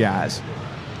for you guys?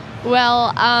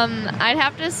 Well, I'd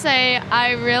have to say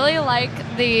I really like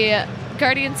the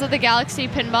Guardians of the Galaxy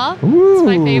pinball. Ooh, it's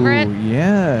my favorite.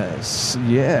 Yes.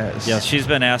 Yeah, she's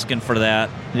been asking for that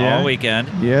all weekend.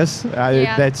 Yes,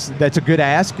 that's a good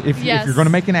ask. If you're going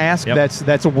to make an ask,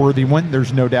 that's a worthy one.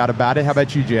 There's no doubt about it. How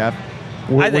about you, Jeff?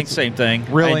 I think same thing.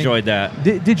 Really? I enjoyed that.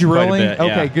 Did you really? Bit,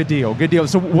 okay, good deal.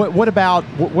 So what about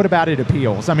it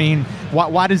appeals? I mean,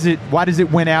 why does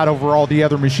it win out over all the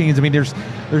other machines? I mean, there's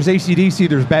AC/DC,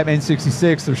 there's Batman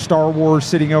 66, there's Star Wars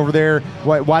sitting over there.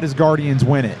 Why does Guardians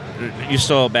win it? You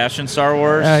still bashing Star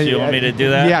Wars? Do you want me to do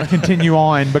that? Yeah, continue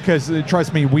on because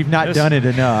trust me, we've not done it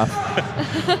enough.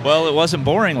 Well, it wasn't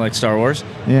boring like Star Wars.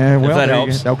 Yeah, well, if that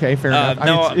helps. Okay, fair enough.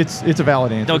 I mean, it's a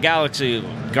valid answer. No,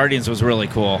 Guardians was really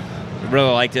cool.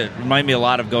 Really liked it. Reminded me a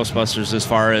lot of Ghostbusters as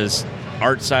far as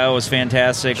art style was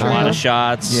fantastic. A lot of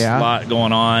shots, a lot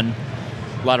going on,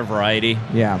 a lot of variety.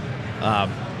 Yeah.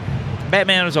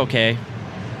 Batman was okay.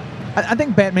 I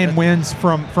think Batman wins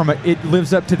from it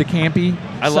lives up to the campy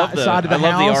side of the house. I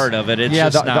love the art of it. It's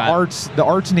just not, the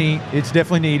art's neat. It's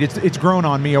definitely neat. It's grown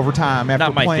on me over time after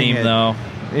not my playing theme it. though.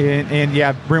 And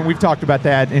yeah, Brent, we've talked about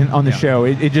that on the show.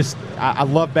 It just I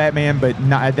love Batman, but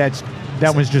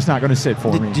that one's just not going to sit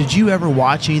for me. Did you ever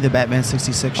watch any of the Batman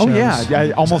 66 shows? Oh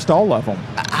yeah, almost all of them.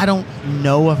 I don't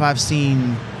know if I've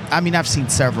seen. I mean, I've seen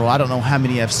several. I don't know how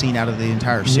many I've seen out of the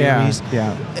entire series.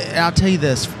 Yeah. And I'll tell you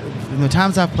this: from the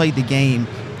times I've played the game,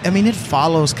 I mean, it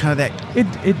follows kind of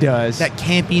that. It does that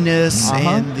campiness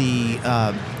and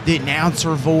the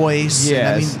announcer voice.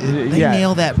 Yes. And, I mean, they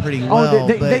nail that pretty well.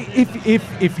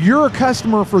 If you're a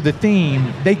customer for the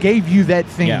theme, they gave you that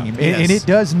theme, and it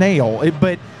does nail it.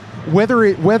 But whether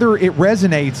it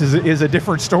resonates is a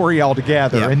different story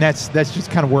altogether, and that's just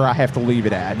kind of where I have to leave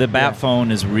it at. The bat phone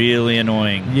is really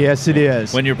annoying. Yes, it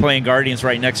is. When you're playing Guardians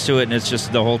right next to it, and it's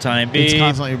just the whole time beep, it's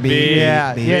constantly beep.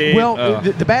 Yeah. Well,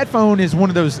 the bat phone is one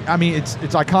of those. I mean, it's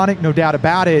iconic, no doubt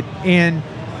about it, and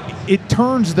it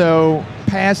turns though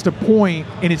past a point,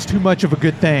 and it's too much of a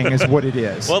good thing, is what it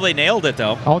is. Well, they nailed it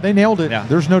though. Oh, they nailed it. Yeah.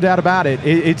 There's no doubt about it.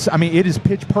 It is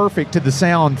pitch perfect to the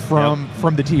sound from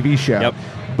the TV show. Yep.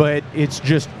 But it's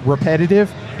just repetitive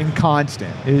and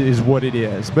constant is what it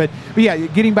is. But yeah,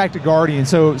 getting back to Guardians.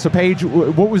 So Paige,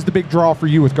 what was the big draw for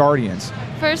you with Guardians?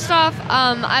 First off,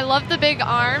 I love the big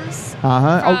arms.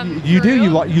 Oh, you Groot.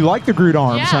 do. You like the Groot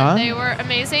arms, huh? Yeah, they were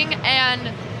amazing, and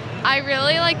I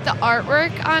really like the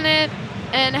artwork on it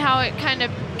and how it kind of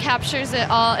captures it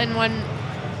all in one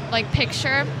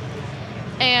picture,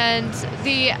 and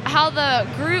how the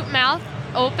Groot mouth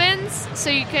opens so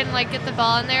you can get the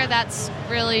ball in there. That's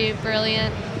really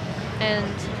brilliant, and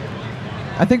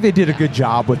I think they did a good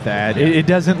job with that. It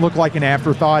doesn't look like an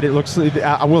afterthought. It looks,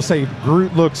 I will say,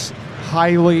 Groot looks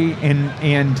highly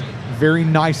and very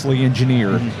nicely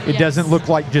engineered. It doesn't look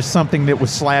like just something that was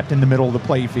slapped in the middle of the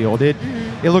playfield.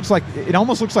 It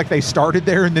almost looks like they started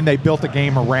there and then they built a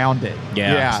game around it.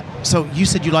 Yeah. So you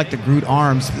said you like the Groot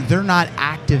arms. They're not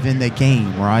active in the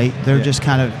game, right? They're just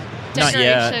kind of not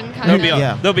yet.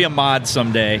 There'll be a mod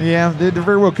someday. Yeah, there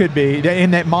very well could be.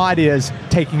 And that mod is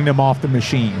taking them off the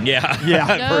machine. Yeah.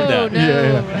 I've heard that. No.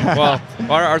 Yeah. Well,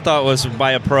 our thought was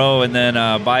buy a pro and then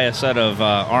buy a set of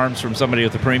arms from somebody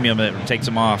with a premium that takes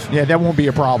them off. Yeah, that won't be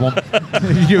a problem.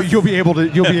 You'll be able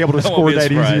to score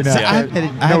that easy enough.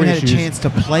 I haven't had a chance to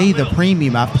play the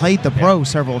premium. I've played the pro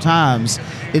several times.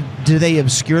 Do they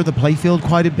obscure the playfield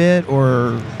quite a bit,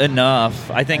 or enough?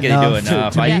 I think they do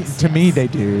enough. To me, they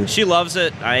do. She loves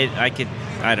it.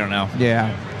 I don't know.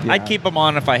 Yeah. I'd keep them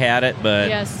on if I had it, but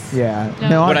yeah.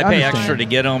 No, would I pay understand. extra to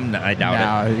get them? I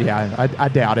doubt it. Yeah, I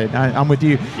doubt it. I'm with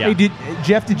you. Yeah. Hey,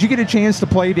 Jeff, did you get a chance to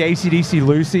play the AC/DC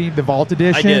Lucy, the Vault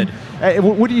Edition? I did.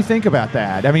 What do you think about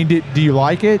that? I mean, do you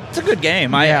like it? It's a good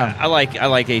game. I like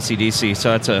AC/DC,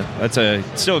 so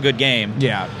that's still a good game.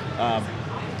 Yeah.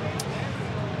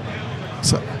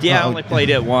 I only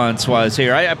played it once while I was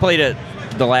here. I played it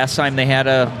the last time they had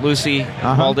a Lucy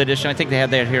Vault Edition. I think they had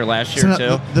that here last year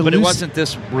too. But it wasn't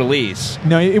this release.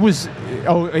 No, it was.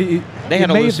 They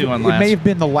had a Lucy one last. It may have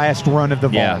been the last run of the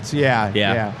Vaults.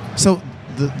 Yeah. So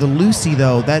the Lucy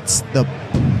though, that's the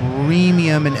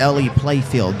premium and LE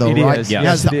playfield, though, It right? is. Now,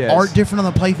 Yes, is it the is. art different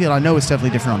on the playfield? I know it's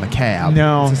definitely different on the cab.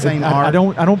 No, it's the same I art.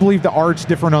 don't believe the art's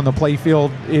different on the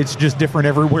playfield. It's just different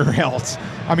everywhere else.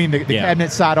 I mean, the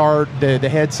cabinet side art, the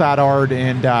head side art,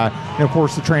 and of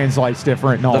course the translate's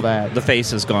different and all that. The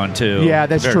face is gone too. Yeah,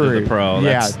 that's compared true. To the Pro.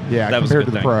 That was a compared good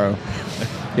to the thing. Pro.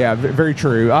 Yeah, very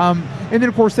true. And then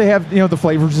of course they have the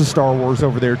flavors of Star Wars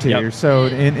over there too. Yep. So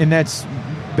and that's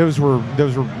those were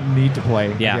neat to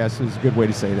play. Yeah. I guess is a good way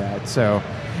to say that. So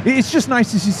it's just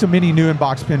nice to see so many new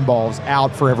in-box pinballs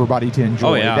out for everybody to enjoy.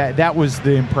 Oh, yeah. That was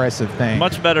the impressive thing.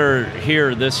 Much better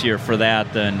here this year for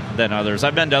that than others.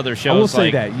 I've been to other shows. I will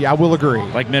say that. Yeah, I will agree.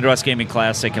 Like Midwest Gaming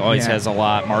Classic always has a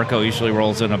lot. Marco usually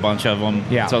rolls in a bunch of them.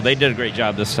 Yeah. So they did a great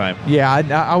job this time. Yeah,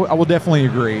 I will definitely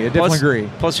agree.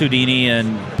 Plus Houdini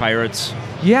and Pirates.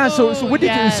 Yeah. So what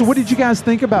did you guys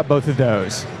think about both of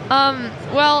those?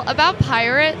 Well, about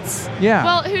Pirates. Yeah.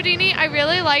 Well, Houdini, I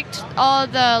really liked all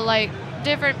the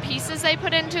different pieces they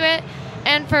put into it,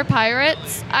 and for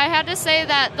Pirates, I had to say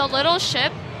that the little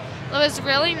ship was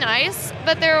really nice,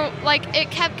 but it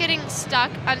kept getting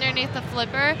stuck underneath the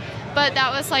flipper. But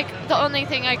that was the only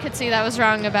thing I could see that was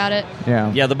wrong about it.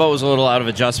 Yeah. Yeah, the boat was a little out of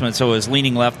adjustment, so it was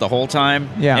leaning left the whole time.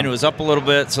 Yeah. And it was up a little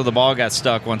bit, so the ball got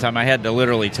stuck one time. I had to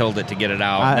literally tilt it to get it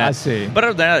out. I see. But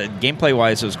other than that,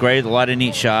 gameplay-wise, it was great. A lot of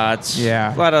neat shots.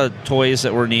 Yeah. A lot of toys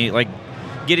that were neat. Like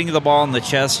getting the ball in the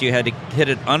chest, you had to hit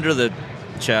it under the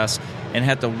chest and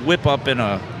had to whip up in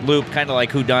a loop, kind of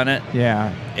like Whodunit.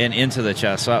 Yeah. And into the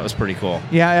chest, so that was pretty cool.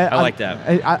 Yeah, I like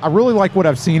that. I really like what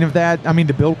I've seen of that. I mean,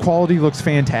 the build quality looks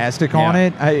fantastic on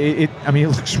it. It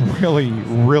looks really,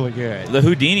 really good. The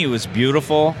Houdini was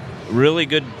beautiful. Really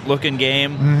good looking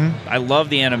game. Mm-hmm. I love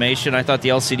the animation. I thought the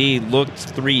LCD looked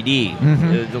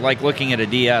 3D, like looking at a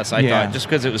DS. I thought just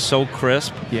because it was so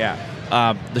crisp. Yeah.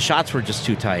 The shots were just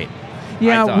too tight.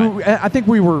 Yeah, I think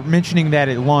we were mentioning that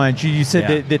at lunch. You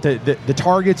said that the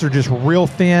targets are just real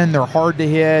thin. They're hard to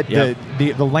hit. Yep.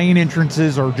 The lane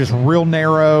entrances are just real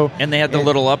narrow. And they had the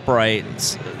little upright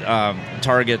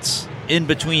targets in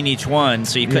between each one,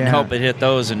 so you couldn't help but hit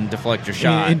those and deflect your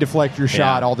shot. And deflect your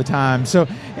shot all the time. So,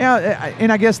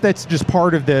 and I guess that's just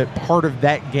part of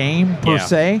that game per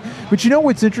se. But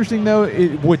what's interesting though,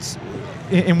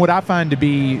 what I find to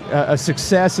be a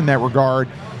success in that regard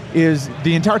is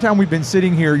the entire time we've been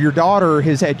sitting here, your daughter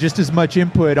has had just as much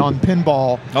input on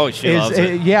pinball. Oh, she loves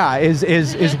it.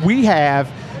 As we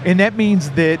have, and that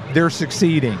means that they're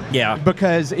succeeding. Yeah.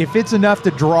 Because if it's enough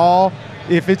to draw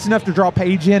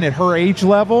Paige in at her age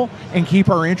level and keep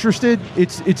her interested,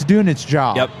 it's doing its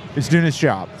job. Yep. It's doing its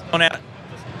job.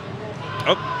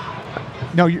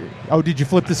 No, did you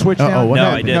flip the switch down? No,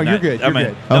 I didn't. No, you're good. You're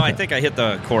good. No, I think I hit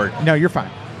the cord. No, you're fine.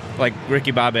 Like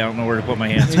Ricky Bobby, I don't know where to put my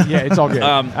hands. Yeah, it's all good.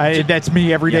 That's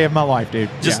me every day of my life, dude.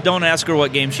 Just don't ask her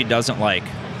what game she doesn't like.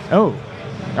 Oh,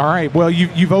 all right. Well,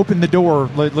 you've opened the door.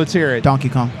 Let's hear it. Donkey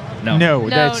Kong. No,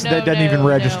 that doesn't even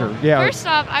register. No. Yeah. First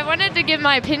off, I wanted to give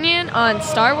my opinion on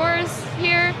Star Wars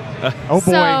here. Oh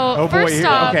boy. So, First here,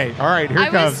 off, okay. All right. Here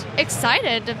it comes. I was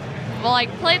excited to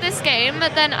play this game,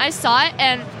 but then I saw it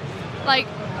and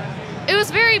it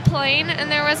was very plain, and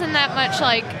there wasn't that much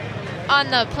on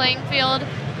the playing field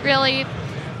really.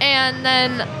 And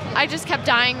then I just kept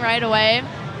dying right away,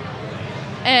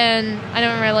 and I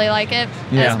didn't really like it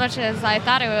as much as I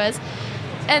thought it was.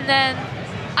 And then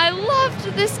I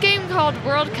loved this game called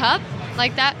World Cup.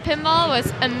 That pinball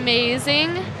was amazing.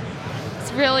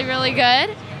 It's really, really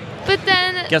good. But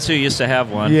then... Guess who used to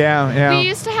have one? Yeah. We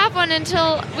used to have one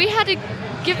until we had to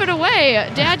give it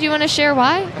away. Dad, you want to share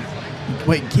why?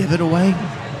 Wait, give it away?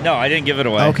 No, I didn't give it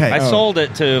away. Okay. I sold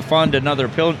it to fund another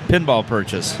pinball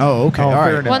purchase. Oh, okay. All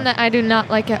right. One that I do not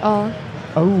like at all.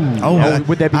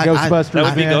 Would that be Ghostbusters? That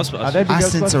would be Ghostbusters. I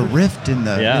sense a rift in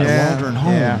the Waldron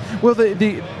home. Yeah. Well,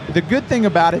 the good thing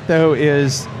about it though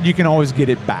is you can always get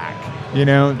it back.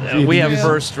 We have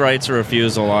first rights of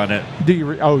refusal on it. Do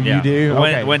you? You do.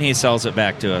 Okay. When he sells it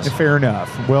back to us. Fair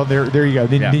enough. Well, there you go.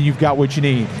 Then you've got what you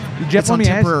need. Jeff, it's on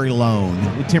temporary loan.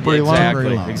 Temporary loan.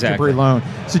 Exactly. Temporary loan.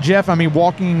 So, Jeff,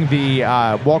 walking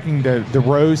the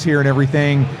rows here and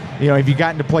everything. Have you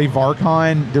gotten to play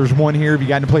Varcon? There's one here. Have you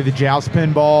gotten to play the Joust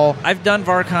pinball? I've done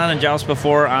Varcon and Joust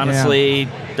before. Honestly,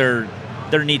 they're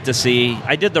neat to see.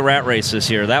 I did the rat race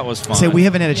this year. That was fun. So we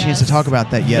haven't had a chance to talk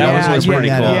about that yet. That was pretty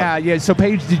cool. Yeah. So,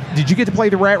 Paige, did you get to play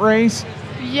the rat race?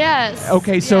 Yes.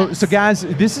 Okay, so guys,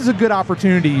 this is a good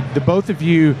opportunity. The both of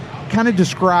you kind of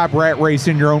describe rat race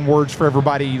in your own words for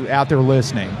everybody out there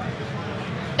listening.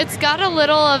 it's got a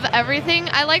little of everything.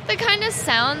 I like the kind of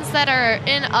sounds that are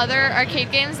in other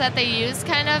arcade games that they use,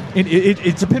 kind of.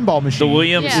 It's a pinball machine.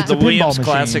 The Williams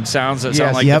classic sounds that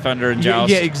sound like Defender and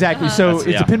Joust. Yeah, exactly. So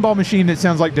it's a pinball machine that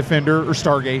sounds like Defender or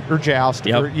Stargate or Joust.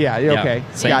 Yep. Okay.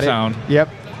 Same Got sound. It. Yep.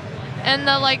 And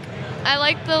I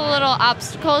like the little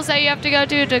obstacles that you have to go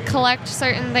to collect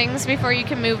certain things before you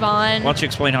can move on. Why don't you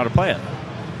explain how to play it?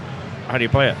 How do you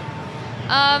play it?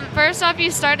 First off, you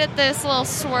start at this little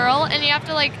swirl, and you have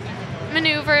to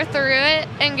maneuver through it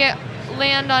and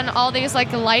land on all these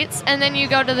lights, and then you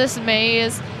go to this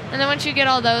maze, and then once you get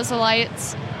all those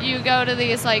lights, you go to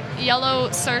these yellow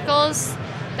circles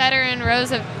that are in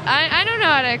rows of. I don't know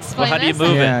how to explain. Well, how do you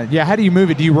move it? Yeah. How do you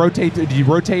move it? Do you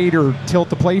rotate? Or tilt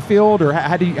the play field, or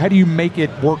how do you make it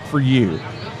work for you?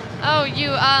 Oh,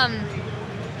 you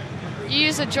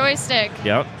use a joystick.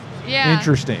 Yep. Yeah.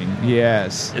 Interesting.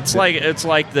 Yes. It's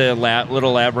like the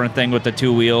little labyrinth thing with the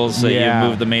two wheels that you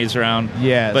move the maze around.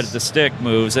 Yes. But the stick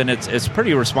moves, and it's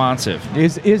pretty responsive.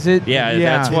 Is it? Yeah.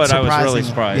 That's what I was really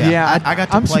surprised. Yeah. I got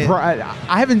to I'm play surprised.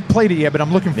 I haven't played it yet, but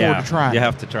I'm looking forward to trying. You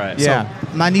have to try it. Yeah.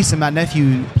 So my niece and my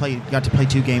nephew got to play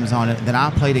 2 games on it. Then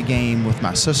I played a game with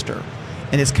my sister,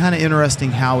 and it's kind of interesting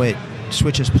how it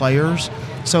switches players.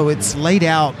 So it's laid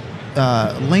out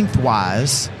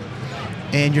lengthwise.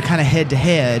 And you're kind of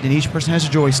head-to-head, and each person has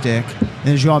a joystick. And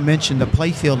as you all mentioned, the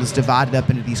playfield is divided up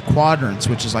into these quadrants,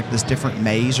 which is like this different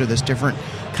maze or this different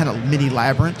kind of mini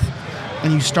labyrinth.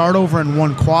 And you start over in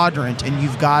one quadrant, and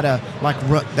you've got to,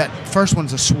 that first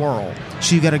one's a swirl.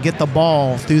 So you've got to get the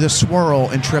ball through the swirl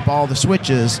and trip all the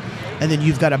switches. And then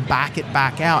you've got to back it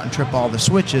back out and trip all the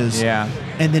switches. Yeah.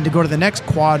 And then to go to the next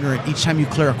quadrant, each time you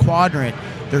clear a quadrant,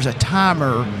 there's a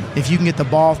timer. If you can get the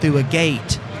ball through a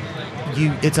gate,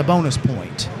 it's a bonus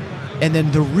point. And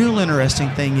then the real interesting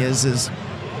thing is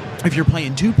if you're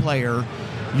playing 2-player,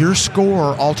 your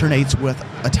score alternates with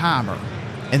a timer,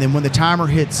 and then when the timer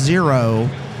hits 0,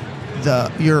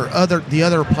 the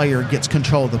other player gets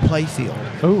control of the play field.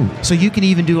 Oh, so you can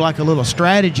even do a little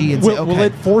strategy and say, okay, will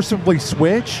it forcibly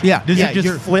switch? Yeah. Does it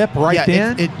just flip right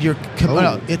then?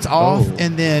 It's off,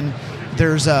 and then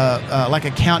there's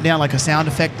a countdown, like a sound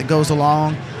effect that goes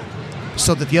along,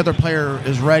 so that the other player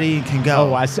is ready and can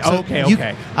go. Oh, I see. So okay.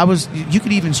 You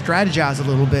could even strategize a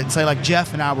little bit and say,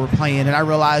 Jeff and I were playing, and I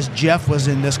realized Jeff was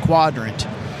in this quadrant,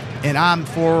 and I'm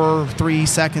 4 or 3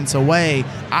 seconds away.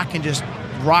 I can just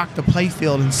rock the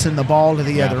playfield and send the ball to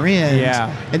the other end.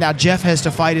 Yeah. And now Jeff has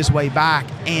to fight his way back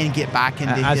and get back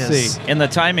into his. I see. And the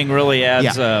timing really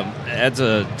adds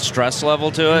a stress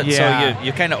level to it. Yeah. So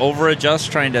you kind of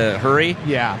over-adjust trying to hurry.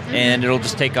 Yeah. And it'll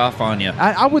just take off on you.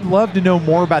 I would love to know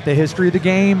more about the history of the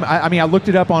game. I mean, I looked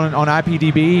it up on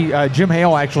IPDB. Jim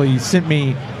Hale actually sent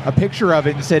me a picture of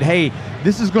it and said, hey,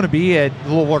 this is going to be at the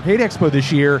Little Arcade Expo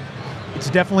this year. It's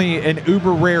definitely an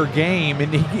uber rare game,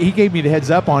 and he gave me the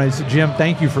heads up on it. So, Jim,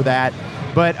 thank you for that.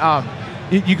 But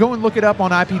you go and look it up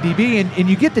on IPDB, and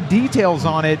you get the details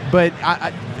on it, but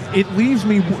it leaves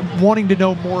me wanting to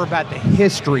know more about the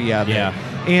history of it.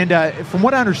 And from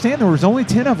what I understand, there was only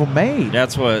 10 of them made.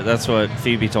 That's what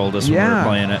Phoebe told us when we were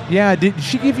playing it. Yeah. Did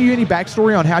she give you any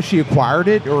backstory on how she acquired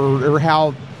it, or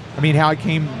how it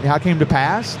came to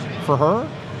pass for her?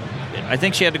 I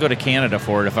think she had to go to Canada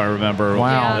for it, if I remember.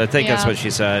 Wow. I think that's what she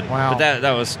said. Wow. But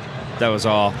that was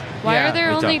all. Why are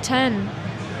there only 10?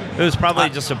 It was probably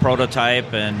just a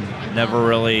prototype and never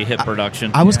really hit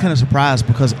production. I was kind of surprised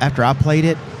because after I played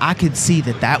it, I could see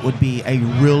that would be a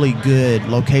really good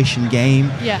location game.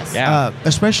 Yes. Yeah.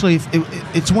 Especially if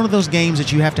it's one of those games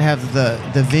that you have to have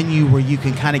the venue where you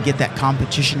can kind of get that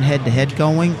competition head-to-head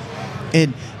going.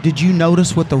 And did you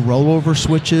notice with the rollover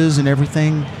switches and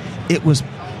everything? It was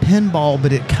pinball,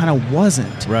 but it kind of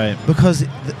wasn't. Right. Because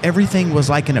everything was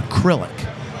like an acrylic.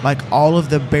 Like all of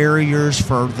the barriers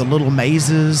for the little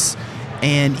mazes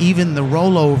and even the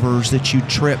rollovers that you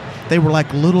trip, they were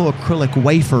like little acrylic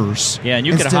wafers. Yeah, and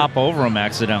you could hop over them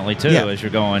accidentally, too, as you're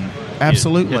going.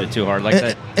 Absolutely. You hit it too hard, like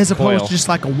that as opposed coil. to just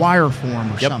like a wire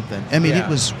form or something. I mean, it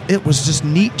was just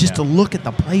neat just to look at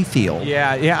the play field.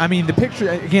 Yeah. I mean, the picture,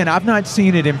 again, I've not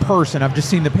seen it in person. I've just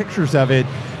seen the pictures of it.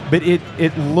 But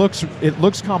it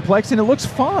looks complex and it looks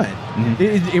fun. Mm-hmm.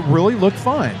 It really looked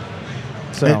fun.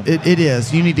 So it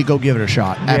is. You need to go give it a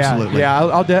shot. Absolutely. Yeah.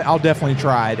 I'll definitely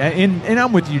try it. And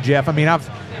I'm with you, Jeff. I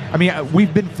mean,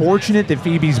 we've been fortunate that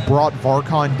Phoebe's brought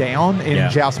Varcon down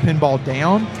and Joust Pinball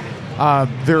down.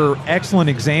 They're excellent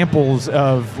examples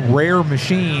of rare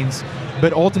machines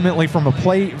but ultimately from a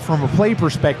play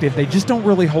perspective, they just don't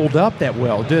really hold up that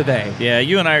well, do they? Yeah,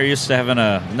 you and I are used to having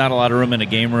not a lot of room in a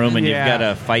game room, and you've got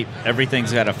to fight.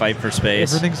 Everything's got to fight for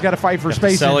space. Everything's got to fight for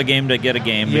space. Sell a game to get a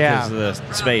game because of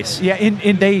the space. Yeah,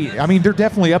 and they're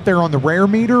definitely up there on the rare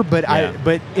meter. But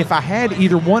but if I had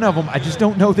either one of them, I just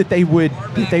don't know that they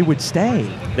would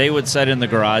stay. They would sit in the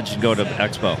garage and go to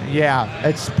Expo. Yeah,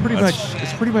 it's pretty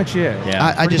much it.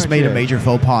 Yeah, I just made a major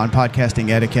faux pas in podcasting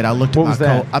etiquette. I looked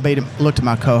at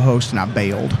my co-host and I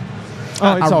bailed.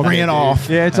 Oh, it's all ran good, off.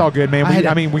 Yeah, it's all good, man.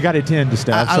 We got to attend to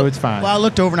stuff, so it's fine. Well, I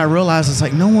looked over and I realized it's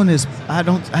like I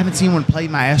haven't seen one play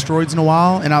my asteroids in a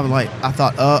while, and I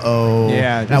thought,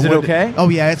 yeah, is it okay? Oh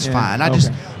yeah, it's fine. I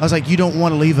was like, you don't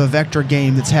want to leave a vector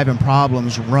game that's having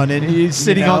problems running. He's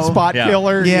sitting on spot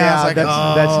killer. Yeah, like, that's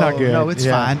not good. No, it's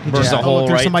fine. There's a hole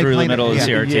right through the middle of the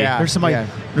CRT. Yeah.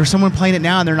 There's someone playing it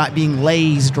now, and they're not being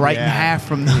lased right in half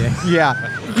from the.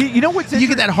 Yeah. You know what's you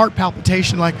get that heart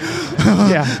palpitation, like.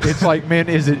 Yeah, it's like, man,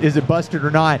 is it busted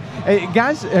or not? Hey,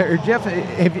 guys, Jeff,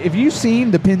 have you seen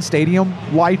the Penn Stadium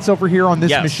lights over here on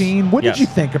this machine? What did you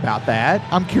think about that?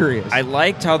 I'm curious. I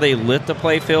liked how they lit the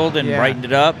play field and brightened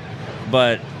it up,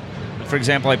 but for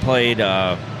example, I played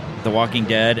The Walking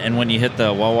Dead, and when you hit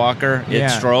the wall walker,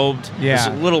 it strobed. Yeah. It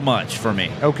was a little much for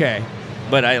me. Okay.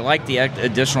 But I like the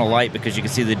additional light because you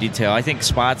can see the detail. I think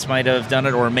Spots might have done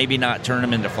it, or maybe not turn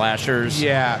them into flashers.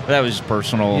 Yeah. But that was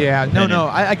personal. Yeah, no,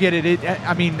 I get it.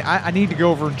 I need to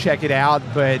go over and check it out,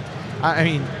 but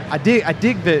I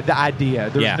dig the idea.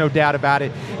 There's no doubt about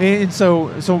it. And so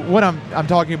what I'm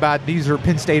talking about, these are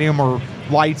Penn Stadium or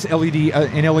lights,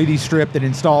 an LED strip that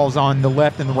installs on the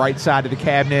left and the right side of the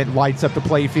cabinet, lights up the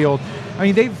play field.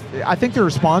 I mean, I think they're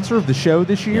a sponsor of the show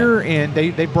this year, and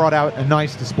they brought out a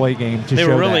nice display game to show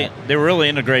that. They were really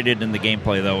integrated in the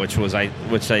gameplay, though, which I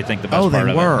think the best part of it. Oh,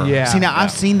 they were. Yeah. See, now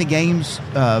I've seen the games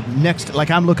next. Like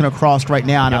I'm looking across right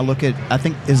now, and I look at. I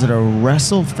think is it a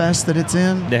WrestleFest that it's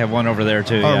in? They have one over there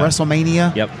too. Or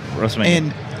WrestleMania. Yep, WrestleMania.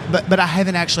 And but I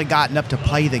haven't actually gotten up to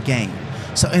play the game.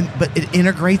 So, but it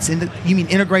integrates into. You mean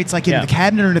integrates like into the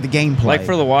cabinet or into the gameplay? Like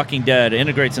for The Walking Dead, it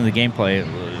integrates in the gameplay.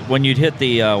 When you'd hit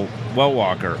the well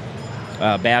walker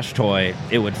bash toy,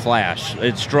 it would flash.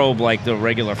 It strobe like the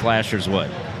regular flashers would.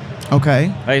 Okay.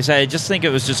 Like I said, I just think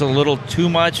it was just a little too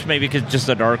much. Maybe because just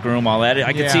a dark room, all that.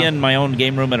 I could see in my own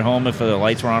game room at home if the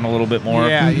lights were on a little bit more.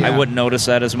 I wouldn't notice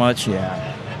that as much.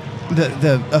 Yeah.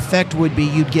 The effect would be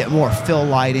you'd get more fill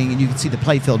lighting and you could see the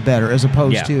playfield better as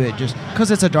opposed to it just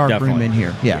because it's a dark room in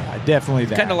here. Yeah, definitely.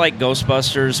 That. Kind of like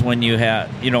Ghostbusters when you have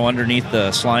underneath the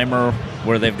Slimer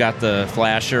where they've got the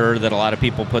flasher that a lot of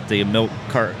people put the milk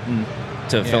carton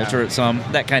to filter it some.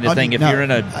 That kind of thing. If you're in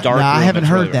a dark room. I haven't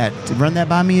heard that. Run that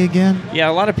by me again. Yeah,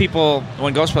 a lot of people,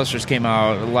 when Ghostbusters came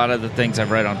out, a lot of the things I've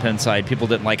read on Pinside, people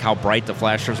didn't like how bright the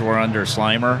flashers were under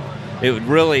Slimer. It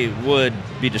really would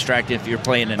be distracting if you're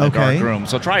playing in a dark room.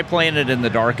 So try playing it in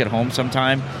the dark at home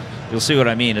sometime. You'll see what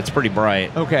I mean. It's pretty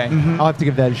bright. Okay. I'll have to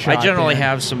give that a shot. I generally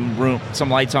have some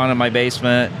lights on in my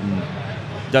basement, and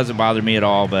it doesn't bother me at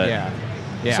all. But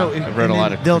So I've read a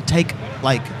lot of. They'll take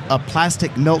like a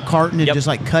plastic milk carton and just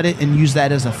like cut it and use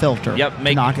that as a filter. Yep.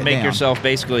 Make yourself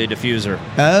basically a diffuser.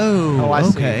 Oh, I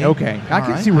okay. See. Okay. I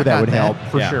can see where that would help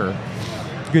for sure.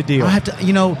 Good deal. I have to,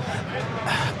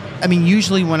 I mean,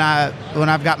 usually when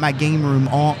I've got my game room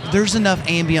on, there's enough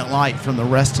ambient light from the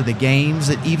rest of the games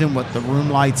that even with the room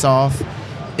lights off,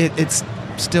 it's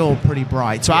still pretty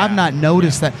bright. So I've not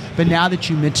noticed that. But now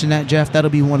that you mention that, Jeff, that'll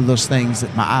be one of those things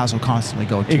that my eyes will constantly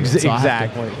go to.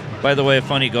 Exactly. By the way, a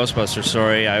funny Ghostbuster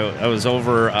story. I was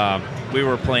over. We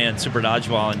were playing Super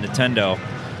Dodgeball on Nintendo,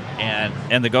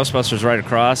 and the Ghostbusters right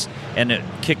across, and it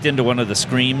kicked into one of the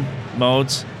Scream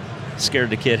modes.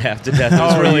 Scared the kid half to death. It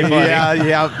was really funny.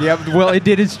 Yeah. Well, it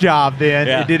did its job then.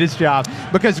 It did its job.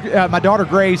 Because my daughter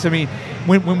Grace, I mean,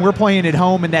 when we're playing at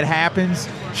home and that happens,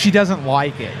 she doesn't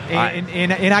like it.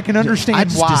 And I can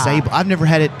understand why. I've never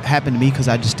had it happen to me because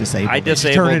I just disabled it. I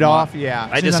disabled turn it off,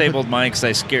 I disabled mine because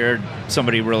I scared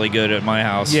somebody really good at my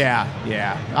house. Yeah.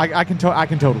 I can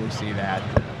totally see that.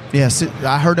 Yes,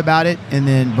 I heard about it, and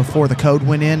then before the code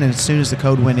went in, and as soon as the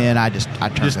code went in, I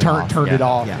turned it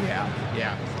off.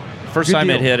 Yeah. First time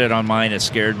it hit it on mine, it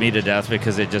scared me to death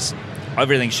because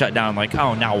everything shut down. Like,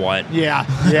 oh, now what? Yeah.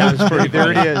 It's pretty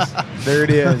there it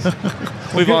is.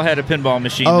 We've all had a pinball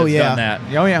machine that's done that.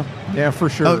 Oh yeah, for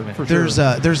sure.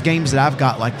 There's games that I've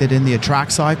got like that in the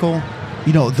attract cycle.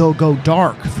 They'll go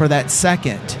dark for that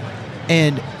second,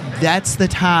 and that's the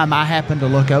time I happen to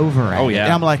look over at it.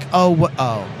 And I'm like,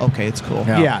 okay, it's cool.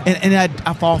 Yeah. And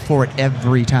I fall for it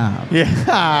every time.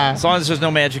 Yeah. As long as there's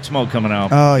no magic smoke coming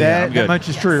out. Oh, yeah. That much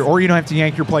is true. Or you don't have to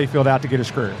yank your playfield out to get a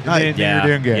screw. Then you're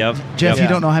doing good. Yep. Jeff, you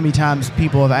don't know how many times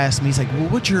people have asked me, he's like, well,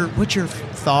 what's your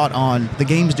thought on the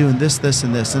game's doing this,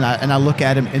 and this? And I look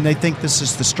at him, and they think this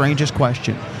is the strangest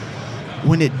question.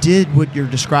 When it did what you're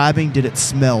describing, did it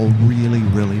smell really,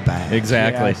 really bad?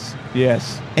 Exactly.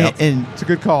 Yes. And it's a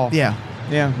good call. Yeah.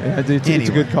 Yeah. It's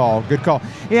a good call. Good call.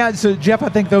 Yeah. So Jeff, I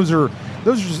think those are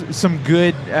some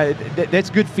good.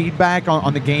 That's good feedback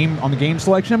on the game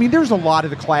selection. I mean, there's a lot of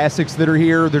the classics that are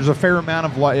here. There's a fair amount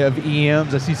of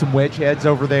EMs. I see some wedge heads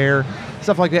over there,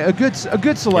 stuff like that. A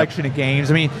good selection of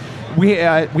games. I mean, we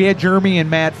had Jeremy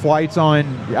and Matt Flights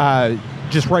on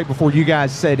just right before you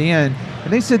guys set in,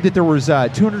 and they said that there was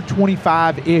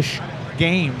 225-ish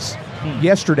games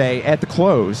yesterday at the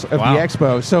close of the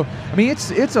expo. So, I mean,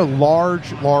 it's a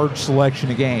large selection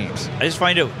of games. I just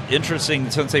find it interesting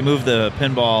since they moved the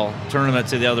pinball tournament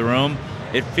to the other room.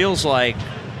 It feels like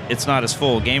it's not as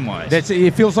full game-wise.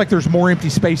 It feels like there's more empty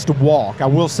space to walk. I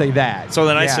will say that. So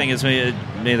the nice thing is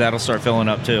maybe that'll start filling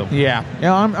up too. Yeah,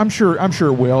 I'm sure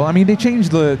it will. I mean, they change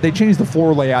the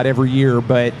floor layout every year,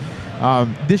 but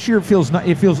this year it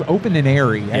feels open and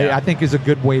airy. I think is a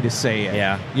good way to say it.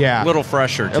 Yeah. A little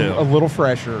fresher too. A little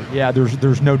fresher. Yeah.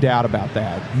 There's no doubt about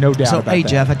that. No doubt. So about hey that.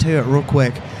 Jeff, I tell you real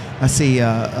quick. I see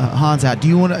Hans out. Do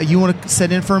you want to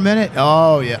sit in for a minute?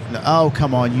 Oh yeah. Oh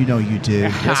come on, you know you do.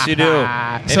 Yes, you do.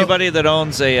 Anybody that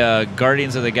owns a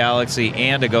Guardians of the Galaxy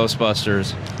and a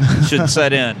Ghostbusters should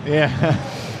set in.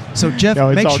 Yeah. So Jeff,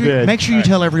 make sure you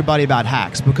tell everybody about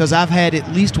Hacks, because I've had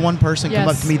at least one person come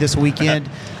up to me this weekend.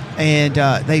 And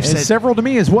they've said several to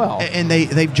me as well. And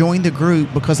they've joined the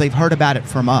group because they've heard about it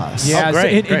from us. Yeah,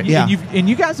 great. And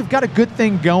you guys have got a good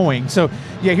thing going. So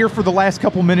here for the last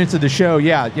couple minutes of the show,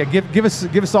 give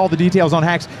us all the details on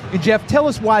Hacks. And Jeff, tell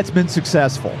us why it's been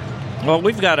successful. Well,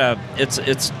 we've got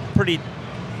it's pretty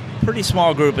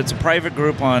small group. It's a private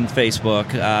group on Facebook.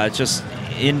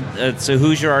 It's a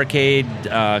Hoosier Arcade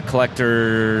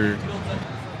collector.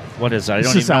 What is that? I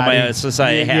don't even know my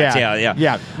society hats.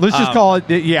 Yeah. Let's just call it.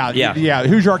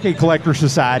 Hoosier Arcade Collector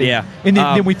Society. Yeah. And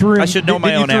then we threw in. I should know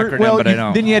my own acronym, but I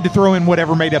don't. Then you had to throw in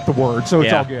whatever made up the word, so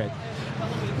it's all good.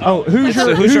 Oh,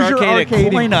 Hoosier Arcade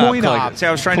Coin Op. See,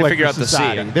 I was trying to figure out the C.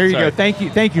 There you go. Thank you,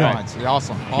 Hans.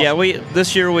 Awesome. Yeah,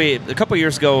 a couple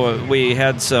years ago, we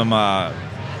had some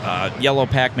yellow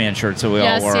Pac-Man shirts that we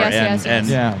all wore,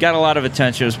 and got a lot of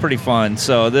attention. It was pretty fun.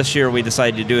 So this year we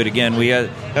decided to do it again. We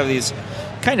have these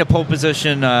kind of pole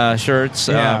position shirts.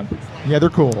 Yeah, they're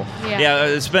cool. Yeah,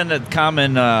 it's been a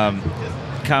common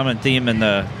theme in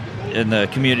the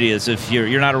community is if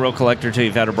you're not a real collector until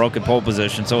you've had a broken pole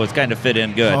position, so it's kind of fit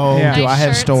in good. Oh, Nice do I have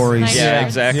shirts, stories? nice Yeah,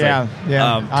 exactly.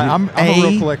 Yeah. I'm a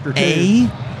real collector too.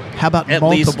 How about At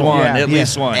multiple? least one. At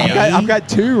least one. I've got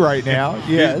two right now.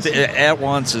 Yes. At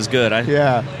once is good. I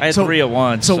had three at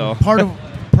once. So part of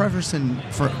prefacing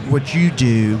for what you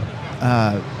do,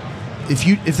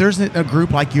 if there's a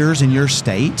group like yours in your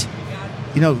state,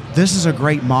 this is a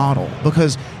great model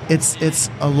because it's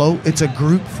a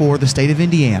group for the state of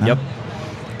Indiana. Yep.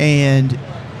 And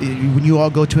when you all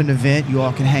go to an event, you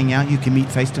all can hang out. You can meet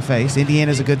face to face.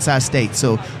 Indiana's a good sized state,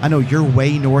 so I know you're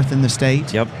way north in the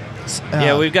state. Yep.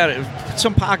 We've got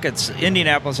some pockets.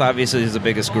 Indianapolis obviously is the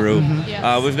biggest group. Mm-hmm.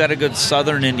 Yes. We've got a good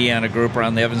southern Indiana group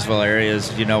around the Evansville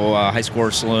areas. High Score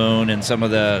Saloon and some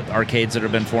of the arcades that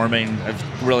have been forming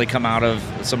have really come out of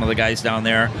some of the guys down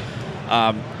there.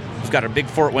 We've got a big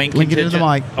Fort Wayne contingent. Get into the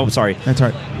mic. Oh, sorry. That's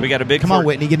right. We got a big. Come on,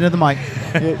 Whitney, get into the mic.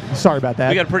 Sorry about that.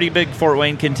 We got a pretty big Fort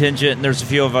Wayne contingent, and there's a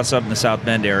few of us up in the South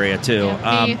Bend area too.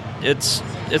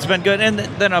 It's been good, and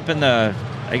then up in the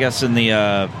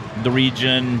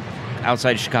region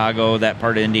outside Chicago, that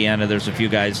part of Indiana, there's a few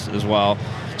guys as well.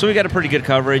 So we got a pretty good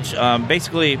coverage.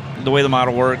 Basically, the way the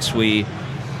model works,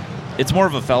 it's more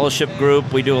of a fellowship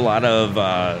group. We do a lot of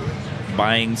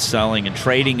buying, selling, and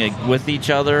trading with each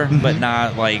other, but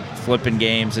not like flipping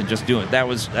games and just doing.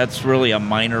 That's really a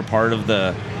minor part of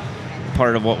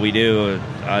what we do.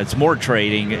 It's more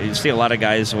trading. You see a lot of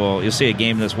guys. You'll see a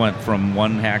game that's went from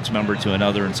one Hacks member to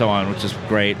another, and so on, which is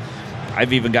great.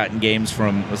 I've even gotten games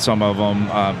from some of them,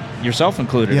 yourself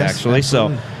included, actually. Absolutely. So,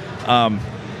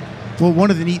 well, one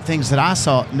of the neat things that I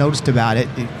noticed about it,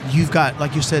 you've got,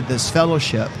 like you said, this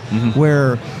fellowship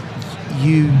where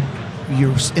you're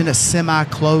in a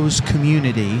semi-closed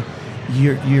community.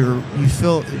 You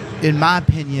feel, in my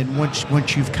opinion,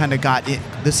 once you've kind of got it,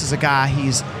 this is a guy,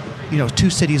 he's 2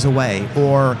 cities away,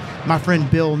 or my friend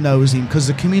Bill knows him, because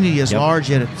the community is large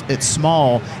yet it's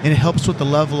small, and it helps with the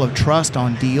level of trust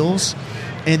on deals.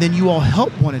 and then you all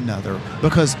help one another,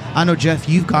 because I know, Jeff,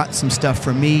 you've got some stuff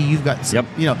from me, you've got some,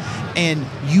 and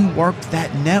you worked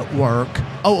that network.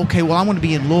 Oh, okay, well, I want to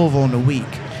be in Louisville in a week,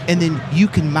 and then you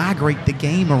can migrate the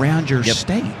game around your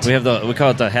state. We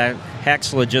call it the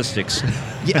Hacks Logistics.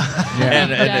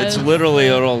 And it's literally,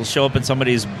 it'll show up in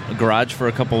somebody's garage for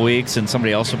a couple weeks, and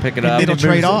somebody else will pick it up. Then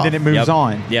trade off. Then it moves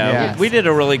on. Yeah, we did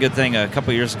a really good thing a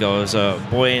couple years ago. It was a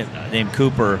boy named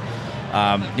Cooper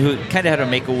who kind of had a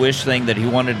Make-A-Wish thing that he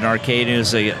wanted an arcade. He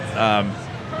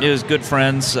was good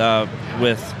friends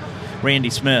with Randy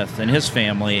Smith and his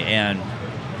family, and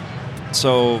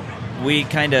so we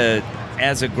kind of,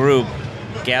 as a group,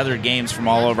 gathered games from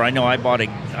all over. I know I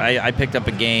picked up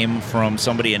a game from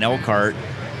somebody in Elkhart,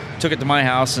 took it to my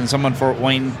house, and someone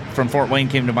from Fort Wayne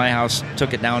came to my house,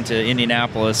 took it down to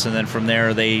Indianapolis, and then from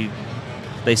there they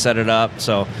set it up.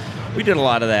 So we did a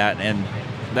lot of that, and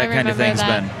that kind of thing's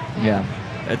been. Yeah.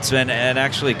 It's been, and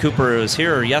actually Cooper was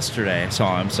here yesterday. I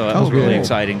saw him, so that was really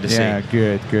exciting to see. Yeah,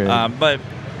 good. But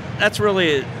that's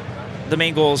really the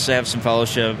main goal, is to have some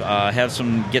fellowship, have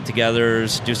some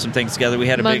get-togethers, do some things together. We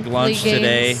had a big lunch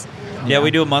today. Yeah,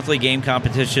 we do a monthly game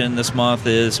competition. This month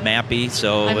is Mappy,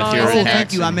 so if you're in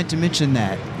thank you. I meant to mention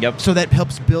that. Yep. So that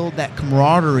helps build that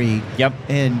camaraderie. Yep.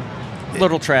 And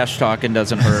little trash talking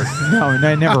doesn't hurt. No,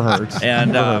 it never hurts.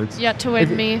 And never hurts. Yet to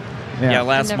win me. Yeah,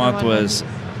 last month was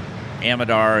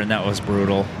Amadar, and that was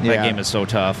brutal. That game is so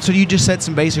tough. So you just set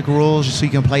some basic rules just so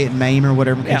you can play it in MAME or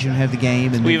whatever, because you don't have the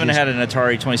game. And we even had an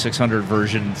Atari 2600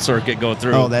 version circuit go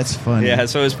through. Oh, that's funny. Yeah,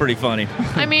 so it was pretty funny.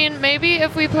 I mean, maybe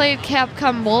if we played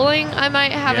Capcom Bowling, I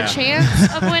might have a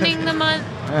chance of winning the month.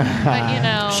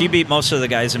 But, She beat most of the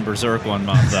guys in Berserk one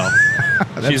month, though.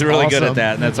 She's really good at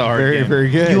that, and that's a hard game.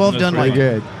 Very good. You all have done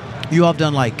good. You all have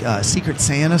done like Secret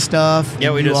Santa stuff.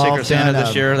 Yeah, we did Secret Santa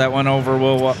this year. That went over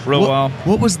real well.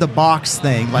 What was the box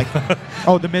thing like?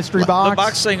 The mystery box. The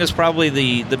box thing is probably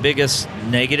the biggest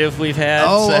negative we've had.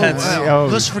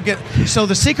 Let's forget. So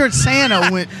the Secret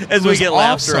Santa went as we get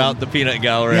laughter out the peanut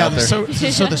gallery out there. So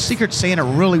the Secret Santa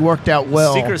really worked out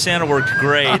well. Secret Santa worked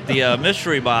great. The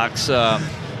mystery box.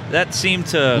 That seemed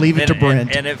to leave it to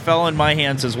Brent, and it fell in my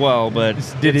hands as well. But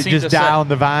did it just die on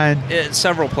the vine?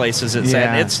 Several places it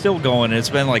said. It's still going. It's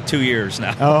been like 2 years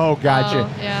now. Oh,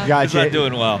 gotcha. Gotcha. It's not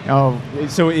doing well. Oh,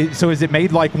 so is it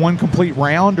made like one complete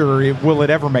round, or will it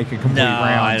ever make a complete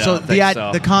round? I don't think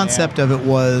so. The concept of it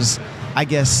was, I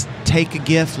guess, take a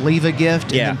gift, leave a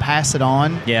gift, and then pass it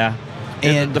on. Yeah.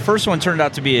 And the first one turned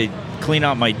out to be clean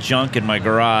out my junk in my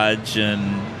garage,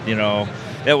 and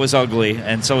it was ugly,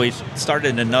 and so we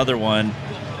started another one,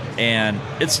 and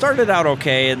it started out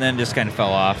okay, and then just kind of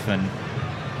fell off, and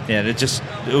it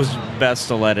was best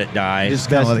to let it die.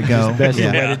 Just let it go. Best to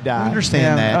let it die. I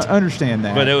understand that. I understand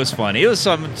that. But it was funny. It was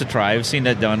something to try. I've seen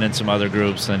that done in some other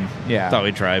groups, and thought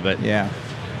we'd try. But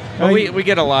but we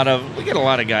get a lot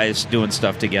of guys doing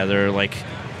stuff together. Like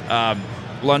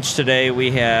lunch today,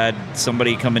 we had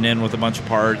somebody coming in with a bunch of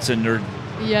parts, and they're.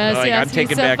 Yes, I'm taking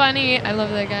he's so back, funny. I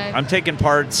love that guy. I'm taking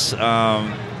parts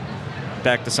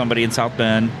back to somebody in South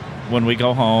Bend when we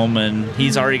go home, and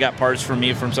he's already got parts from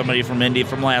me from somebody from Indy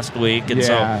from last week, and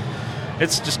so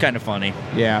it's just kind of funny.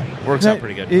 Yeah, works out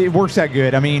pretty good. It works out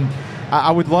good. I mean,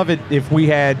 I would love it if we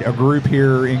had a group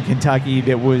here in Kentucky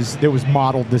that was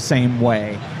modeled the same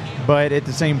way, but at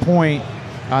the same point,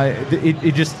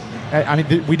 it just. I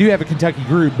mean, we do have a Kentucky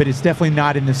group, but it's definitely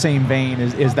not in the same vein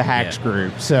as the Hacks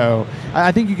group. So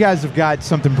I think you guys have got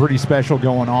something pretty special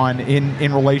going on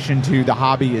in relation to the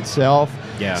hobby itself.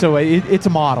 Yeah. So it's a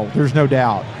model. There's no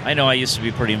doubt. I know I used to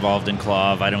be pretty involved in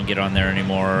CLOV. I don't get on there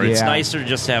anymore. It's nicer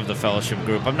just to have the fellowship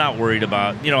group. I'm not worried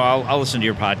about, I'll listen to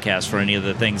your podcast for any of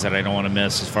the things that I don't want to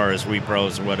miss as far as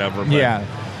repros or whatever.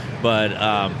 But,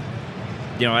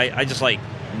 I just like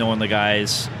knowing the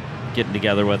guys, getting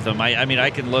together with them. I mean,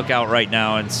 I can look out right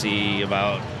now and see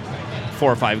about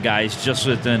 4 or 5 guys just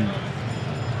within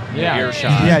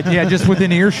earshot. Yeah, just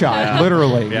within earshot,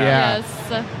 literally. Yes.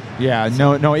 Yeah,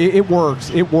 no, it works.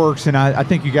 It works, and I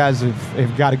think you guys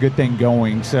have got a good thing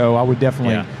going. So I would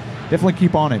definitely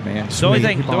keep on it, man. The only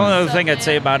other thing I'd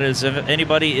say about it is if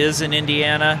anybody is in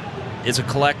Indiana, is a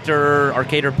collector,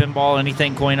 arcade or pinball,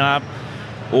 anything coin op,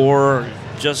 or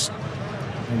just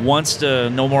wants to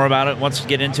know more about it, wants to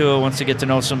get into it, wants to get to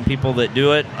know some people that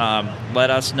do it, let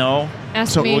us know.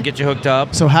 Ask me. We'll get you hooked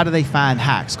up. So how do they find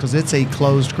Hacks? Because it's a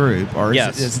closed group. Or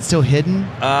is it still hidden?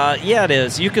 Yeah, it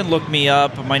is. You can look me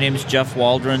up. My name is Jeff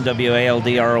Waldron,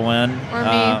 Waldron. Or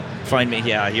me. Find me.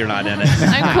 Yeah, you're not in it.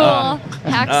 I'm cool.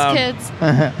 Hacks Kids.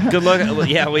 Good luck.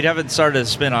 Yeah, we haven't started a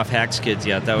spin-off Hacks Kids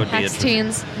yet. That would be Hacks interesting.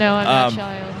 Teens. No, I'm not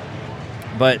child.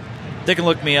 But they can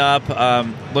look me up.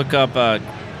 Look up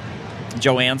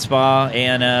Joanne Spa,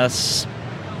 ANS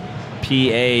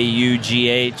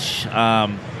PAUGH.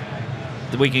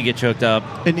 We can get you hooked up.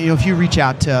 And if you reach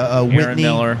out to Whitney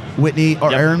or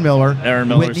Aaron Miller,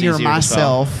 Whitney or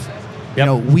myself,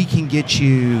 we can get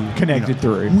you connected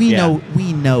through. We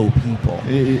know people,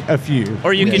 a few,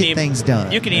 or you can get things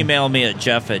done. You can email me at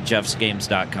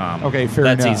jeff@jeffsgames.com. Okay, fair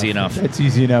enough. That's easy enough. That's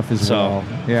easy enough as well.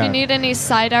 Yeah. If you need any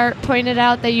side art pointed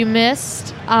out that you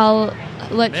missed, I'll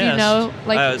let you know,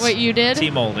 what you did.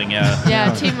 Tea molding, yeah.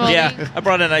 Yeah, tea molding. Yeah, I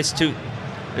brought a nice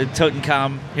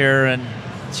Totenkam here, and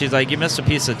she's like, you missed a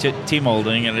piece of tea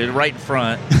molding, and it's right in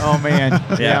front. Oh, man.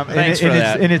 Yeah, thanks for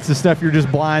that. And it's the stuff you're just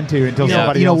blind to until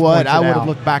somebody you know else what? points it I would have out.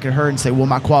 looked back at her and say, well,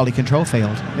 my quality control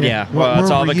failed. Yeah, well,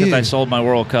 that's all because I sold my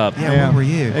World Cup. Yeah, where were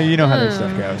you? You know how this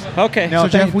stuff goes. Okay. No,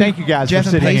 Jeff, thank you guys Jeff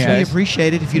for sitting and Pace, in. we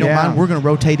appreciate it. If you don't mind, we're going to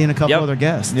rotate in a couple other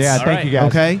guests. Yeah, thank you guys.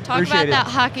 Okay. Talk appreciate about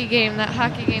that hockey game. That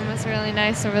hockey game was really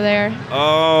nice over there.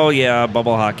 Oh, yeah,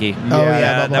 bubble hockey.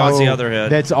 Yeah, that was the other hit.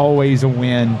 That's always a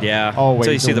win. Yeah, always.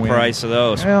 So you see a the win. price of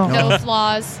those. Well, No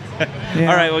flaws.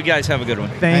 Yeah. All right, well, you guys have a good one.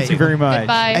 Thank you very much.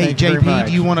 Goodbye. Hey, Thank you very JP, much.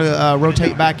 do you want to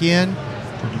rotate back in?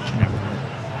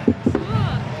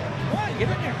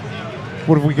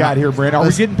 What have we got here, Brent? Are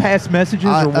we getting past messages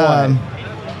or what?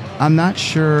 I'm not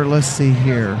sure. Let's see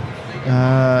here.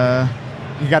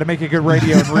 You got to make a good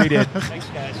radio and read it. Thanks,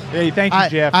 guys. Hey, thank you,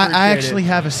 Jeff. I Appreciate actually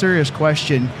have a serious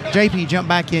question. JP, jump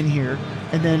back in here,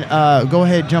 and then go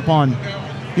ahead, jump on.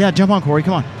 Yeah, jump on, Corey.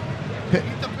 Come on.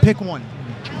 Pick one.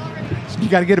 You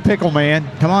got to get a pickle, man.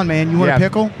 Come on, man. You want a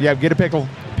pickle? Yeah, get a pickle.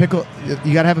 Pickle.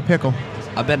 You got to have a pickle.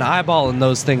 I've been eyeballing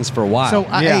those things for a while. So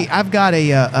hey, I've got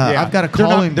a I've got a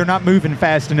calling. They're not moving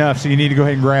fast enough, so you need to go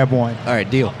ahead and grab one. All right,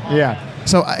 deal. Yeah.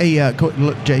 So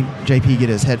look, JP get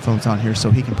his headphones on here so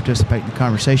he can participate in the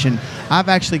conversation. I've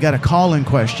actually got a call-in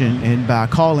question, and by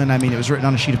call-in I mean it was written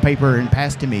on a sheet of paper and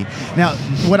passed to me. Now,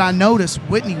 what I noticed,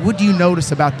 Whitney, what do you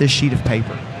notice about this sheet of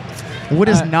paper? What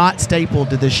is not stapled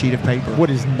to this sheet of paper? What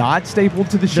is not stapled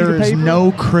to the sheet of paper? There is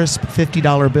no crisp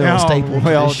 $50 bill stapled to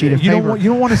this sheet of paper. You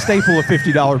don't want to staple a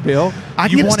 $50 bill. I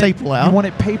can get a staple out. You want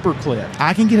it paper clipped.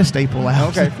 I can get a staple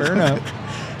out. Okay, fair enough.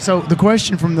 So the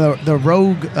question from the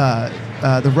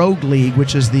Rogue League,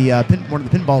 which is the one of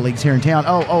the pinball leagues here in town.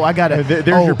 I got it.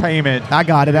 There's your payment. I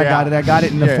got it. I got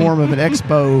it in the form of an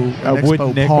Expo. A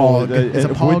wooden nickel. Pog. It's a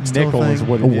Pog still nickel thing? is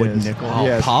what it a is. wooden nickel. Oh,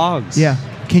 Yes. Pogs. Yeah.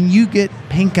 Can you get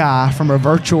pink eye from a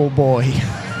Virtual Boy?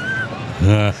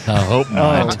 I hope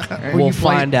not. We'll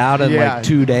find out in like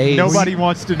 2 days. Nobody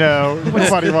wants to know.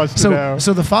 Nobody wants to know.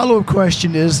 So the follow-up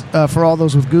question is for all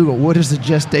those with Google: what is the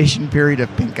gestation period of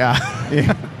pink eye?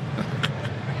 Yeah.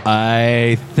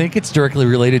 I think it's directly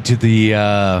related to the.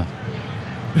 How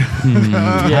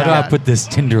do I put this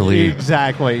tenderly?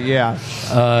 Exactly. Yeah.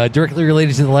 Directly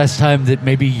related to the last time that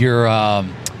maybe your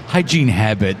hygiene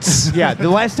habits. Yeah. The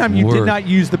last time you did not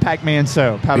use the Pac-Man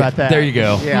soap. How about that? There you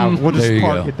go. Yeah. We'll just There you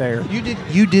park go. it there.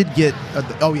 You did get.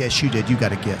 Oh yes, you did. You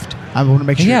got a gift. I want to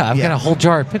make sure. Yeah, I've got a whole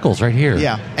jar of pickles right here.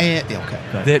 Yeah. And okay.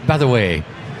 That, by the way,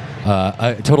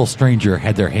 a total stranger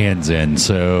had their hands in,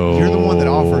 so You're the one that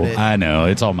offered it. I know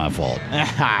it's all my fault.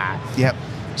 Yep.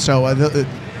 So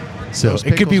So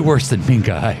it could be worse than pink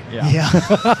eye. Yeah.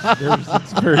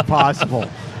 It's very possible.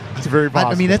 It's very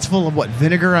possible. I mean, that's full of what,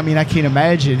 vinegar? I mean, I can't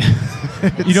imagine.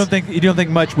 You don't think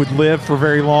much would live for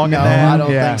very long? No, in that? I don't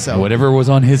think so. Whatever was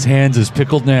on his hands is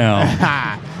pickled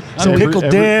now. So pickled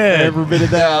dead. Every bit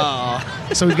of that.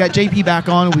 So we've got JP back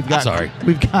on. And we've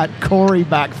got Corey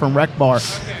back from Rec Bar.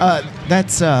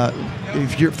 That's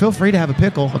if you're feel free to have a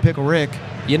pickle Rick.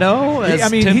 You know, as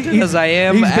tempted as I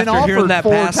am after hearing that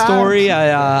past story,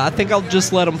 I think I'll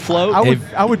just let him float.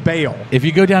 I would bail. If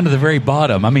you go down to the very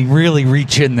bottom, I mean, really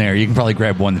reach in there. You can probably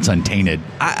grab one that's untainted.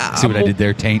 See what I did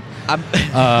there, Taint? We're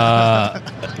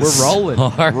rolling.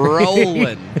 Sorry.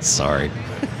 Rolling. Sorry.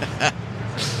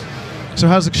 So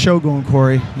how's the show going,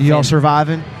 Corey? You all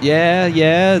surviving? Yeah.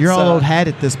 You're all old hat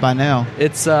at this by now.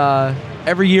 It's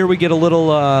every year we get a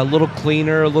little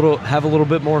cleaner, have a little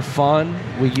bit more fun.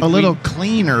 A little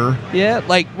cleaner. Yeah,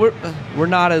 like we're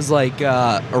not as like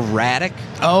erratic.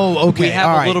 Oh, okay. We have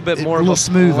all a right. little bit more a little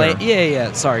smoother.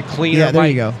 Yeah. Sorry, cleaner. Yeah, there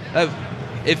you go.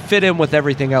 It fit in with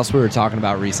everything else we were talking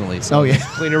about recently. So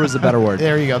cleaner was a better word.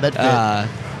 There you go. That fit.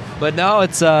 But no,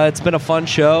 it's been a fun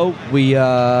show. We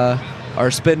are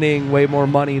spending way more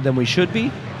money than we should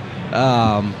be.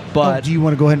 But do you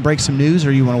want to go ahead and break some news,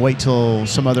 or you want to wait till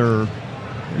some other?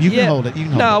 You can hold it.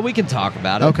 We can talk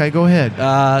about it. Okay, go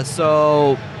ahead.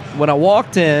 So when I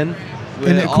walked in,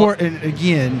 And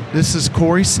again, this is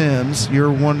Corey Sims.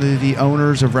 You're one of the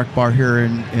owners of Rec Bar here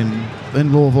in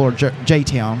Louisville, or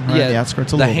J-Town, right? Yeah, the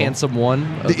outskirts of the Louisville. handsome one.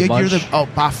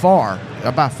 By far.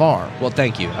 Well,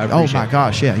 thank you. I Oh appreciate my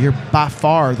gosh, yeah, you're by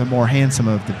far the more handsome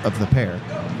of the pair.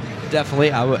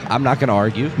 Definitely, I'm not going to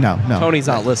argue. No. Tony's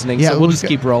not listening, so we'll just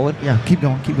keep rolling. Yeah, keep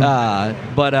going.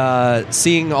 But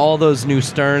seeing all those new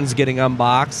Sterns getting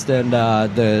unboxed, and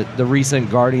the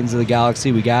recent Guardians of the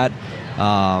Galaxy we got,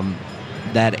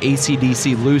 that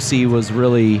AC/DC Lucy was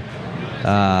really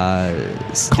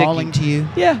calling to you.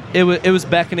 Yeah, it was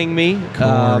beckoning me.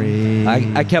 Corey.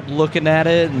 I kept looking at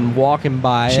it and walking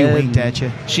by it. She winked at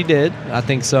you. She did, I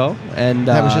think so. And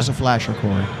that was just a flasher,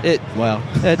 Corey.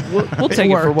 We'll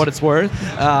take it for what it's worth.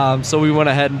 So we went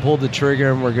ahead and pulled the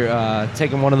trigger, and we're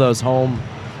taking one of those home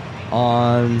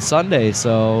on Sunday.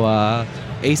 So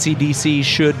AC/DC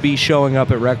should be showing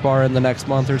up at Rec Bar in the next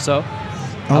month or so.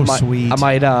 Sweet. I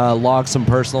might log some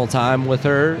personal time with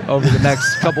her over the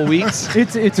next couple weeks.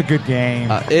 It's a good game.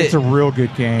 It's a real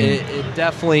good game. It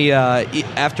definitely,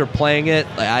 after playing it,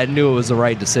 I knew it was the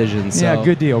right decision. So. Yeah,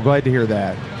 good deal. Glad to hear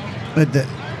that. But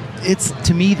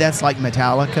to me, that's like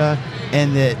Metallica,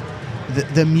 and that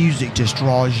the music just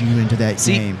draws you into that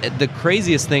game. The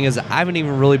craziest thing is I haven't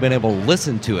even really been able to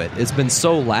listen to it. It's been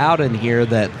so loud in here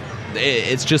that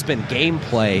it's just been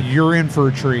gameplay. You're in for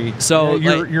a treat. So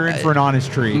you're in for an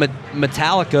honest treat.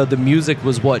 Metallica, the music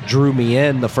was what drew me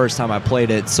in the first time I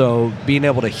played it. So being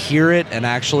able to hear it and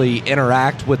actually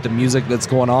interact with the music that's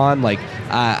going on,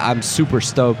 I'm super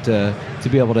stoked to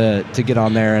be able to get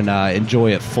on there and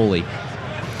enjoy it fully.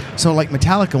 So like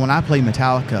Metallica, when I play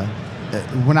Metallica,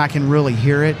 when I can really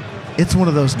hear it, it's one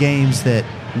of those games that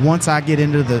once I get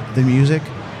into the music,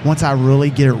 once I really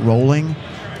get it rolling,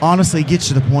 honestly, it gets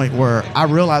to the point where I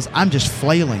realize I'm just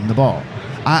flailing the ball.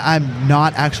 I'm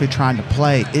not actually trying to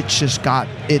play. It's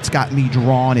got me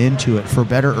drawn into it, for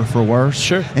better or for worse.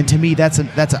 Sure. And to me, that's a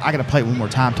I got to play it one more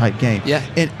time type game. Yeah.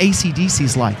 And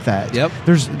AC/DC's like that. Yep.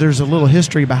 There's a little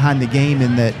history behind the game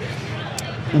in that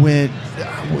when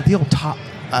the old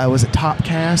was it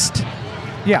Topcast?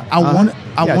 Yeah. I want to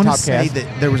Topcast. say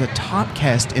that there was a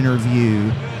Topcast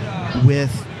interview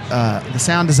with the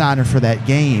sound designer for that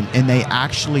game, and they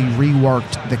actually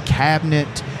reworked the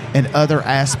cabinet and other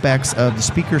aspects of the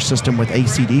speaker system with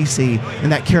AC/DC,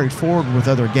 and that carried forward with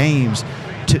other games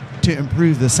to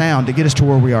improve the sound to get us to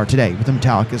where we are today with the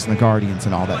Metallicas and the Guardians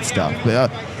and all that stuff.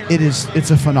 But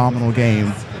it's a phenomenal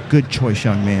game. Good choice,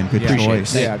 young man. Good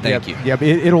choice. Thank you. Yeah,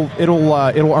 it'll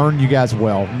earn you guys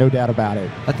well, no doubt about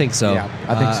it. I think so. Yeah,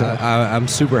 I think so. I'm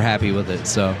super happy with it.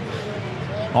 So.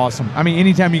 Awesome. I mean,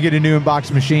 anytime you get a new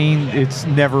unboxed machine, it's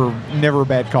never a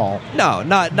bad call. No,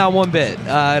 not one bit.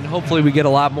 And hopefully we get a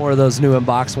lot more of those new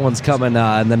unboxed ones coming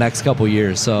in the next couple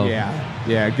years. So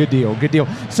yeah, good deal.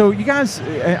 So you guys,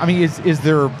 I mean,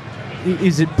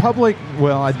 is it public?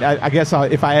 Well, I guess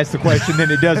if I ask the question, then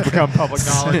it does become public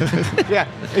knowledge. Yeah.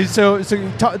 So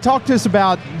talk to us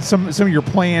about some of your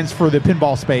plans for the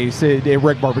pinball space at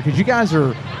Rec Bar, because you guys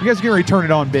are getting ready to turn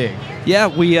it on big. Yeah,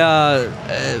 we.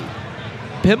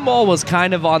 Pinball was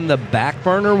kind of on the back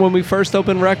burner when we first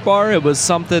opened Rec Bar. It was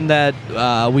something that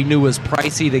we knew was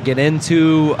pricey to get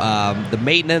into. The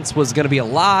maintenance was going to be a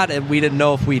lot, and we didn't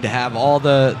know if we'd have all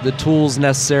the tools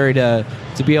necessary to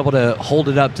be able to hold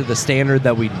it up to the standard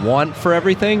that we'd want for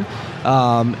everything.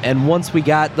 And once we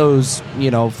got those,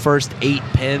 first 8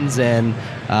 pins in,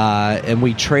 and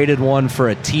we traded one for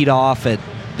a teed off at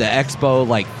the expo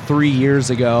like 3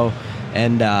 years ago,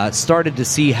 and started to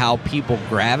see how people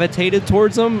gravitated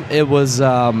towards them, it was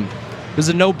a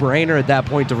no-brainer at that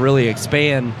point to really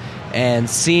expand. And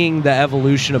seeing the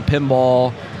evolution of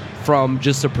pinball from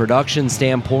just a production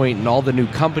standpoint, and all the new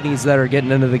companies that are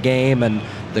getting into the game, and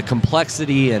the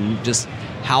complexity, and just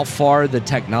how far the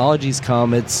technology's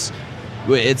come, it's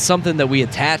something that we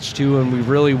attached to, and we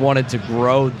really wanted to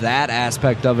grow that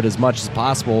aspect of it as much as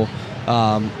possible.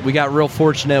 We got real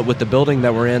fortunate with the building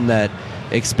that we're in, that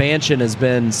expansion has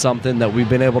been something that we've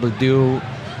been able to do.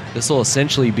 This will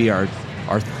essentially be our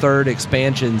third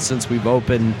expansion since we've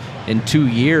opened in 2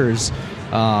 years,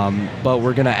 but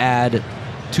we're going to add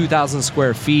 2,000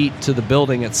 square feet to the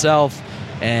building itself,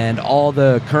 and all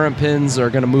the current pins are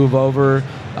going to move over,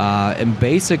 and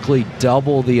basically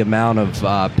double the amount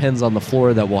of pins on the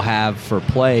floor that we'll have for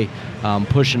play,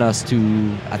 pushing us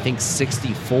to, I think,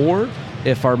 64.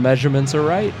 If our measurements are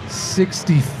right.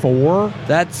 64?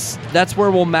 That's where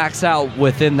we'll max out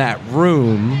within that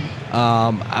room.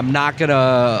 I'm not going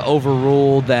to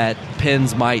overrule that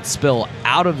pins might spill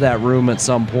out of that room at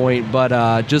some point,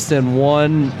 but just in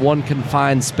one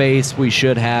confined space, we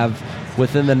should have,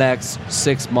 within the next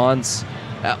 6 months,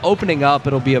 opening up,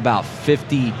 it'll be about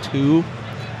 52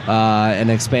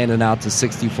 and expanding out to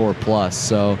 64 plus.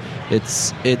 So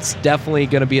it's definitely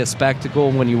going to be a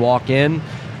spectacle when you walk in.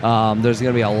 There's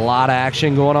going to be a lot of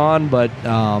action going on, but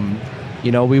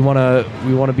we want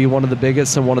to be one of the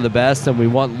biggest and one of the best, and we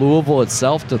want Louisville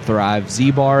itself to thrive.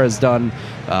 Z-Bar has done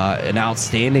an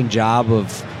outstanding job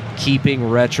of keeping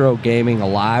retro gaming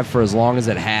alive for as long as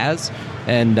it has,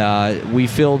 and we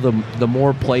feel the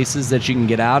more places that you can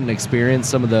get out and experience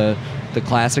some of the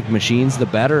classic machines, the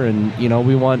better. And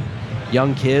we want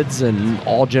young kids and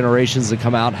all generations to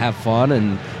come out and have fun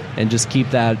and just keep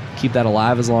that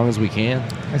alive as long as we can.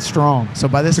 It's strong. So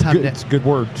by this time, it's a good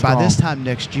word. Strong. By this time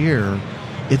next year,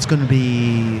 it's going to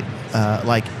be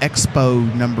like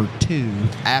Expo number 2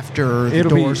 after the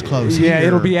doors close. Yeah, here.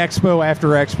 it'll be Expo after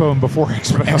Expo and before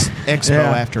Expo. Expo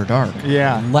after dark.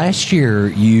 Yeah. Last year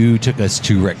you took us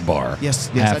to Rec Bar. Yes,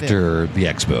 after the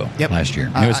Expo. Yep. Last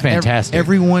year. It was fantastic.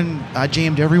 I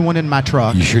jammed everyone in my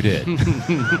truck. You sure did.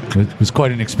 It was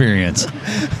quite an experience.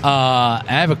 I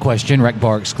have a question. Rec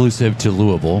Bar exclusive to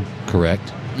Louisville,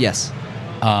 correct? Yes.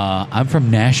 I'm from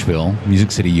Nashville,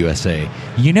 Music City, USA.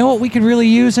 You know what we could really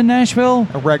use in Nashville?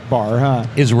 A Rec Bar, huh?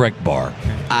 Is Rec Bar.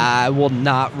 I will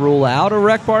not rule out a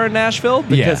Rec Bar in Nashville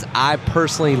because I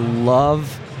personally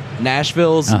love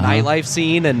Nashville's nightlife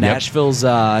scene, and Nashville's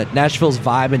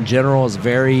vibe in general is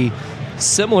very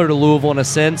similar to Louisville in a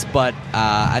sense, but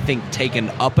I think taken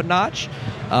up a notch.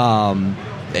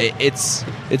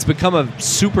 It's become a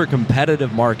super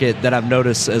competitive market that I've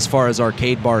noticed as far as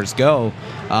arcade bars go.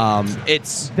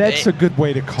 That's a good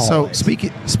way to call it.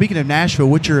 So speaking of Nashville,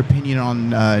 what's your opinion on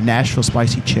Nashville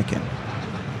spicy chicken?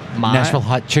 Nashville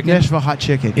hot chicken? Nashville hot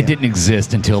chicken. It didn't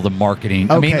exist until the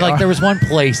marketing. Okay. I mean, there was one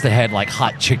place that had like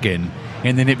hot chicken,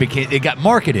 and then it got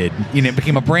marketed. It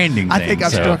became a branding thing. I think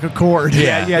I've struck a chord.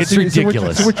 Yeah, it's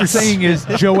ridiculous. So what you're saying is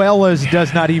Joella's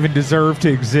does not even deserve to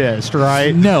exist,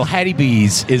 right? No, Hattie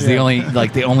B's is the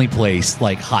only place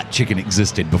like hot chicken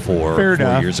existed before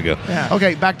 4 years ago. Yeah.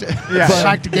 Okay, back to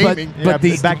gaming.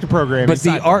 Back to programming. But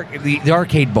the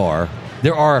arcade bar,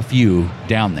 there are a few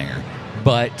down there.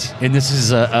 But, and this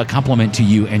is a compliment to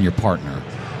you and your partner,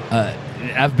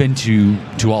 I've been to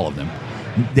all of them.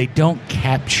 They don't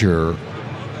capture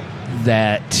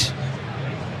that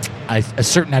I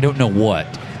don't know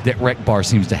what that Rec Bar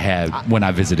seems to have when I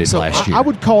visited last year. I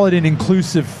would call it an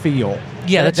inclusive feel.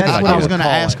 Yeah, that's what I was going to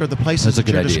ask. Are the places that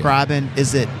you're describing,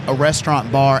 is it a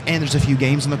restaurant bar and there's a few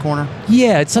games in the corner?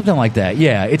 Yeah, it's something like that.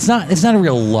 Yeah, it's not a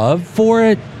real love for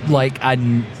it like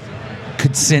I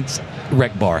could sense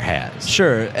Rec Bar has.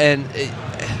 Sure. And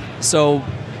so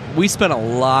we spent a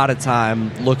lot of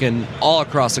time looking all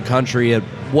across the country at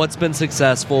what's been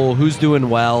successful, who's doing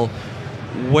well,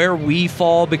 where we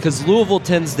fall, because Louisville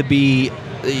tends to be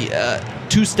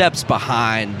 2 steps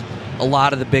behind a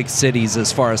lot of the big cities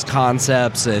as far as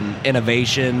concepts and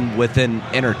innovation within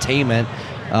entertainment.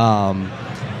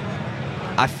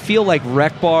 I feel like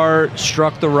Rec Bar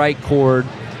struck the right chord.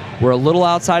 We're a little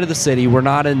outside of the city. We're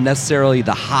not in necessarily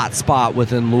the hot spot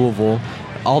within Louisville,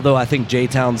 although I think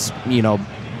J-Town's,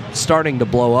 starting to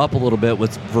blow up a little bit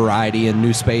with variety and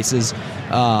new spaces.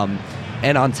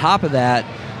 And on top of that,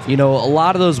 a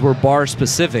lot of those were bar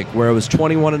specific, where it was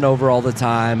 21 and over all the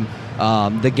time.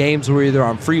 The games were either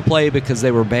on free play because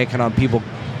they were banking on people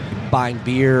buying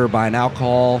beer or buying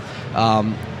alcohol.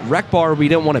 Rec Bar, we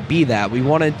didn't want to be that. We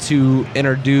wanted to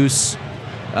introduce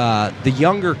the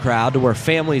younger crowd to where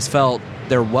families felt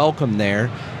they're welcome there.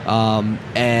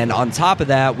 And on top of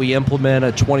that, we implement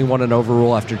a 21 and over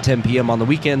rule after 10 p.m. on the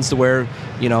weekends to where,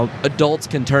 adults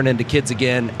can turn into kids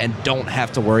again and don't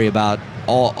have to worry about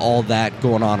all that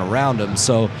going on around them.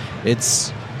 So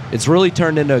it's really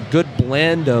turned into a good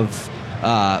blend of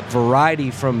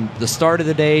variety from the start of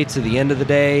the day to the end of the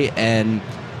day. And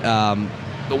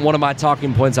one of my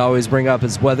talking points I always bring up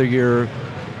is whether you're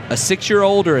a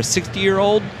 6-year-old or a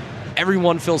 60-year-old,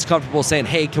 everyone feels comfortable saying,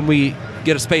 hey, can we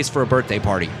get a space for a birthday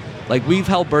party? Like, we've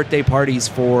held birthday parties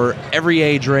for every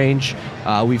age range.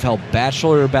 We've held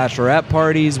bachelorette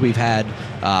parties. We've had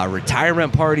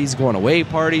retirement parties, going away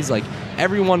parties. Like,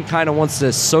 everyone kind of wants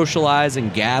to socialize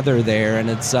and gather there, and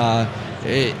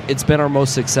it's been our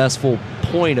most successful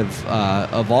point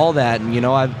of all that. And,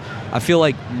 I feel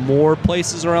like more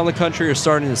places around the country are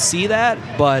starting to see that,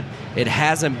 but it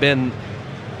hasn't been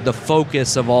the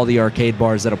focus of all the arcade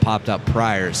bars that have popped up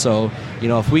prior. So,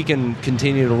 if we can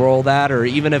continue to roll that, or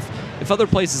even if other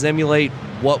places emulate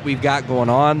what we've got going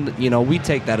on, we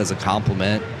take that as a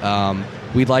compliment.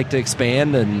 We'd like to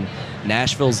expand, and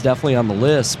Nashville's definitely on the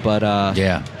list, but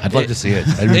yeah, I'd love to see it.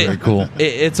 That'd be very cool.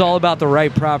 It's all about the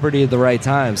right property at the right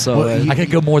time. So I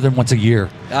could go more than once a year.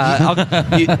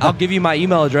 I'll give you my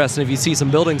email address, and if you see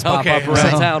some buildings pop up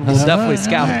around town, we'll definitely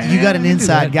scout it. You got an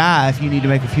inside guy if you need to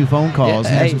make a few phone calls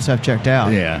and have some stuff checked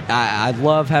out. Yeah, I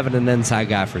love having an inside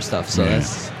guy for stuff. So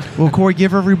that's. Well, Corey,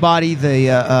 give everybody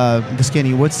the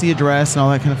Skinny. What's the address and all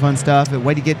that kind of fun stuff? A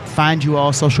way to find you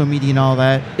all, social media and all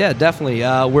that. Yeah, definitely.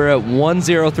 We're at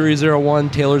 10301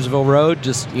 Taylorsville Road.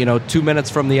 Just 2 minutes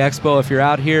from the expo if you're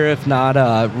out here. If not,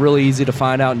 really easy to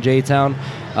find out in J-Town.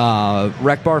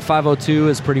 Rec Bar 502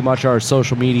 is pretty much our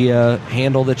social media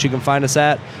handle that you can find us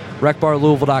at.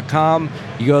 RecBarLouisville.com.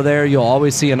 You go there, you'll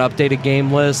always see an updated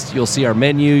game list. You'll see our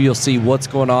menu. You'll see what's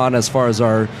going on as far as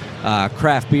our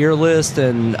craft beer list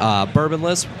and bourbon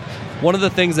list. One of the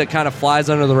things that kind of flies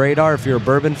under the radar, if you're a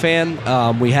bourbon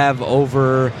fan, we have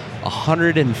over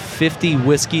 150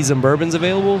 whiskeys and bourbons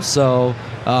available. So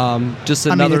just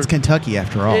another. I mean, it's Kentucky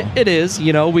after all. It is.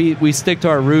 We stick to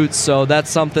our roots. So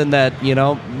that's something that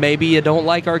maybe you don't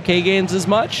like arcade games as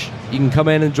much. You can come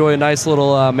in and enjoy a nice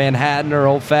little Manhattan or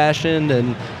Old Fashioned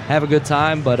and have a good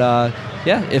time. But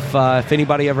if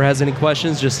anybody ever has any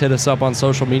questions, just hit us up on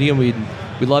social media. We'd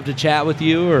love to chat with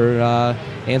you or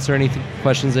answer any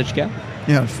questions that you got.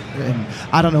 And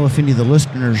I don't know if any of the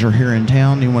listeners are here in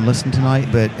town, anyone listening tonight,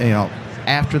 but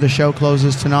after the show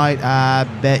closes tonight, I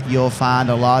bet you'll find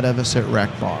a lot of us at Rec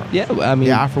Bar. Yeah, I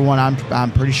mean, for one,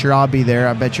 I'm pretty sure I'll be there.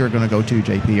 I bet you're going to go too,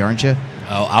 JP, aren't you?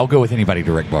 Oh, I'll go with anybody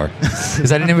to Rec Bar. Is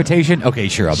that an invitation? Okay,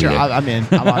 sure, I'll be there. I'm in.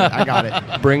 I'm on it. I got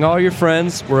it. Bring all your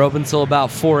friends. We're open till about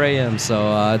 4 a.m.,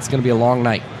 so it's going to be a long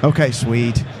night. Okay,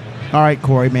 sweet. All right,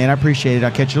 Corey, man, I appreciate it.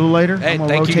 I'll catch you a little later. Hey, I'm going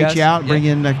to thank rotate you out and bring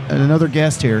in another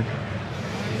guest here.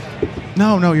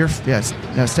 No,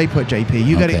 stay put,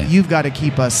 JP. You've got to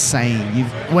keep us sane.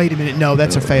 Wait a minute. No,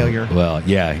 that's a failure. Well,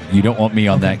 yeah, you don't want me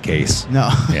on that case. No.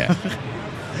 Yeah.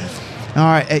 All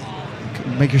right. Hey,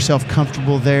 make yourself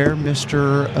comfortable there,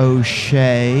 Mr.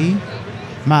 O'Shea.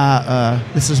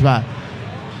 This is my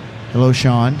hello,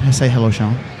 Sean. I say hello,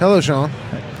 Sean. Hello, Sean.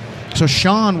 So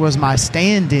Sean was my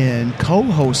stand-in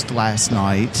co-host last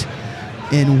night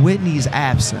in Whitney's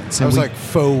absence. I was like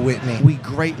faux Whitney. We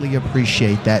greatly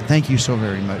appreciate that. Thank you so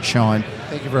very much, Sean.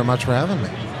 Thank you very much for having me.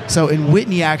 So, and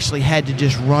Whitney actually had to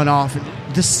just run off.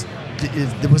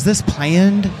 Was this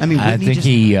planned? I mean, Whitney I think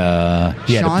he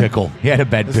had a pickle. He had a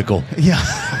bad pickle. Yeah.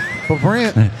 But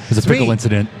Brant, it was a pickle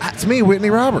incident. It's me, Whitney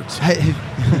Roberts.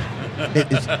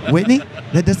 It's Whitney?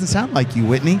 That doesn't sound like you,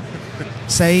 Whitney.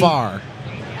 Say far.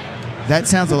 That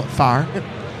sounds a lot far.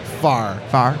 Far.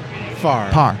 Far. Far.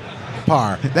 Par.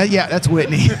 Par. That's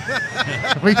Whitney.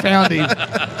 We found him.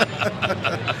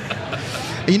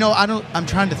 I'm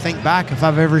trying to think back if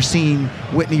I've ever seen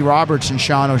Whitney Roberts and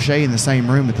Sean O'Shea in the same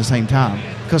room at the same time.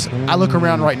 Because I look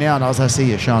around right now and all I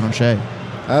see is Sean O'Shea.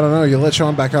 I don't know. You let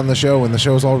Sean back on the show and the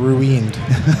show's all ruined.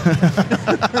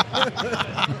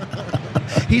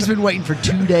 He's been waiting for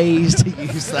 2 days to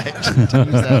use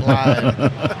that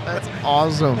line. That's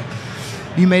awesome.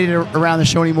 You made it around the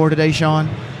show anymore today, Sean?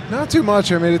 Not too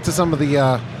much. I made it to some of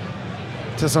the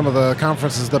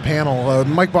conferences. The panel,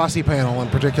 Mike Bossy panel in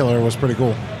particular, was pretty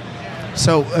cool.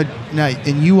 So, now,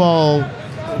 and you all,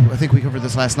 I think we covered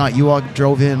this last night. You all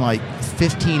drove in like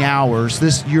 15 hours.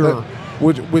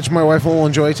 Which my wife will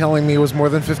enjoy telling me was more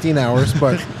than 15 hours,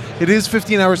 but it is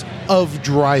 15 hours of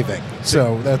driving.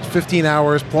 So that's 15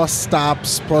 hours plus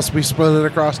stops, plus we split it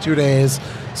across 2 days.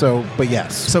 So, but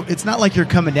yes. So it's not like you're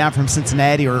coming down from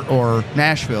Cincinnati or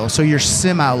Nashville. So you're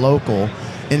semi-local.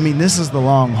 I mean, this is the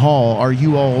long haul. Are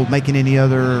you all making any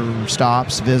other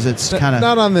stops, visits?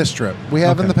 Not on this trip. We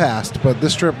have in the past, but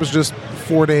this trip was just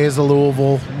 4 days of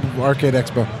Louisville Arcade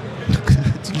Expo.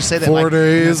 You say that 4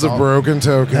 days of Broken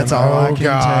Token. That's all I can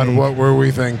God, take. what were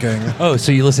we thinking? Oh,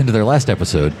 so you listened to their last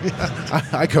episode.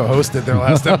 I co-hosted their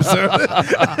last episode.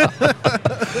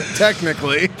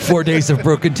 Technically. 4 days of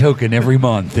Broken Token every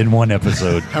month in one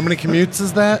episode. How many commutes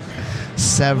is that?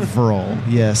 Several.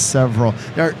 Yes, several.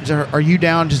 Are you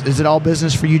down? Is it all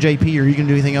business for you, JP, or are you going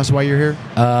to do anything else while you're here?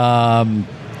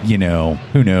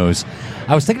 Who knows?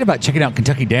 I was thinking about checking out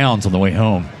Kentucky Downs on the way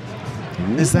home.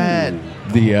 Is that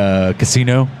the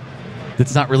casino?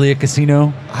 That's not really a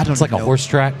casino. It's like know. A horse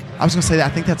track. I was going to say that.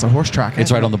 I think that's a horse track.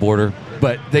 It's right on the border.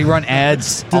 But they run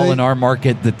ads in our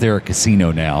market that they're a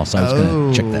casino now. So I was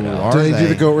going to check that out. Do they do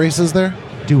the goat races there?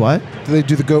 Do what? Do they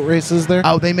do the goat races there?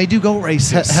 Oh, they may do goat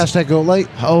races. Hashtag goat light.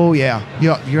 Oh yeah,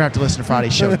 you're gonna have to listen to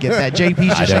Friday's show to get that.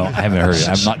 JP's just I haven't heard it.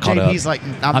 I'm not caught up. JP's like,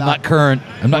 I'm not current.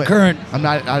 I'm not current. I'm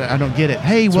not. I don't get it.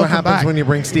 Hey, That's welcome what happens back. when you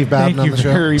bring Steve Bowden on the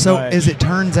show. So as it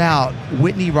turns out,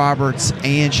 Whitney Roberts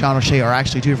and Sean O'Shea are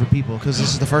actually two different people because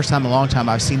this is the first time in a long time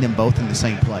I've seen them both in the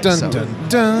same place. Dun, so. dun,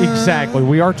 dun. Exactly.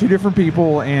 We are two different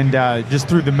people, and just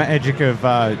through the magic of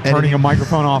turning a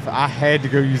microphone off, I had to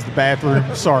go use the bathroom.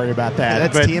 Sorry about that.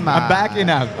 That's but TMI. I'm back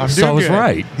and I'm doing So I was good.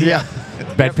 right. Yeah.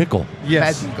 Bad pickle.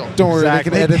 Yes. Bad pickle. Don't worry, they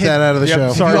can edit that out of the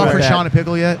show. Have you offered Sean a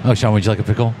pickle yet? Oh, Sean, would you like a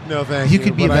pickle? No, thank you. You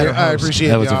could be a but better I host. appreciate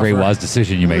That was the a very offer. wise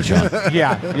decision you made, Sean.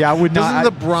 Yeah, I would not.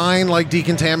 Doesn't the brine like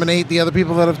decontaminate the other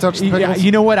people that have touched the pickles? Yeah,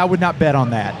 you know what? I would not bet on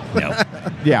that. No.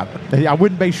 Yeah, I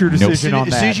wouldn't base your decision on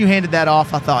As that. soon as you handed that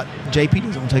off, I thought JP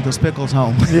doesn't want to take those pickles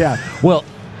home. Yeah. Well,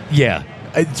 yeah.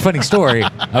 It's a funny story.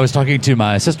 I was talking to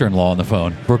my sister-in-law on the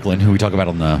phone, Brooklyn, who we talk about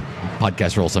on the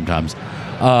podcast roll sometimes.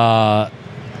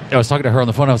 I was talking to her on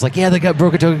the phone. I was like, yeah, they got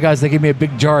Broken Token guys. They gave me a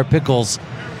big jar of pickles.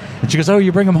 And she goes, oh,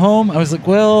 you bring them home? I was like,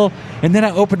 well, and then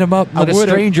I opened them up and let a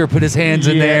stranger put his hands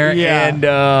in there. Yeah.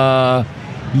 And,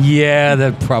 yeah,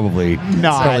 that probably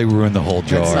ruined the whole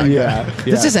jar.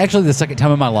 This is actually the second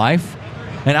time in my life,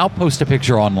 and I'll post a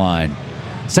picture online.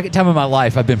 Second time in my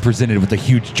life I've been presented with a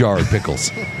huge jar of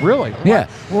pickles. Really? Yeah.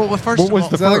 Well, first What of was all,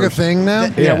 the Is that like a first? thing now?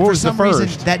 Yeah, what for was the some reason,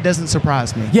 first? that doesn't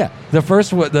surprise me. Yeah, the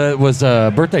first was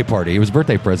a birthday party. It was a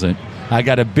birthday present. I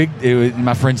got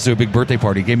my friends threw a big birthday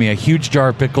party. Gave me a huge jar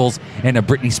of pickles and a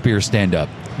Britney Spears stand-up.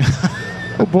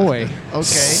 Oh, boy. Okay.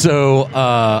 So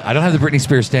I don't have the Britney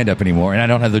Spears stand-up anymore, and I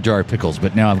don't have the jar of pickles,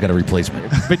 but now I've got a replacement.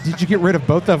 But did you get rid of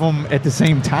both of them at the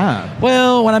same time?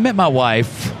 Well, when I met my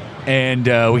wife, and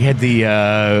we had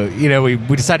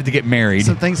we decided to get married.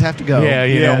 Some things have to go. Yeah,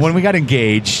 you know, when we got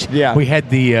engaged, we had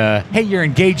the hey, you're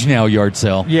engaged now yard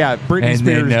sale. Yeah, Britney and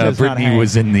Spears then does not Britney hang.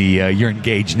 was in the you're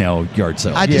engaged now yard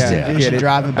sale. I just Yeah, I envision get it.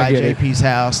 driving by I get it. JP's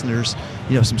house, and there's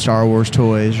some Star Wars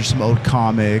toys or some old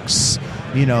comics.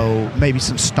 Maybe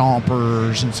some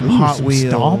Stompers and some Hot some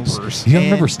Wheels. Stompers. You don't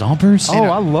remember Stompers? Oh,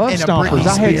 I love and a Stompers. Britney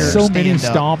I had Spears so many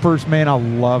stand-up. Stompers, man. I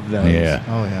love those. Yeah.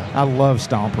 Oh yeah. I love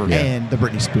Stompers. And the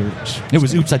Britney Spears. It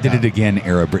was Oops, I Did It Again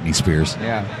era Britney Spears.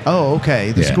 Yeah. Oh,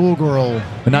 okay. The Yeah. schoolgirl.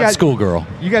 But not guys- schoolgirl.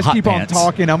 You guys Hot keep pants. on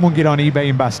talking. I'm going to get on eBay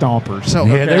and buy Stompers. So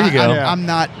Yeah, there you go. I'm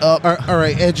not up. All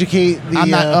right, educate the. I'm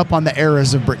not up on the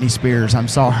eras of Britney Spears. I'm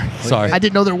sorry. Sorry. I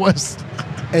didn't know there was.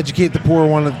 Educate the poor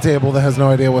one at the table that has no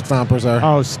idea what Stompers are.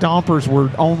 Oh, Stompers were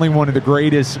only one of the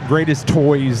greatest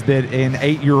toys that an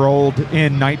 8-year-old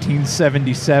in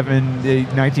 1977,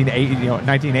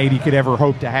 1980 could ever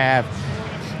hope to have.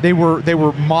 They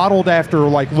were modeled after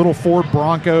like little Ford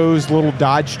Broncos, little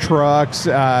Dodge trucks,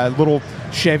 little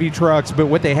Chevy trucks, but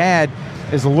what they had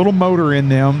is a little motor in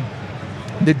them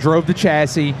that drove the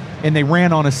chassis, and they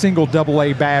ran on a single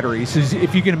AA battery. So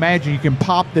if you can imagine, you can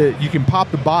pop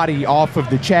the body off of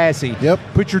the chassis. Yep.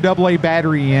 Put your AA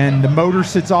battery in. The motor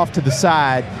sits off to the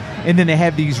side, and then they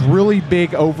have these really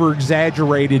big,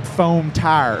 over-exaggerated foam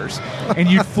tires, and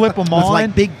you'd flip them With on.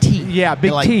 like big teeth. Yeah,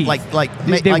 big like, teeth. Like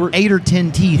 8 or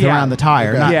 10 teeth around the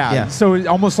tire. Okay. Not- yeah. So it's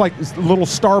almost like little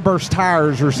Starburst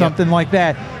tires or something like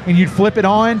that. And you'd flip it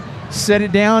on, set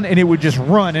it down, and it would just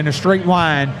run in a straight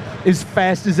line as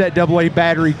fast as that AA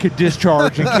battery could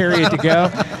discharge and carry it to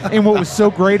go. And what was so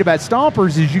great about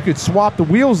Stompers is you could swap the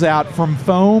wheels out from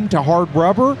foam to hard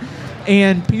rubber.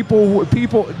 And people,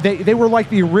 they were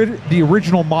like the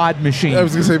original mod machine. I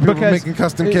was going to say, people were making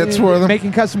custom kits for them.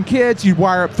 Making custom kits, you'd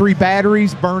wire up 3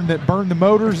 batteries, burn the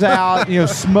motors out,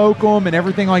 smoke them and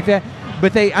everything like that.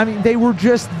 But they were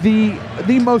just the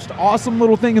most awesome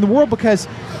little thing in the world, because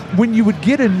when you would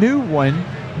get a new one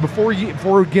before it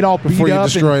would get all beat up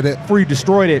before you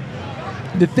destroyed it,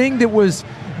 the thing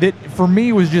that for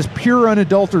me was just pure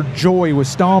unadulterated joy with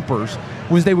Stompers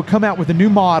was they would come out with a new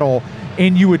model,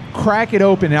 and you would crack it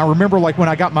open. And I remember, like, when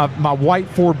I got my white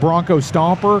Ford Bronco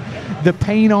Stomper, the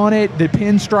paint on it, the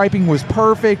pinstriping was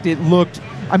perfect. It looked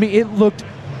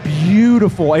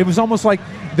beautiful. It was almost like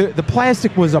the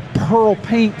plastic was a pearl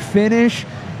paint finish,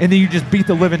 and then you just beat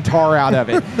the living tar out of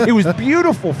it. It was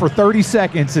beautiful for 30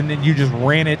 seconds, and then you just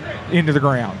ran it into the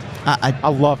ground. I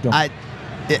loved them. I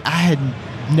had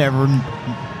never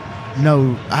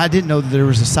I didn't know that there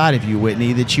was a side of you,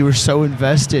 Whitney, that you were so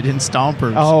invested in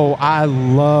Stompers. Oh, I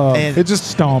love it.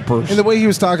 Just Stompers. And the way he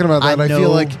was talking about that, I feel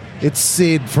like it's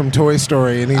Sid from Toy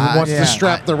Story, and he wants to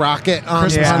strap the rocket on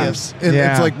Christmas on- gifts. and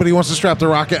it's like, but he wants to strap the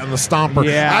rocket on the Stomper.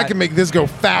 Yeah. I can make this go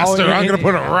faster. I'm going to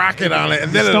put a rocket on it,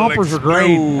 and then Stompers it'll are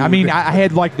great. explode. I mean, I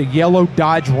had like the yellow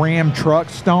Dodge Ram truck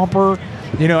Stomper.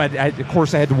 Of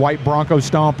course, I had the white Bronco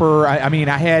Stomper. I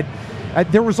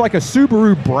There was like a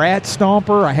Subaru Brat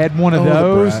Stomper. I had one of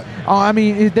those. I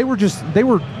mean, they were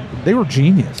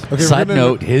genius. Okay, Side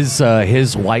note: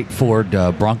 his white Ford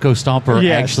Bronco Stomper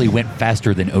actually went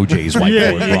faster than OJ's white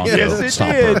Ford Bronco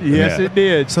Stomper. Yes, it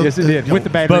did. Yes, it did. With the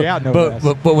battery out, no less.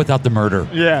 But without the murder.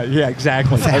 Yeah,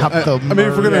 exactly. I mean,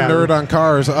 if we're going to nerd on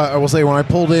cars, I will say when I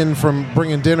pulled in from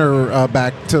bringing dinner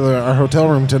back to our hotel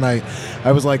room tonight,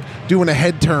 I was like doing a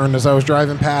head turn as I was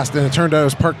driving past, and it turned out I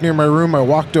was parked near my room. I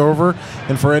walked over,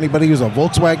 and for anybody who's a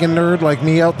Volkswagen nerd like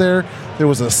me out there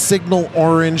was a signal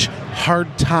orange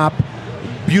hardtop,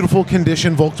 beautiful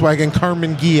condition Volkswagen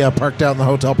Carmen Ghia parked out in the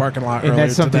hotel parking lot. And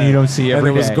that's something you don't see every day.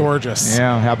 And it was gorgeous.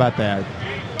 Yeah, how about that?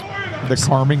 The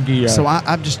Carmen Ghia. So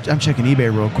I'm checking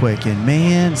eBay real quick, and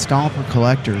man, Stomper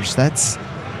collectors,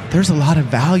 there's a lot of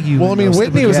value. Well, I mean,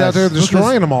 Whitney was out there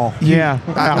destroying them all. Yeah,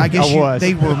 I guess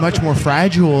they were much more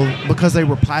fragile because they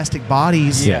were plastic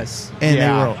bodies. Yes, and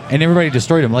and everybody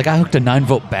destroyed them. Like I hooked a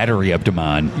 9-volt battery up to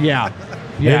mine. Yeah.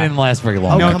 It didn't last very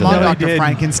long. Oh, come on, Dr.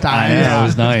 Frankenstein. I know, it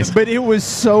was nice. But it was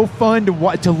so fun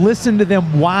to listen to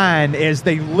them whine as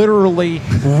they literally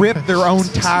ripped their own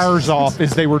tires off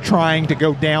as they were trying to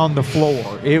go down the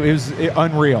floor. It was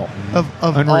unreal. Of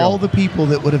unreal. All the people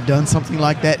that would have done something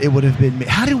like that, it would have been me.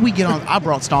 How did we get on? I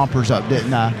brought Stompers up,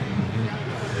 didn't I?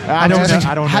 I don't know.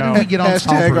 How did we get on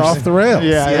Hashtag Stompers? off the rails?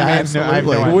 Yeah,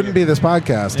 absolutely. It wouldn't be this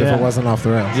podcast if it wasn't off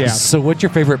the rails. Yeah. So what's your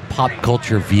favorite pop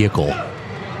culture vehicle?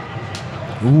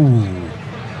 Ooh.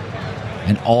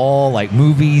 And all like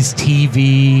movies,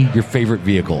 TV, your favorite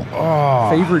vehicle.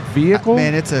 Favorite vehicle?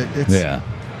 Man, it's yeah.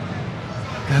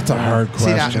 That's a hard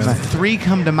question. See, now, 3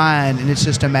 come to mind, and it's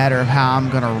just a matter of how I'm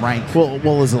going to rank.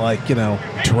 Well, is it like,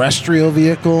 terrestrial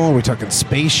vehicle? Are we talking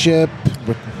spaceship?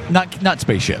 Not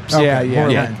spaceships. Okay.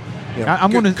 Yeah.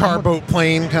 I'm going to car, boat,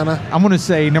 plane, kind of. I'm going to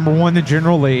say number 1, the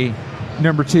General Lee.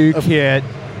 Number 2, Kit,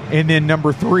 and then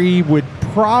number 3 would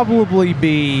probably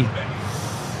be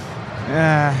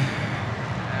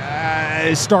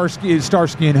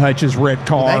Starsky and Hutch's red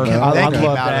car. I love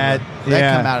that.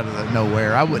 That came out of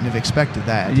nowhere. I wouldn't have expected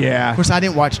that. Yeah. Of course, I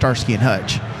didn't watch Starsky and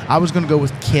Hutch. I was going to go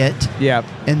with Kit. Yeah.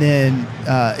 And then,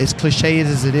 as cliche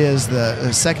as it is,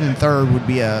 the second and third would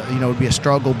be a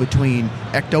struggle between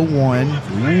Ecto-1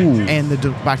 and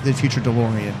the Back to the Future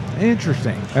DeLorean.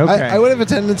 Interesting. Okay. I would have a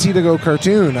tendency to go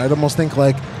cartoon. I'd almost think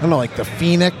like the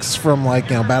Phoenix from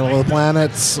Battle of the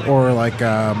Planets, or like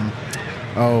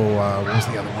what was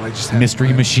the other one? I just had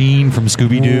Mystery Machine from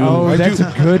Scooby-Doo. Oh, that's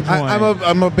a good one.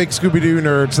 I'm a big Scooby-Doo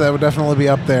nerd, so that would definitely be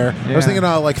up there. Yeah. I was thinking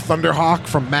like Thunderhawk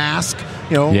from Mask.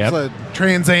 It's a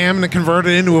Trans Am and convert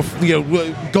it into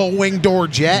a gull-wing door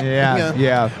jet.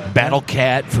 Yeah. Battle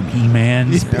Cat from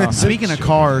He-Man. Speaking of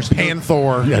cars,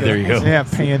 Panther. Yeah, there you go. Yeah,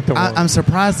 Panther. I'm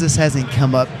surprised this hasn't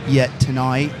come up yet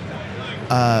tonight,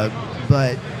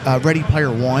 but Ready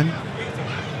Player One.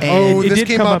 And this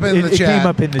came up in the chat. It came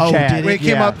up in the chat. It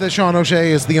came up that Sean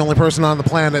O'Shea is the only person on the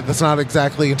planet that's not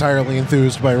exactly entirely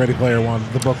enthused by Ready Player One,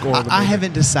 the book or the movie. I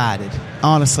haven't decided,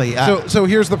 honestly. So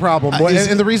here's the problem.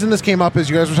 And the reason this came up is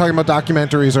you guys were talking about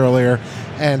documentaries earlier,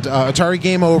 and Atari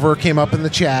Game Over came up in the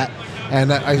chat,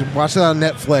 and I watched it on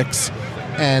Netflix,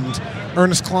 and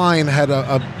Ernest Cline had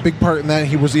a big part in that.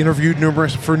 He was interviewed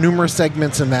for numerous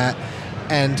segments in that,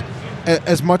 and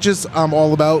as much as I'm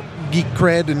all about geek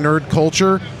cred and nerd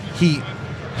culture, he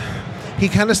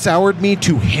kind of soured me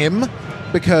to him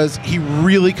because he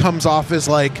really comes off as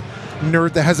like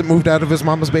nerd that hasn't moved out of his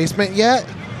mama's basement yet.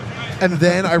 And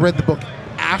then I read the book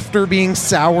after being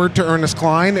soured to Ernest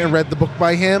Cline and read the book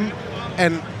by him,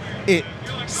 and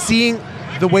seeing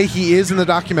the way he is in the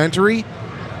documentary,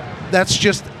 that's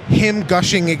just him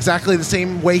gushing exactly the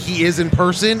same way he is in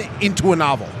person into a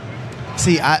novel.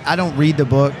 See, I don't read the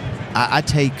book. I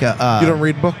take... you don't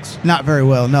read books? Not very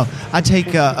well, no. I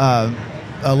take a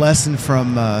lesson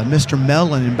from Mr.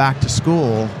 Mellon in Back to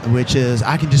School, which is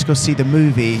I can just go see the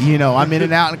movie. I'm in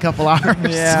and out in a couple hours.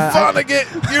 Yeah,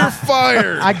 you're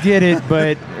fired. I get it,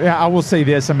 but I will say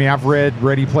this. I mean, I've read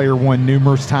Ready Player One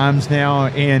numerous times now,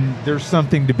 and there's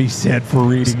something to be said for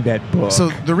reading that book.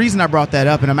 So the reason I brought that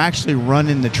up, and I'm actually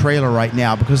running the trailer right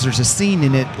now, because there's a scene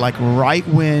in it, like right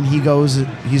when he goes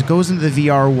into the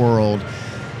VR world,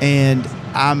 and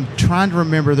I'm trying to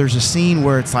remember. There's a scene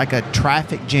where it's like a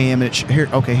traffic jam, and here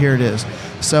it is.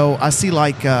 So I see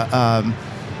like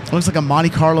it looks like a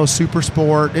Monte Carlo Super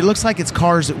Sport. It looks like it's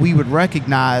cars that we would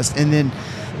recognize,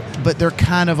 but they're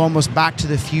kind of almost Back to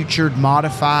the Future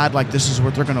modified. Like this is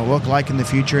what they're going to look like in the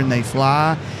future, and they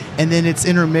fly. And then it's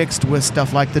intermixed with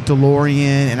stuff like the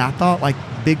DeLorean, and I thought like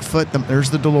Bigfoot. There's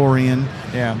the DeLorean,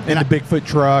 and the Bigfoot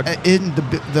truck, in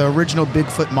the original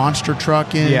Bigfoot monster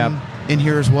truck in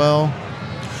here as well.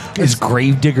 Is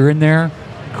Gravedigger in there?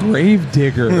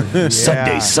 Gravedigger.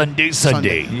 Sunday.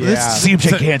 Yeah. See him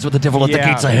shake hands with the devil at the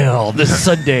gates of hell this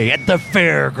Sunday at the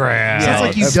fairgrounds. Sounds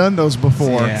like you've done those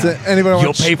before.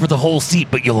 You'll pay for the whole seat,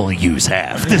 but you'll only use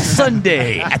half this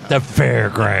Sunday at the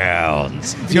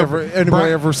fairgrounds.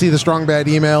 Anybody ever see the Strong Bad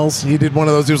emails? He did one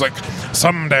of those. He was like,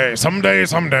 someday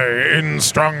in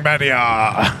Strong Badia.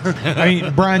 I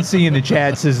mean, Brian C. in the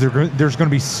chat says there's going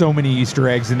to be so many Easter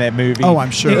eggs in that movie. Oh,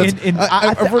 I'm sure.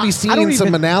 I've already seen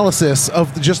some analysis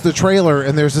of just the trailer,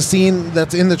 and there's a scene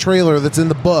that's in the trailer that's in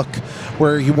the book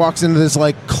where he walks into this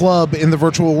like club in the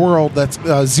virtual world that's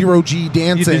Zero G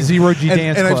dancing. The Zero G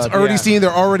dance and club. I've already seen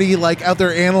they're already like out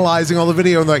there analyzing all the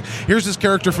video and like, here's this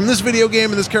character from this video game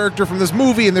and this character from this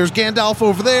movie, and there's Gandalf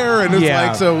over there, and it's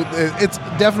like, so it's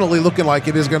definitely looking like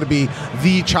it is going to be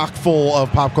the chock full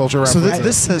of pop culture references. So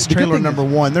this says trailer number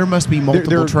 1. There must be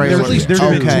multiple trailers.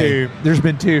 There's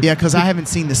been two. Yeah, because I haven't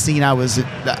seen the scene I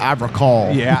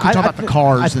recall. Yeah, we can talk about the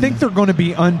cars. I think they're going to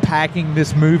be unpacking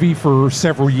this movie for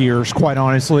several years, quite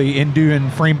honestly, and doing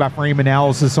frame by frame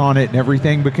analysis on it and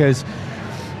everything. Because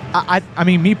I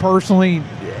mean, me personally,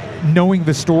 knowing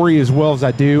the story as well as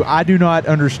I do not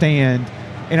understand.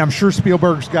 And I'm sure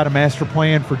Spielberg's got a master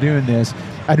plan for doing this.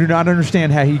 I do not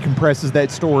understand how he compresses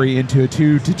that story into a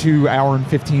 2 hour and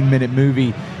 15-minute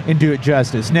movie and do it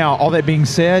justice. Now, all that being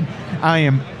said, I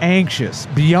am anxious,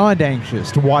 beyond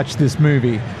anxious, to watch this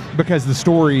movie because the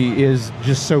story is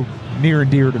just so near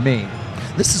and dear to me.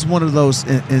 This is one of those,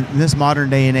 in this modern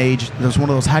day and age, there's one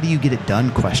of those how do you get it done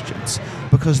questions.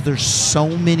 Because there's so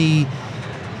many,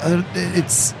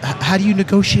 how do you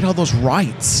negotiate all those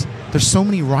rights? There's so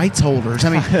many rights holders. I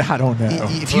mean, I don't know.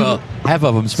 Half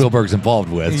of them Spielberg's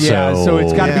involved with. Yeah, so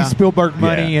it's got to be Spielberg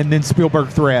money and then Spielberg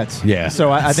threats. Yeah.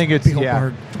 So I think it's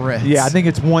Spielberg threats. Yeah, I think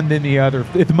it's one then the other.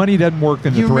 If the money doesn't work,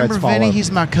 then the threats follow. You remember Vinny?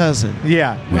 He's my cousin.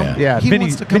 Yeah. He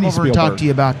wants to come over and talk to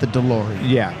you about the DeLorean.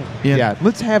 Yeah.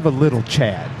 Let's have a little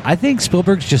chat. I think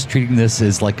Spielberg's just treating this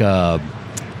as like a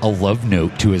love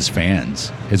note to his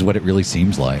fans, is what it really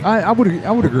seems like. I would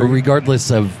agree. Regardless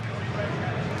of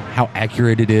how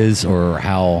accurate it is or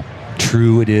how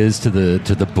true it is to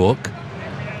the book,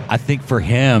 I think for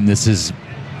him this is,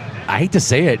 I hate to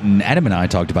say it, and Adam and I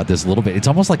talked about this a little bit, it's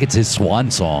almost like it's his swan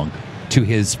song to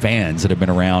his fans that have been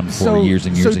around for years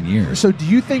and years and years. So do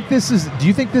you think this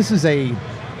is a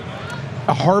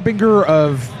harbinger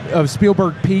of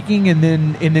Spielberg peaking and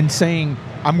then saying,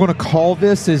 I'm going to call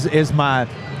this as my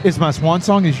swan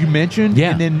song, as you mentioned,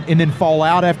 and then fall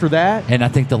out after that? And I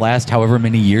think the last however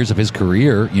many years of his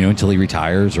career, until he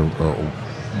retires or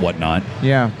whatnot,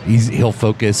 he'll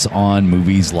focus on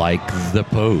movies like The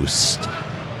Post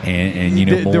and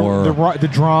more the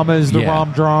dramas, the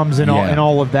rom-droms, and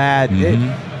all of that.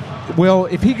 Mm-hmm. Well,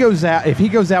 if he goes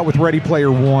out with Ready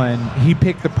Player One, he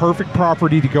picked the perfect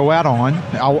property to go out on.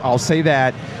 I'll say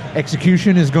that.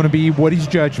 Execution is going to be what he's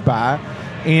judged by.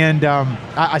 And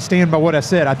I stand by what I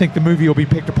said. I think the movie will be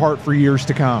picked apart for years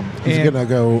to come. He's going to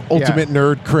go ultimate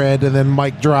nerd cred and then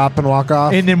mic drop and walk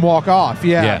off. And then walk off,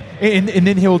 And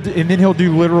then he'll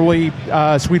do literally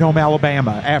Sweet Home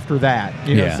Alabama after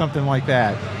that, something like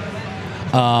that.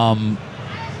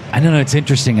 I don't know. It's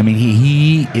interesting. I mean,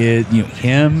 he is,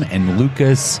 him and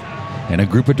Lucas and a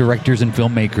group of directors and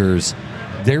filmmakers.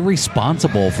 They're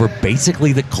responsible for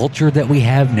basically the culture that we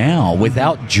have now.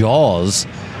 Without Jaws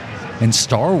and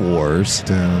Star Wars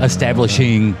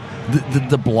establishing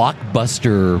the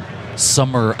blockbuster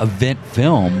summer event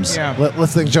films. Yeah.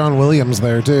 Let's think John Williams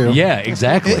there too. Yeah,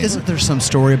 exactly. Isn't there some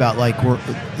story about like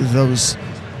those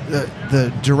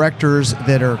the directors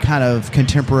that are kind of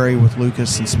contemporary with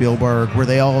Lucas and Spielberg, where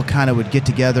they all kind of would get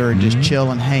together and just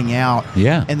chill and hang out?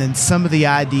 Yeah. And then some of the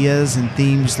ideas and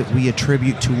themes that we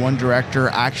attribute to one director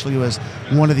actually was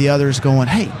one of the others going,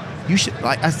 hey, you should,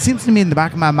 like, it seems to me in the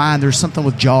back of my mind there's something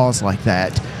with Jaws like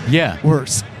that. Yeah.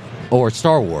 Or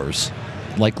Star Wars.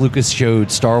 Like Lucas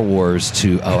showed Star Wars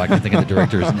to, I can't think of the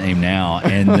director's name now,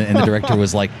 and the director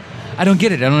was like, I don't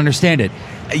get it. I don't understand it.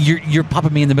 You're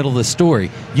popping me in the middle of the story.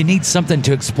 You need something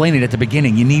to explain it at the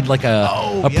beginning. You need like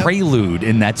a prelude,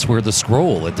 and that's where the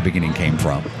scroll at the beginning came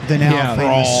from. The now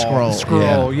famous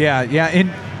scroll. Yeah.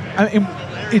 And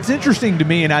it's interesting to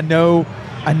me, and I know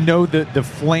that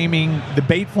the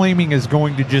bait flaming is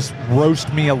going to just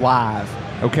roast me alive.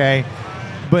 Okay,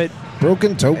 but.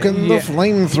 Broken Token, the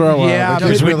flamethrower. Yeah,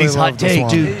 there's Whitney's hot take,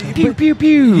 dude. Pew, pew,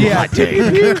 pew. Yeah, hot take.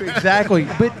 Exactly.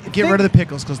 But get rid of the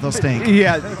pickles because they'll stink.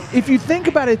 Yeah. If you think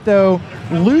about it, though,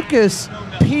 Lucas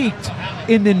peaked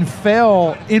and then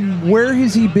fell. And where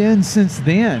has he been since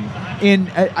then?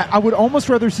 And I would almost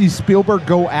rather see Spielberg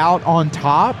go out on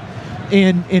top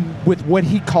and with what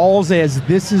he calls as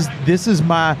this is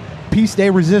my piece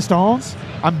de resistance.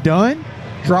 I'm done.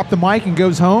 dropped the mic and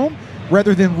goes home,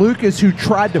 rather than Lucas, who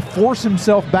tried to force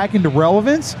himself back into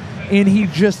relevance, and he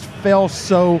just fell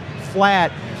so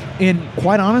flat. And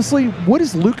quite honestly, what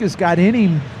has Lucas got in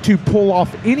him to pull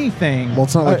off anything? Well,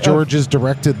 it's not like George has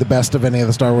directed the best of any of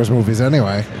the Star Wars movies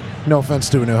anye. No offense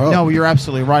to A New Hope. No, you're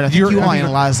absolutely right. I think you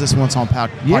analyzed this once on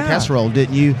Podcast Roll,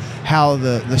 didn't you? How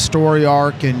the story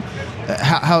arc and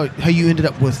how you ended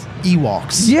up with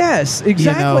Ewoks. Yes,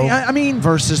 exactly. I mean,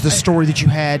 versus the story that you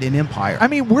had in Empire. I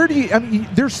mean,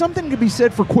 there's something to be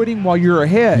said for quitting while you're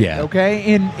ahead. Yeah.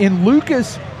 Okay. And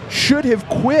Lucas should have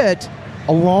quit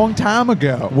a long time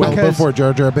ago. Well, before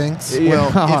Jar Jar Binks. Dude.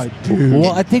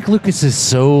 Well, I think Lucas is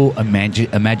so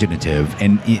imaginative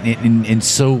and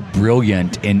so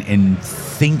brilliant in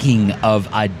thinking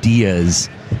of ideas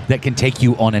that can take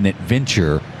you on an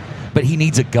adventure, but he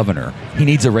needs a governor. He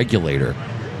needs a regulator.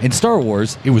 In Star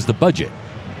Wars, it was the budget.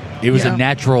 It was a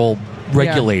natural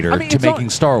regulator to making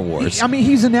Star Wars.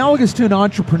 He's analogous to an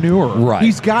entrepreneur. Right.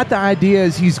 He's got the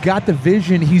ideas, he's got the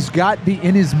vision, he's got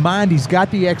in his mind, he's got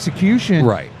the execution.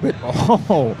 Right. But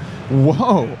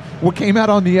whoa, what came out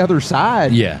on the other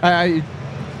side? Yeah.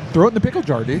 Throw it in the pickle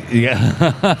jar, dude.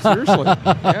 Yeah. Seriously.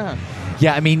 Yeah.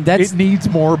 Yeah, I mean, it needs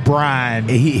more brine.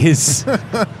 Get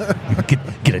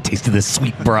a taste of this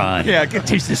sweet brine. Yeah, get a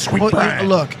taste of this sweet brine.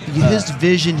 Look, his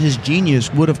vision, his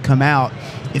genius would have come out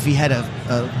if he had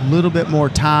a little bit more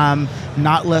time,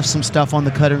 not left some stuff on the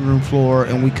cutting room floor,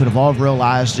 and we could have all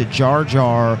realized that Jar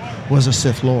Jar was a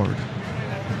Sith Lord.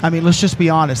 I mean, let's just be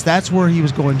honest. That's where he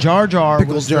was going. Jar Jar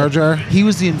Pickled was Jar Jar. He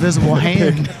was the invisible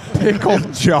hand.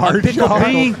 Pickled Jar Jar.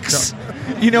 Binks.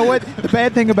 You know what? The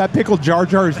bad thing about Pickled Jar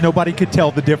Jar is nobody could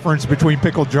tell the difference between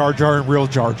Pickled Jar Jar and real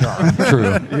Jar Jar.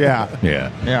 True. Yeah.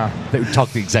 They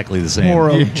talk exactly the same. More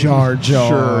of Jar Jar.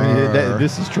 Sure.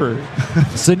 This is true.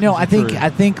 So no, I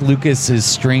think Lucas's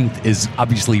strength is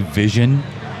obviously vision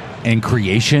and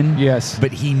creation. Yes.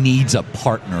 But he needs a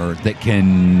partner that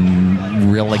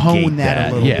can relegate hone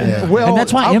that a little bit. Well, and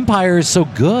that's why Empire is so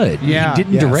good. Yeah. He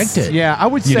didn't direct it. Yeah,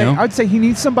 I'd say he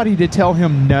needs somebody to tell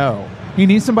him no. He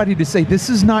needs somebody to say, this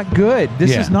is not good.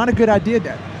 This is not a good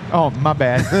idea. Oh, my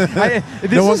bad.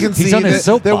 No one can see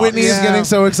that Whitney is getting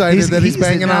so excited that he's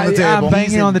banging on the table. I'm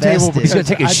banging on the table. He's going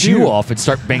to take his shoe off and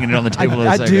start banging it on the table.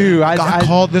 I do. I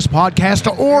called this podcast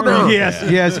to order.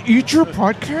 Yes. Eat your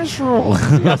podcast roll.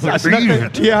 I snuck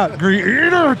that,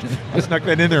 I snuck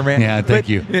that in there, man. Yeah, thank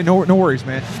you. No worries,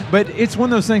 man. But it's one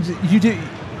of those things that you do.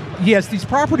 Yes, these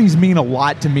properties mean a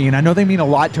lot to me, and I know they mean a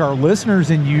lot to our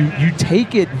listeners, and you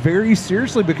take it very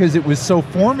seriously because it was so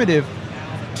formative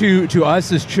to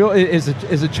us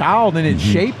as a child, and it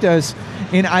shaped us.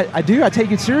 And I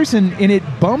take it serious, and it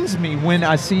bums me when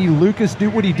I see Lucas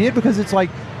do what he did, because it's like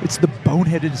it's the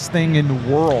boneheadedest thing in the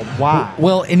world. Why?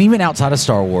 Well, and even outside of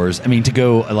Star Wars, I mean, to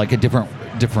go like a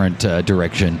different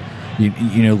direction,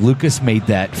 you know, Lucas made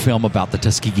that film about the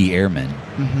Tuskegee Airmen.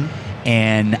 Mm-hmm.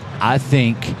 And I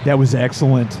think that was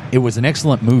excellent. It was an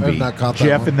excellent movie.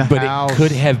 Jeff in the house. It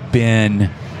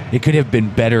could have been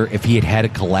better if he had had a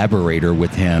collaborator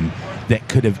with him that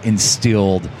could have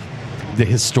instilled the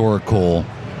historical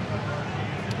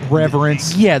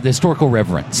reverence. Yeah, the historical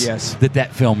reverence. Yes.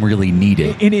 That film really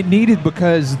needed. And it needed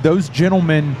because those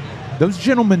gentlemen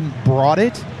brought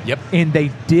it. Yep. And they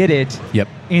did it. Yep.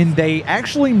 And they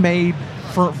actually made,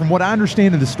 from what I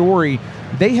understand of the story,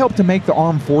 they helped to make the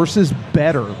armed forces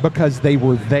better because they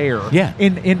were there. Yeah.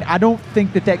 And I don't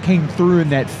think that came through in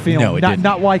that film. No, it didn't.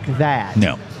 Not like that.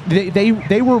 No.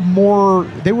 They were more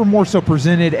so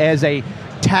presented as a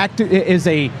tactical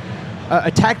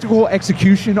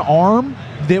execution arm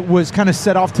that was kind of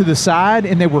set off to the side,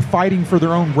 and they were fighting for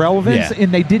their own relevance,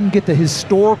 and they didn't get the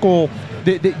historical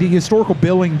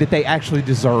billing that they actually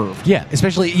deserved. Yeah,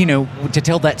 especially, you know, to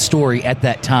tell that story at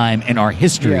that time in our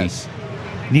history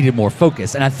needed more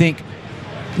focus. And I think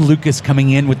Lucas coming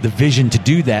in with the vision to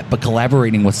do that, but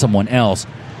collaborating with someone else,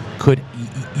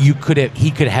 he could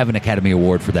have an Academy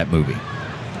Award for that movie,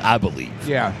 I believe.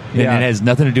 Yeah. And it has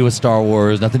nothing to do with Star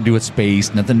Wars, nothing to do with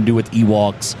space, nothing to do with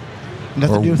Ewoks.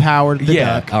 Nothing to do with Howard the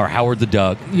Duck. Or Howard the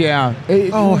Duck. Yeah.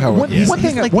 Howard. He's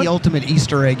like the ultimate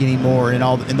Easter egg anymore in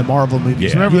the Marvel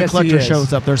movies. Yeah. Whenever the Collector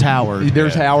shows up, there's Howard.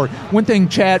 There's Howard. One thing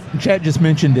Chat just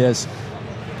mentioned this.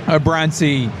 Brian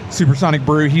C. Supersonic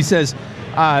Brew. He says,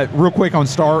 real quick on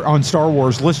Star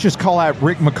Wars, let's just call out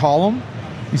Rick McCallum.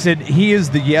 He said he is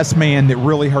the yes man that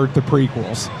really hurt the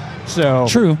prequels. So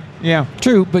true. Yeah.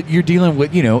 True, but you're dealing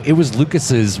with, you know, it was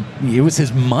his money. It was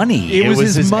his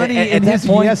money and his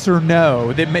yes or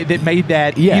no that made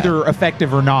that either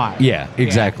effective or not. Yeah,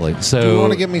 exactly. So do you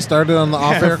want to get me started on the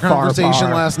off-air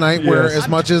conversation last night where as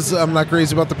much as I'm not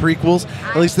crazy about the prequels,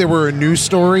 at least they were a news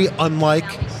story, unlike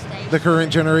the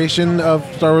current generation of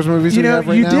Star Wars movies we have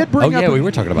right you now? did bring up. We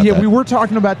were talking about that. Yeah, we were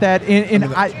talking about that, and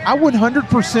I would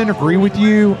 100% agree with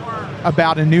you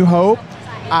about A New Hope.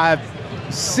 I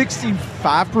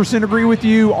 65% agree with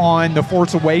you on The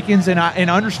Force Awakens, and I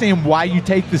understand why you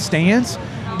take the stance.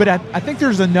 But I think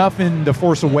there's enough in The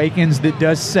Force Awakens that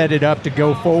does set it up to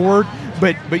go forward.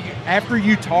 But after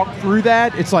you talk through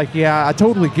that, it's like, yeah, I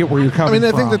totally get where you're coming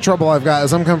from. I think the trouble I've got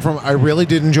is I'm coming from, I really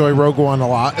did enjoy Rogue One a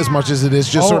lot, as much as it is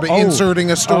just sort of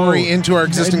inserting a story into our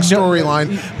existing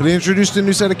storyline. But they introduced a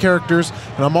new set of characters,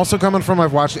 and I'm also coming from,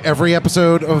 I've watched every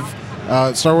episode of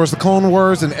Star Wars The Clone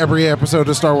Wars and every episode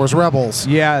of Star Wars Rebels.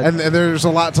 Yeah. And there's a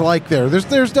lot to like there.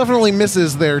 There's definitely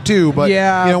misses there too, but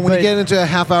when you get into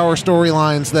half-hour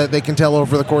storylines that they can tell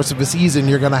over the course of a season,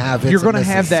 you're going to have hits. You're going to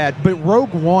have that. But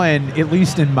Rogue One, at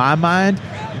least in my mind,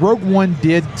 Rogue One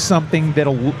did something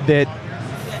that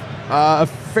a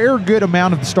fair good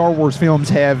amount of the Star Wars films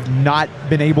have not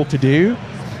been able to do,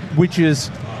 which is,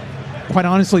 quite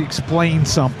honestly, explain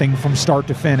something from start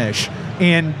to finish.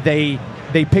 And they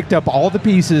picked up all the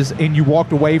pieces, and you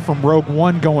walked away from Rogue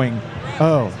One going,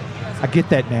 "Oh, I get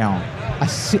that now. I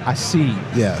see."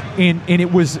 Yeah. And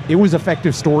it was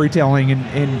effective storytelling,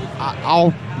 and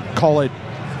I'll call it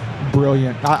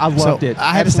brilliant. I loved it.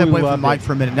 I had to step away from Mike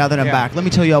for a minute. Now that I'm back, let me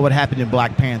tell you all what happened in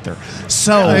Black Panther.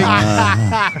 So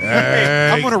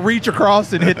I'm going to reach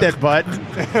across and hit that button.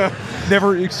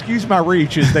 Never excuse my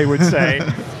reach, as they would say.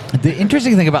 The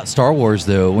interesting thing about Star Wars,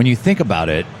 though, when you think about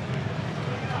it,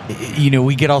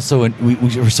 we get also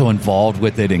we're so involved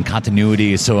with it, and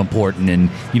continuity is so important. And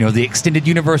the extended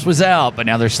universe was out, but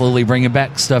now they're slowly bringing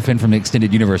back stuff in from the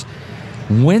extended universe.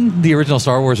 When the original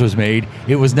Star Wars was made,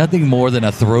 it was nothing more than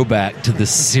a throwback to the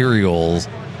serials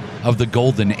of the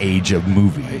golden age of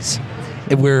movies,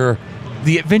 where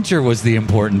the adventure was the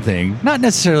important thing, not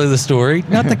necessarily the story,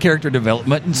 not the character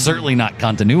development, and certainly not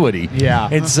continuity. Yeah,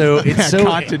 and so it's so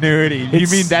continuity. You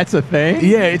mean that's a thing?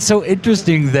 Yeah, it's so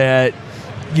interesting that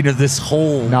this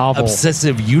whole novel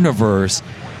obsessive universe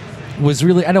was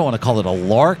really, I don't want to call it a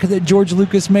lark that George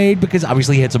Lucas made, because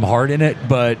obviously he had some heart in it,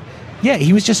 but yeah,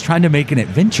 he was just trying to make an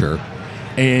adventure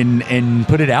and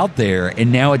put it out there,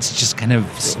 and now it's just kind of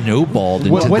snowballed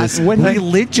into this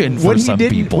religion for some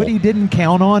people. What he didn't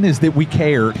count on is that we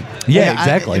cared. Yeah,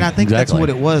 exactly. I think that's what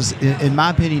it was. In my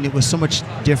opinion, it was so much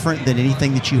different than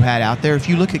anything that you had out there. If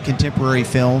you look at contemporary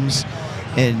films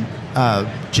and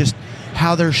just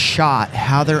how they're shot,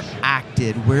 how they're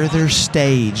acted, where they're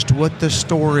staged, what the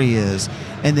story is,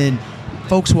 and then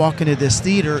folks walk into this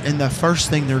theater and the first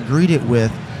thing they're greeted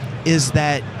with is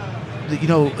that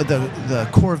the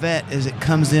Corvette as it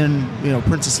comes in,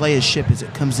 Princess Leia's ship as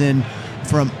it comes in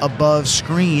from above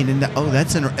screen, and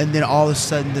and then all of a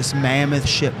sudden this mammoth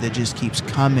ship that just keeps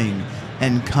coming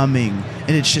and coming,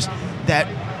 and it's just that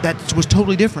was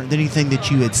totally different than anything that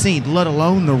you had seen, let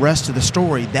alone the rest of the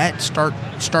story. That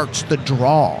starts the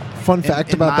draw. Fun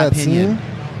fact about that scene,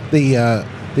 they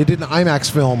did an IMAX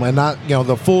film, and not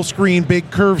the full screen, big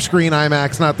curved screen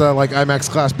IMAX, not the IMAX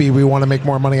Class B. We want to make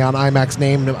more money on IMAX,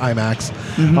 named IMAX.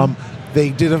 Mm-hmm. They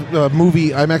did a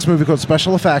IMAX movie called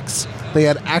Special Effects. They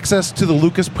had access to the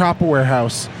Lucas prop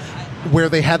warehouse, where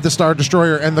they had the Star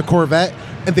Destroyer and the Corvette,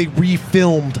 and they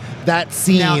refilmed that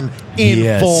scene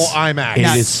in full IMAX.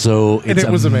 It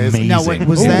was amazing. Now,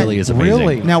 was that really is amazing?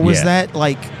 Really? Now, was that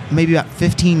maybe about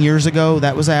 15 years ago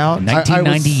that was out?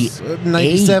 1998.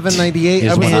 97, 98.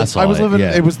 I was living.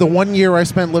 Yeah. It was the 1 year I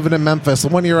spent living in Memphis. The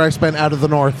 1 year I spent out of the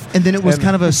North. And then it was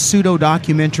kind of a pseudo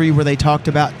documentary where they talked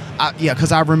about.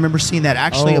 Because I remember seeing that.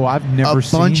 Actually, I've never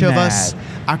seen bunch of that. us.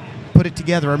 Put it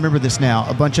together. I remember this now.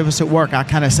 A bunch of us at work, I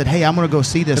kind of said, "Hey, I'm going to go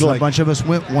see this." And a bunch of us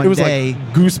went one day. It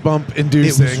was goosebump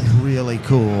inducing. It was really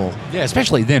cool. Yeah,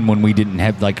 especially then when we didn't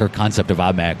have our concept of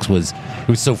IMAX was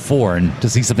so foreign to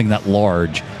see something that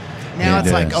large. Now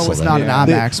it's it's not an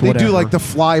IMAX. They do the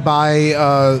flyby,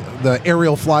 the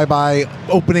aerial flyby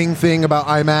opening thing about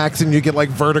IMAX, and you get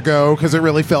vertigo because it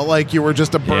really felt like you were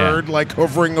just a bird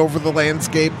hovering over the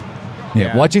landscape.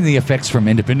 Yeah, watching the effects from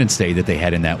Independence Day that they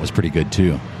had in that was pretty good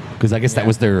too. Because I guess that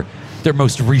was their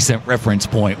most recent reference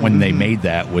point when they made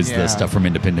that was the stuff from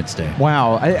Independence Day.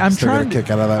 Wow, I'm trying to kick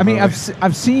out of that. I mean,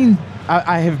 I've seen.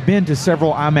 I have been to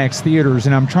several IMAX theaters,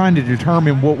 and I'm trying to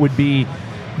determine what would be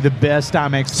the best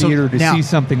IMAX theater to see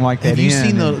something like that. Have you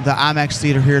seen the IMAX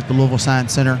theater here at the Louisville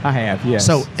Science Center? I have. Yes.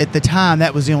 So at the time,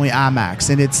 that was the only IMAX,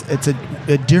 and it's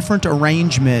a different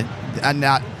arrangement. And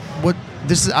what.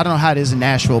 This is, I don't know how it is in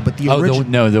Nashville, but the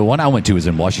original... the one I went to was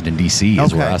in Washington, D.C.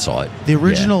 is where I saw it. The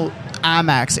original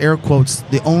IMAX, air quotes,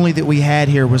 the only that we had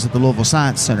here was at the Louisville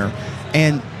Science Center.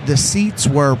 And the seats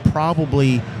were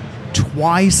probably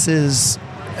twice as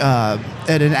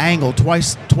at an angle,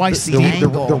 twice the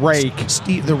angle. The rake.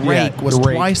 The rake was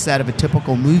twice that of a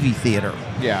typical movie theater.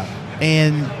 Yeah.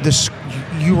 And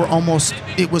you were almost,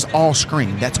 it was all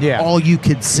screen. That's all you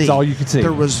could see. That's all you could see.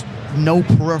 There was no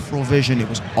peripheral vision. It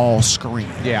was all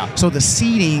screen. Yeah. So the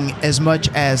seating, as much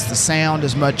as the sound,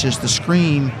 as much as the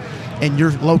screen, and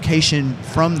your location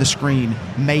from the screen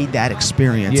made that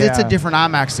experience. Yeah. It's a different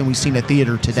IMAX than we've seen at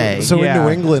theater today. So in New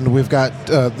England, we've got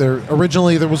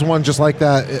originally there was one just like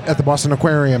that at the Boston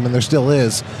Aquarium, and there still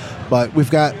is. But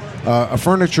we've got a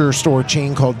furniture store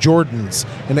chain called Jordan's,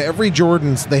 and every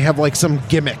Jordan's they have like some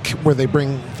gimmick where they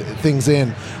bring things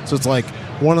in. So it's like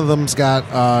one of them's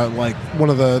got like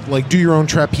one of the like do your own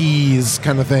trapeze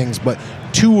kind of things, but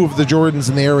two of the Jordans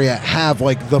in the area have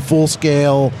like the full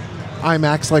scale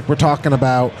IMAX like we're talking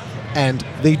about, and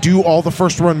they do all the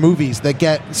first run movies that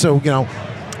get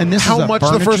and this how is much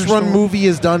the first run movie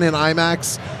is done in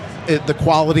IMAX, the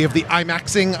quality of the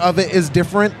IMAXing of it is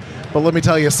different. But let me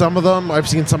tell you, some of them, I've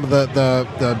seen some of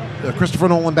the Christopher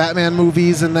Nolan Batman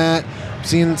movies in that. I've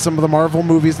seen some of the Marvel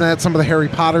movies in that. Some of the Harry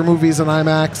Potter movies in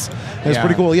IMAX. And it's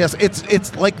pretty cool. Yes,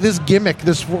 it's like this gimmick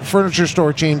this furniture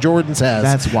store chain Jordan's has.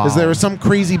 That's wild. Is there some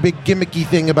crazy big gimmicky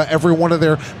thing about every one of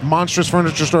their monstrous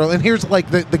furniture stores? And here's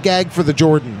like the gag for the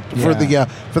Jordan for the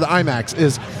IMAX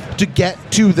is to get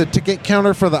to the ticket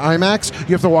counter for the IMAX,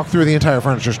 you have to walk through the entire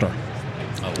furniture store.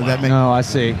 I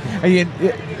see.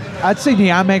 I'd say the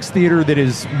IMAX theater that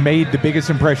has made the biggest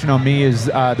impression on me is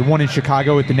the one in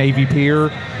Chicago at the Navy Pier.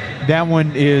 That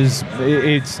one it's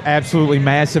absolutely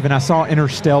massive, and I saw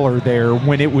Interstellar there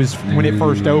when it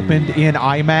first opened in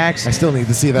IMAX. I still need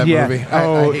to see that movie.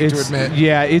 I hate to admit.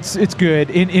 Yeah, it's good,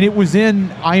 and it was in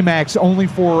IMAX only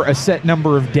for a set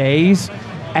number of days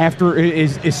after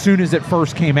as soon as it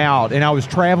first came out, and I was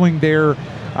traveling there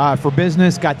for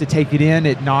business. Got to take it in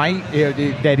at night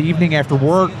that evening after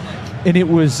work. And it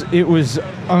was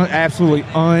absolutely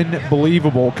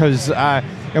unbelievable because,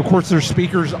 of course, there's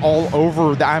speakers all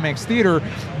over the IMAX theater,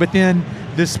 but then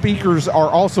the speakers are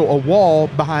also a wall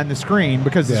behind the screen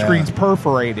because the screen's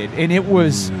perforated, and it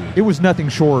was nothing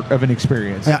short of an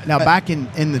experience. Now back in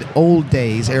the old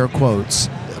days, air quotes,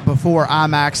 before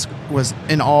IMAX was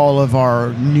in all of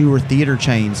our newer theater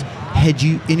chains, had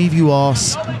any of you all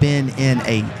been in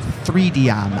a 3D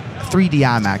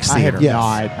IMAX theater?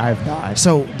 I have not.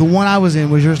 So the one I was in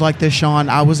was yours like this, Sean.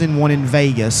 I was in one in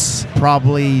Vegas,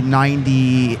 probably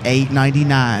 98,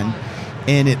 99.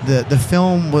 And the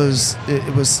film was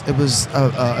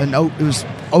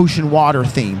ocean water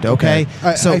themed. Okay,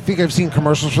 I think I've seen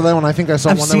commercials for that one. I think I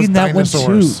saw one that was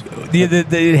dinosaurs.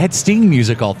 It had Sting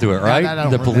music all through it, right? I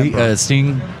don't remember.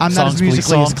 Sting. I'm not as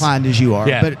musically inclined as you are.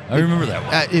 Yeah, but I remember that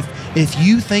one. If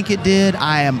you think it did,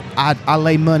 I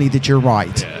lay money that you're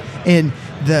right. Yeah. And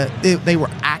they were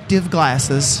active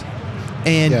glasses.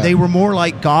 And they were more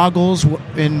like goggles,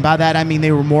 and by that I mean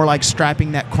they were more like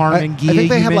strapping that Karmann gear. I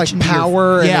think they have like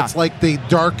power, and it's like they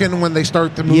darken when they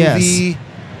start the movie. Yes.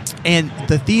 And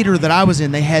the theater that I was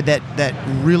in, they had that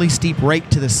really steep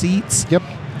rake to the seats. Yep.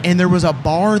 And there was a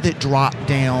bar that dropped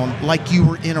down like you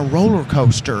were in a roller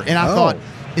coaster. And I thought,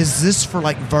 is this for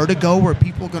like vertigo where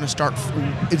people are going to start?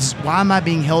 Why am I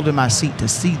being held in my seat to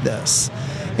see this?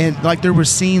 And like there were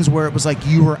scenes where it was like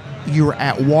you were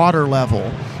at water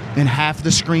level. And half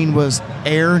the screen was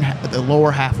air and the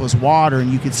lower half was water,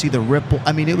 and you could see the ripple.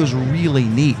 I mean, it was really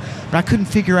neat. But I couldn't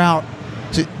figure out.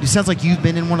 So it sounds like you've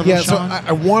been in one of those, Sean? So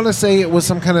I want to say it was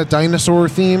some kind of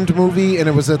dinosaur-themed movie, and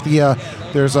it was at the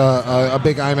there's a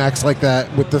big IMAX like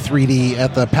that with the 3D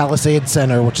at the Palisade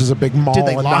Center, which is a big mall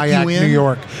in Nyack, New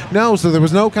York. No, so there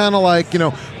was no kind of like,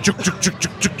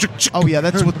 Oh, yeah,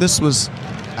 that's what this was.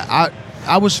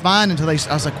 I was fine until I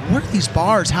was like, what are these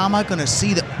bars? How am I going to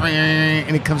see the...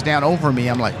 And it comes down over me.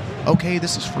 I'm like, okay,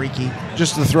 this is freaky.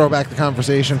 Just to throw back the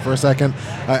conversation for a second,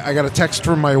 I got a text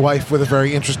from my wife with a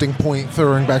very interesting point,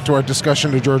 throwing back to our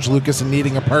discussion to George Lucas and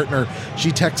needing a partner.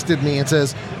 She texted me and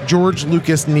says, George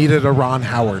Lucas needed a Ron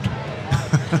Howard.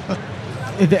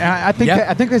 I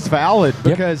think that's valid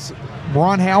because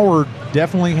Ron Howard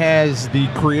definitely has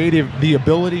the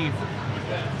ability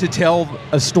to tell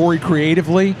a story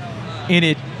creatively, and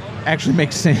it actually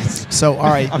makes sense. So, all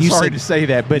right. I'm sorry to say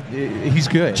that, but he's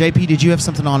good. JP, did you have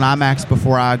something on IMAX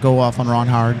before I go off on Ron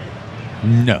Howard?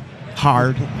 No.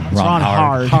 Hard. Ron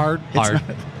Howard. Hard.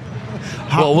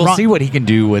 Well, we'll see what he can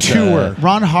do with...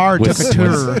 Ron Howard took a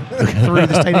tour through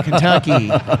the state of Kentucky,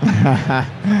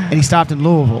 and he stopped in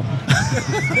Louisville.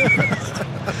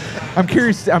 I'm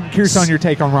curious on your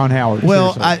take on Ron Howard.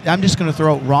 Well, I'm just going to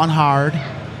throw Ron Howard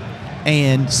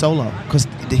and Solo, because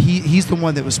he's the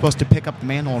one that was supposed to pick up the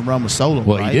mantle and run with Solo.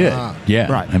 Well, right? he did.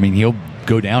 Yeah. Right. I mean,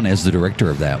 go down as the director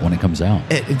of that when it comes out.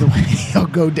 The way he'll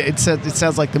go, it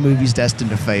sounds like the movie's destined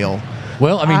to fail.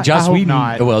 Well, I mean, Joss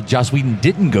Whedon. Well, Joss Whedon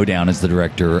didn't go down as the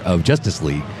director of Justice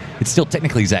League. It's still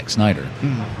technically Zack Snyder,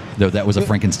 though that was a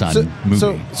Frankenstein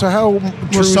movie. So how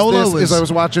true Solo is I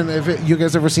was watching. You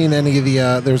guys ever seen any of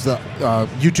the? There's the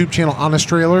YouTube channel Honest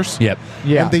Trailers. Yep.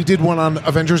 Yeah. And they did one on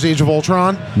Avengers: Age of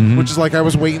Ultron, which is like I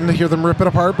was waiting to hear them rip it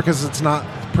apart because it's not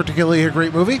particularly a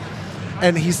great movie.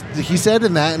 And he said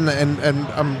in that, and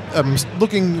I'm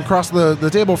looking across the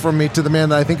table from me to the man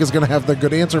that I think is going to have the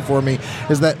good answer for me,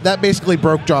 is that basically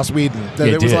broke Joss Whedon. That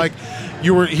it was like he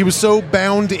was so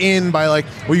bound in by like,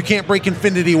 well, you can't break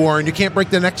Infinity War, and you can't break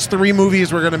the next 3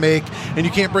 movies we're going to make, and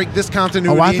you can't break this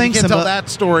continuity, and you can't tell that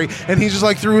story. And he just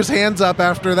like threw his hands up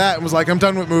after that and was like, I'm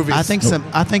done with movies. I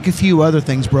think a few other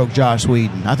things broke Joss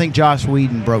Whedon. I think Joss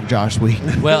Whedon broke Joss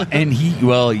Whedon. Well, and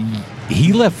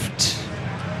he left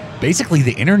basically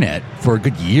the internet for a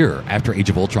good year after Age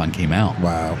of Ultron came out.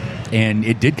 Wow. And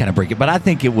it did kind of break it. But I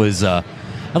think it was, I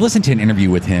listened to an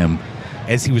interview with him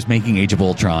as he was making Age of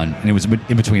Ultron, and it was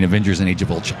in between Avengers and Age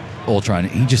of Ultron.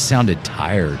 And he just sounded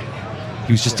tired.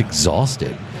 He was just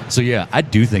exhausted. So yeah, I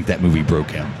do think that movie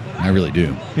broke him. I really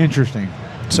do. Interesting.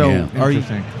 So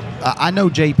Interesting. I know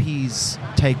JP's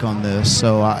take on this,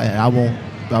 so I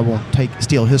won't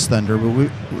steal his thunder. But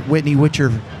Whitney, what's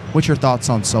your thoughts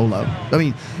on Solo? I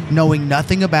mean, knowing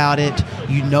nothing about it,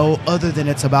 other than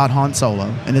it's about Han Solo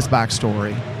and his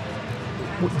backstory.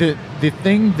 The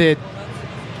thing that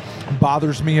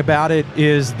bothers me about it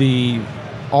is the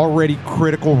already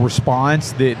critical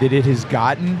response that it has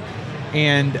gotten,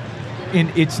 and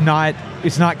it's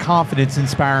not confidence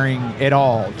inspiring at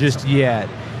all just yet.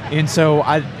 And so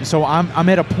I'm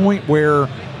at a point where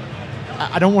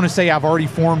I don't want to say I've already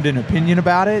formed an opinion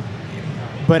about it,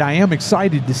 but I am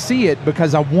excited to see it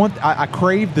because I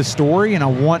crave the story, and I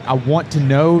want to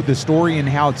know the story and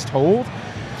how it's told.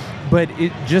 But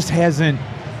it just hasn't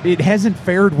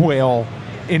fared well,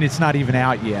 and it's not even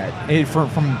out yet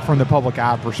from the public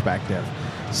eye perspective.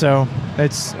 So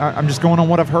I'm just going on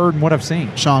what I've heard and what I've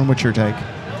seen. Sean, what's your take?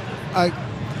 I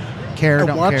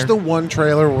watched the one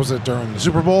trailer. Was it during the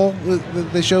Super Bowl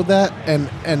that they showed that? And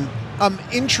I'm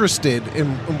interested in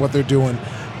what they're doing.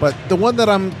 But the one that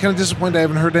I'm kind of disappointed I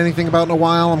haven't heard anything about in a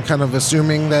while, I'm kind of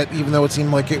assuming that even though it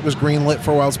seemed like it was greenlit for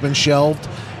a while, it's been shelved,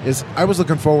 is I was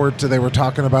looking forward to they were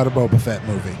talking about a Boba Fett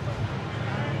movie.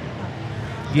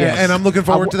 Yes. And I'm looking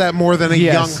forward to that more than a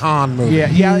young Han movie.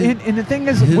 Yeah. And the thing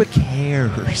is, who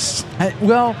cares?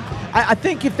 I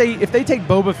think if they take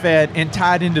Boba Fett and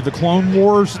tie it into the Clone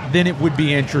Wars, then it would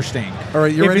be interesting. All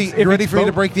right, you ready for me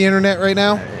to break the internet right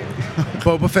now?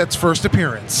 Boba Fett's first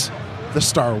appearance, the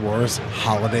Star Wars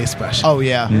Holiday Special. Oh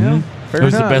yeah. Mm-hmm. It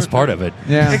was the best part of it.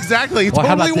 Yeah, exactly. It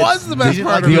totally was the best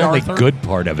part of it. The only good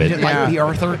part of it. Didn't like B.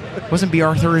 Arthur? Wasn't B.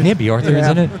 Arthur in it? Yeah, B. Arthur is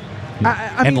in it.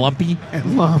 I mean, Lumpy.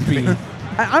 And Lumpy.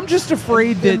 I'm just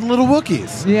afraid that little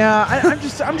Wookiees. Yeah,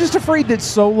 I'm just afraid that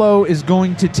Solo is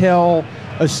going to tell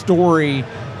a story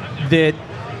that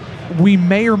we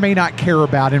may or may not care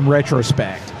about in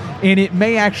retrospect, and it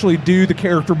may actually do the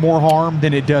character more harm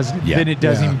than it does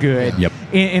him good. Yep.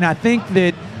 And I think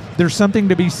that there's something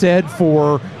to be said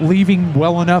for leaving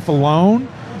well enough alone,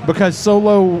 because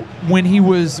Solo, when he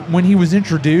was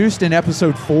introduced in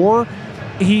Episode 4,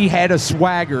 he had a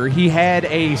swagger. He had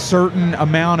a certain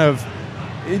amount of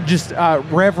just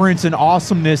reverence and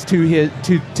awesomeness to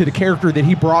the character that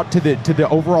he brought to the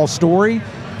overall story,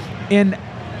 and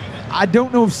I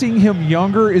don't know if seeing him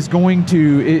younger is going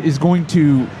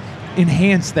to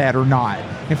enhance that or not.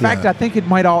 In fact, I think it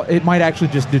might actually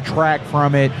just detract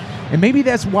from it, and maybe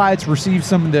that's why it's received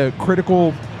some of the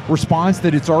critical response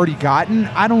that it's already gotten.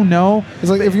 I don't know. It's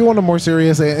like, if you want a more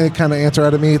serious kind of answer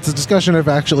out of me, it's a discussion I've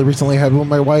actually recently had with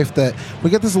my wife, that we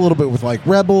get this a little bit with like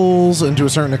Rebels, and to a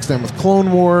certain extent with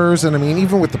Clone Wars, and I mean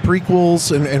even with the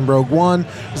prequels and Rogue One.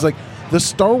 It's like the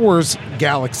Star Wars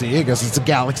galaxy, I guess it's a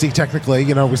galaxy technically,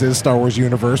 we say the Star Wars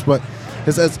universe, but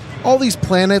it says all these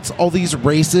planets, all these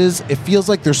races, it feels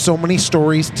like there's so many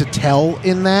stories to tell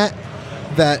in that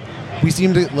we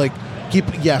seem to like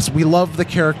yes, we love the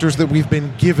characters that we've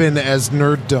been given as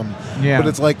nerddom. Yeah. But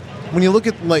it's like, when you look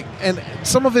at and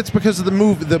some of it's because of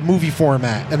the movie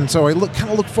format, and so I kind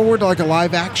of look forward to like a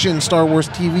live action Star Wars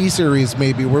TV series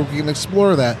maybe where we can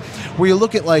explore that. Where you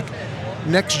look at like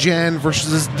Next Gen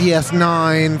versus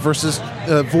DS9 versus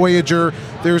Voyager.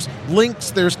 There's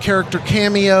links, there's character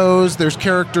cameos, there's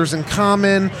characters in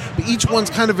common, but each one's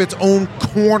kind of its own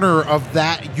corner of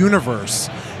that universe.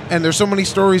 and there's so many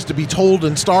stories to be told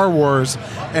in Star Wars,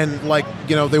 and like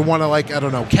they want to like I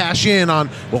don't know cash in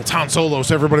on it's Han Solo,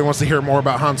 so everybody wants to hear more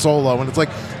about Han Solo, and it's like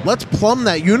let's plumb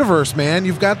that universe, man.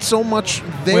 You've got so much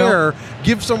there.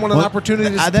 Give someone an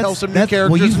opportunity to tell some new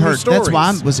characters and new stories. That's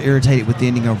why I was irritated with the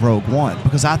ending of Rogue One,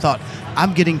 because I thought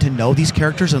I'm getting to know these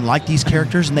characters and like these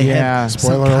characters, and they have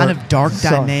some kind of dark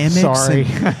dynamics. Sorry.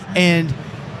 And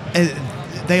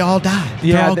they all died.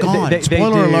 Yeah, they're all gone.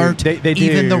 Spoiler alert. They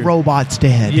even the robot's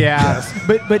dead. Yeah,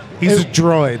 but he's a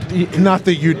droid. Not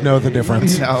that you'd know the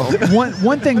difference. No.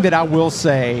 One thing that I will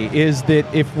say is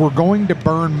that if we're going to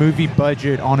burn movie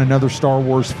budget on another Star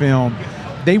Wars film,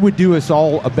 they would do us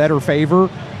all a better favor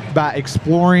by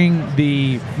exploring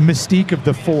the mystique of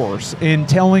the Force and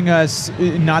telling us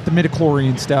not the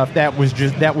midichlorian stuff. That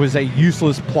was a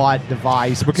useless plot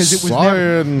device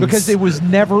because it was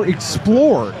never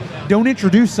explored. Don't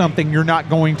introduce something you're not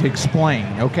going to explain,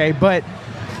 okay? But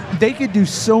they could do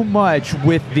so much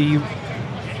with the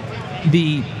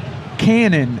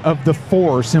canon of the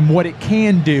Force and what it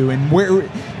can do, and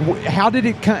how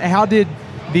did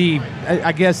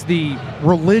the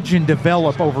religion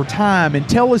develop over time, and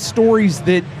tell us stories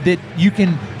that you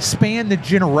can span the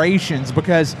generations,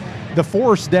 because the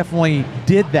Force definitely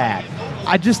did that.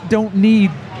 I just don't need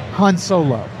Han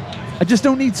Solo. I just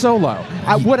don't need Solo.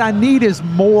 What I need is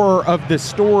more of the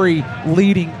story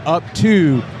leading up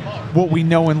to what we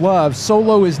know and love.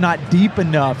 Solo is not deep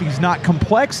enough. He's not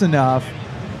complex enough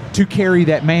to carry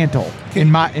that mantle,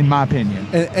 in my opinion.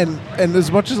 And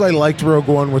as much as I liked Rogue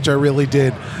One, which I really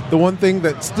did, the one thing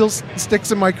that still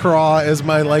sticks in my craw as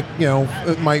my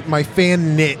my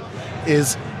fan knit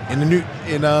is in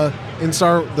the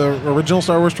original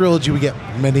Star Wars trilogy, we get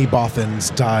many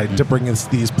Bothans died to bring us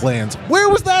these plans. Where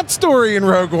was that story in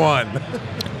Rogue One?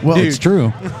 Well, it's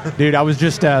true, dude. I was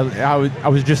just informed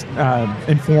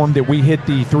that we hit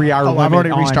the 3-hour limit. I've already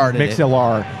restarted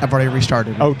MixLR. I've already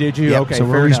restarted. Oh, did you? Yep, Okay, so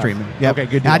we're restreaming. Yep. Okay,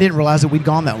 good. I didn't realize that we'd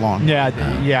gone that long.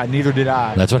 Yeah, neither did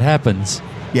I. That's what happens.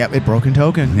 Yep, it broken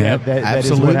token. Yep,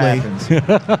 absolutely. That is what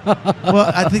happens.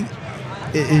 Well, I think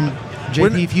in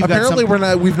JP, if you've apparently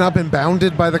got we've not been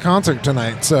bounded by the concert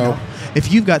tonight. So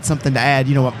if you've got something to add,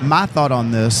 what my thought on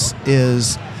this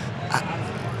is.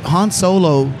 Han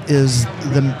Solo is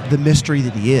the mystery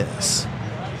that he is.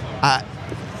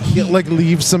 He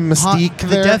leaves some mystique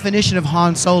there. The definition of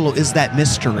Han Solo is that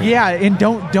mystery. Yeah, and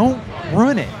don't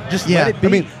run it. Just let it be. I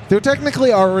mean, there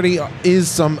technically already is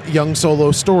some young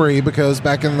Solo story, because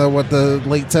back in the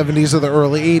late 70s or the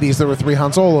early 80s, there were 3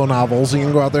 Han Solo novels. You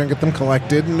can go out there and get them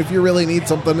collected, and if you really need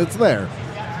something, it's there.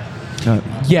 We don't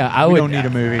need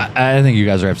a movie. I think you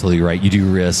guys are absolutely right. You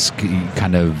do risk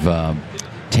kind of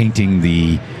tainting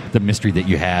the mystery that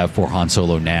you have for Han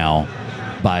Solo now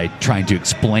by trying to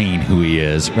explain who he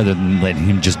is rather than letting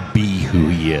him just be who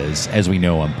he is as we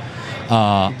know him.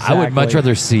 I would much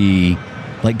rather see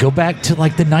go back to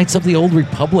the Knights of the Old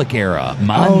Republic era.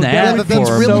 That's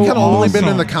really kind of only been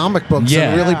in the comic books,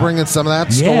 and really bringing some of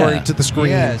that story to the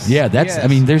screen. I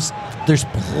mean, there's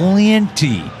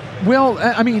plenty. Well,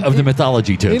 I mean, of the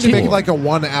mythology to explore. Maybe make a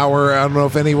 1 hour. I don't know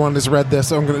if anyone has read this.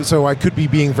 So I could be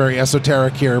being very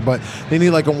esoteric here, but they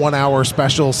need a 1 hour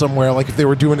special somewhere. Like if they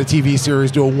were doing a TV series,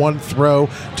 do a one throw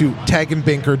to Tag and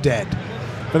Bink are dead.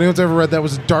 If anyone's ever read that,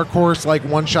 was a Dark Horse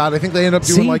one shot. I think they end up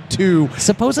doing 2.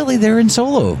 Supposedly they're in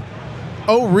Solo.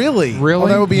 Oh, really? Really? Oh,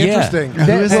 that would be interesting. For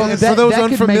those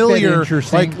unfamiliar,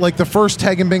 like the first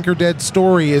Tag and Bink are Dead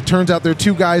story, it turns out there are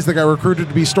 2 guys that got recruited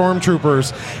to be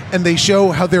stormtroopers, and they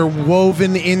show how they're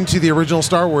woven into the original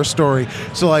Star Wars story.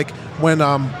 So, when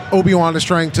Obi-Wan is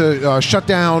trying to shut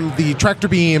down the tractor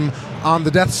beam on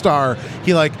the Death Star,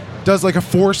 he does a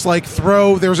force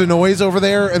throw. There's a noise over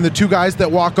there, and the 2 guys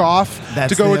that walk off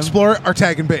to go explore are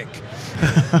Tag and Bink.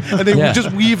 And they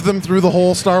just weave them through the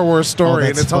whole Star Wars story,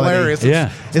 and it's hilarious.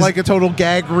 It's like a total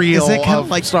gag reel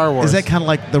of Star Wars. Is that kind of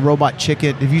like the Robot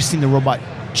Chicken? Have you seen the Robot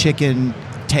Chicken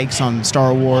takes on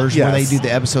Star Wars, where they do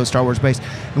the episode Star Wars based?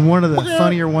 And one of the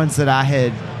funnier ones that I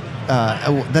had,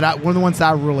 one of the ones that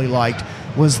I really liked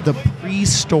was the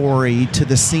pre-story to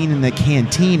the scene in the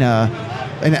cantina.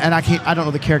 And I don't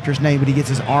know the character's name, but he gets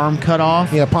his arm cut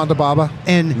off. Yeah, Ponda Baba.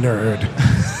 And nerd.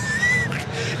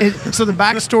 So the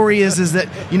backstory is that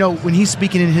when he's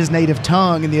speaking in his native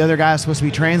tongue and the other guy is supposed to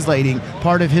be translating,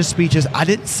 part of his speech is, "I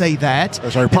didn't say that."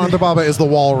 Sorry, Ponda Baba is the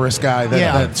walrus guy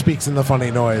that speaks in the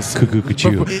funny noise.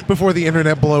 Before the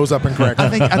internet blows up and cracks. I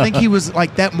think he was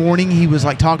that morning. He was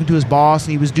talking to his boss,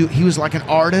 and he was like an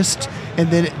artist,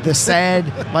 and then the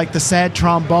sad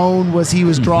trombone was he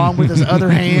was drawing with his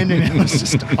other hand, and it was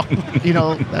just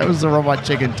that was the Robot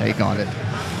Chicken take on it.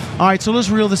 All right, so let's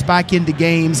reel this back into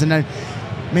games, and then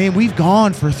Man, we've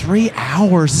gone for 3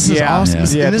 hours. This is awesome.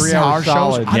 Yeah, and this is how our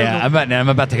shows. Yeah, I'm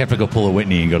about to have to go pull a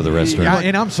Whitney and go to the restaurant.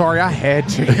 And I'm sorry, I had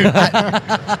to.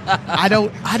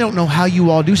 I don't know how you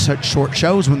all do such short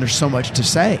shows when there's so much to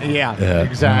say. Yeah,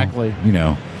 exactly. Well, you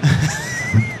know,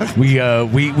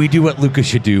 we do what Lucas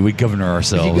should do. We govern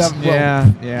ourselves.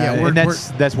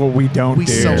 That's what we don't we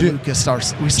do. Sell Lucas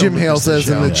Jim Hale says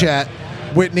in the chat,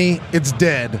 Whitney, it's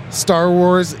dead. Star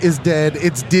Wars is dead.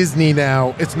 It's Disney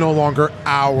now. It's no longer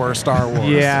our Star Wars.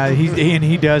 Yeah,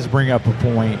 he does bring up a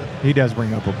point. You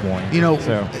know,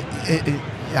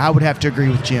 I would have to agree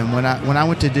with Jim. When I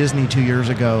went to Disney 2 years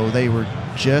ago, they were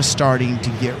just starting to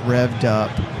get revved up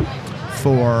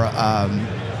for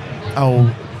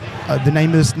the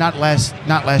name of this not last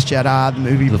Jedi, the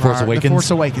movie The Force Awakens. The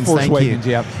Force Awakens. Thank you.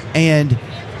 Yep. And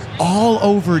all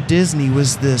over Disney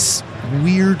was this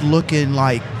weird looking,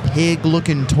 like pig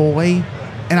looking toy,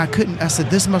 and I said,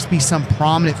 this must be some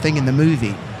prominent thing in the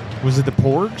movie. Was it the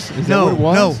Porgs? Is no, that what it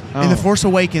was? No. In The Force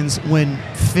Awakens, when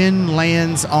Finn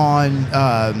lands on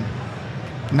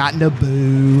not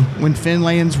Naboo, when Finn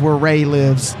lands where Rey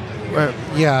lives.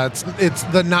 It's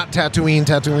the not Tatooine.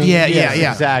 Yeah,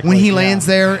 exactly. When he lands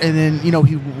there, and then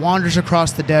he wanders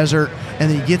across the desert, and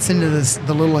then he gets into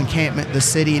the little encampment, the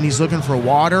city, and he's looking for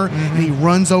water, and he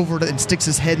runs over and sticks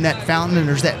his head in that fountain, and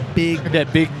there's that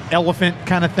big elephant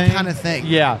kind of thing.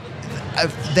 Yeah,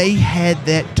 they had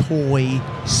that toy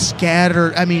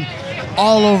scattered. I mean,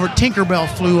 all over. Tinkerbell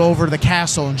flew over the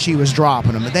castle, and she was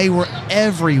dropping them. They were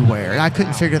everywhere, and I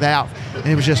couldn't figure that out. And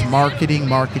it was just marketing,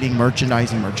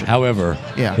 merchandising. However,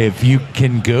 if you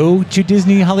can go to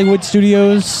Disney Hollywood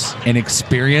Studios and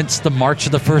experience the March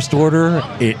of the First Order,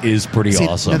 it is pretty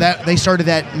awesome. They started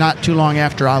that not too long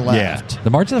after I left. Yeah,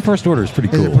 the March of the First Order is pretty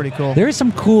cool. Is it pretty cool? There is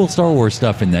some cool Star Wars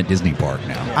stuff in that Disney park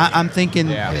now. I'm thinking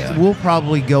we'll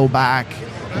probably go back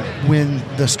when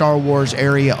the Star Wars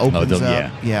area opens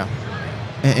up. Yeah.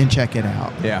 And check it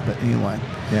out. Yeah. But anyway.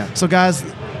 Yeah. So, guys,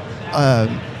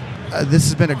 this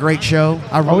has been a great show.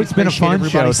 It's been a fun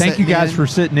show. Thank you guys for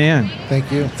sitting in.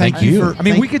 Thank you. Thank you.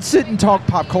 We could sit and talk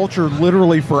pop culture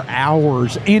literally for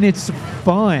hours, and it's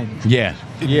fun. Yeah.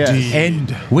 Yes.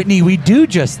 And Whitney, we do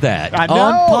just that on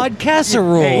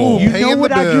Podcasserole. Hey, you know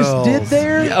what I just did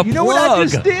there? You know what I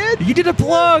just did? You did a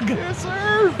plug. Yes,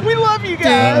 sir. We love you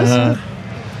guys.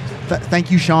 Thank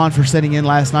you, Sean, for sitting in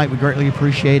last night. We greatly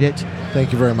appreciate it.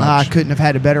 Thank you very much. I couldn't have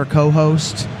had a better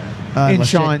co-host. And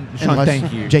Sean,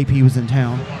 thank you. JP was in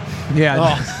town.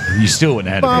 Yeah. You still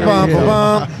wouldn't have had it.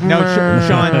 No,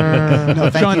 Sean.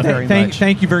 Thank you very much.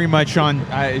 Thank you very much, Sean.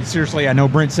 Seriously, I know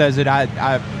Brent says it.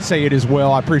 I say it as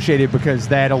well. I appreciate it because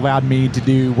that allowed me to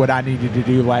do what I needed to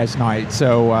do last night.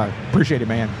 So appreciate it,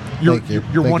 man. You're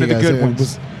one of the good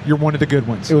ones. You're one of the good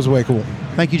ones. It was way cool.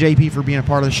 Thank you, JP, for being a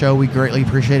part of the show. We greatly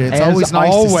appreciate it. It's always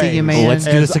nice to see you, man. Well, let's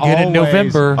do this again in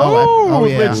November.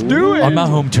 Let's do it. On my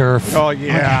home turf. Oh,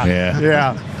 yeah.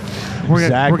 Yeah. We're going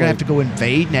to have to go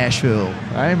invade Nashville.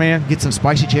 Hey, man. Get some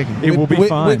spicy chicken. It will be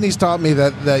fun. Whitney's taught me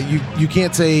that you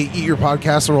can't say eat your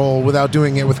Podcasserole without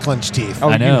doing it with clenched teeth. Oh,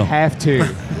 I know. You have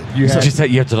to. You have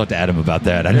to talk to Adam about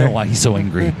that. I don't know why he's so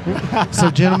angry.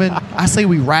 So, gentlemen, I say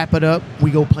we wrap it up.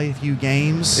 We go play a few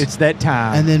games. It's that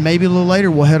time. And then maybe a little later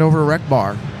we'll head over to Rec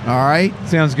Bar. All right?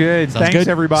 Sounds good. Thanks,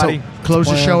 everybody. So close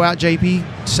the show out,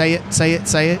 JP. Say it.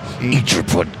 Eat your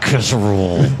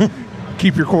Podcasserole.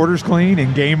 Keep your quarters clean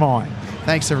and game on.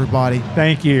 Thanks, everybody.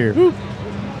 Thank you.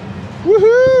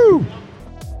 Woohoo!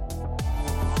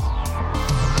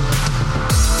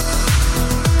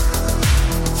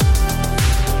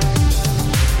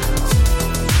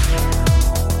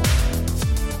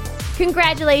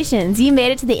 Congratulations, you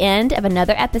made it to the end of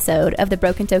another episode of the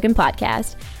Broken Token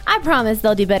Podcast. I promise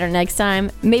they'll do better next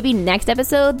time. Maybe next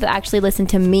episode they'll actually listen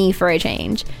to me for a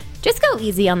change. Just go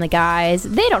easy on the guys.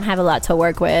 They don't have a lot to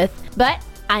work with. But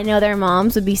I know their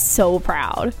moms would be so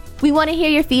proud. We want to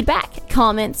hear your feedback,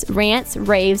 comments, rants,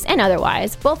 raves, and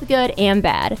otherwise, both good and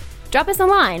bad. Drop us a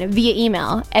line via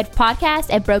email at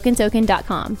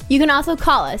podcast@brokentoken.com. You can also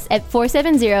call us at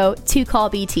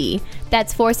 470-2CALL-BT.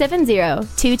 That's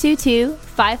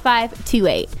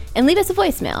 470-222-5528. And leave us a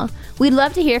voicemail. We'd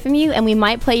love to hear from you, and we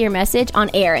might play your message on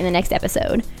air in the next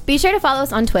episode. Be sure to follow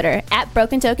us on Twitter at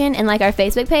Broken Token and like our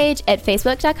Facebook page at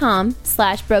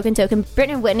facebook.com/Broken Token. Britt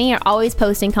and Whitney are always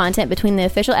posting content between the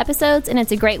official episodes, and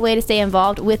it's a great way to stay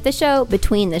involved with the show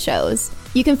between the shows.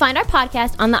 You can find our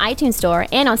podcast on the iTunes Store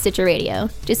and on Stitcher Radio.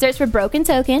 Just search for Broken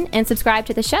Token and subscribe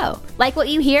to the show. Like what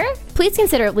you hear? Please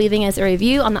consider leaving us a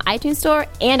review on the iTunes Store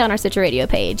and on our Stitcher Radio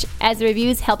page, as the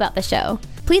reviews help out the show.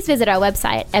 please visit our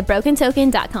website at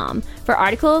brokentoken.com for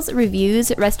articles,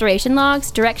 reviews, restoration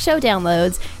logs, direct show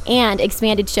downloads, and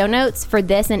expanded show notes for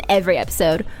this and every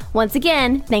episode. Once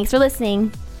again, thanks for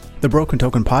listening. The Broken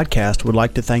Token Podcast would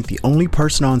like to thank the only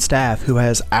person on staff who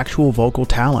has actual vocal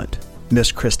talent,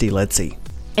 Miss Christy Letzi.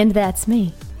 And that's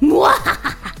me.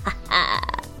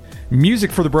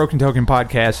 Music for the Broken Token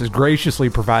Podcast is graciously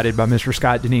provided by Mr.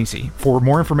 Scott Denisi. For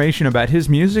more information about his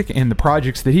music and the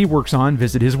projects that he works on,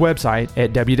 visit his website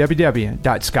at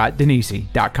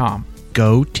www.scottdenisi.com.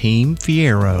 Go Team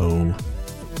Fiero.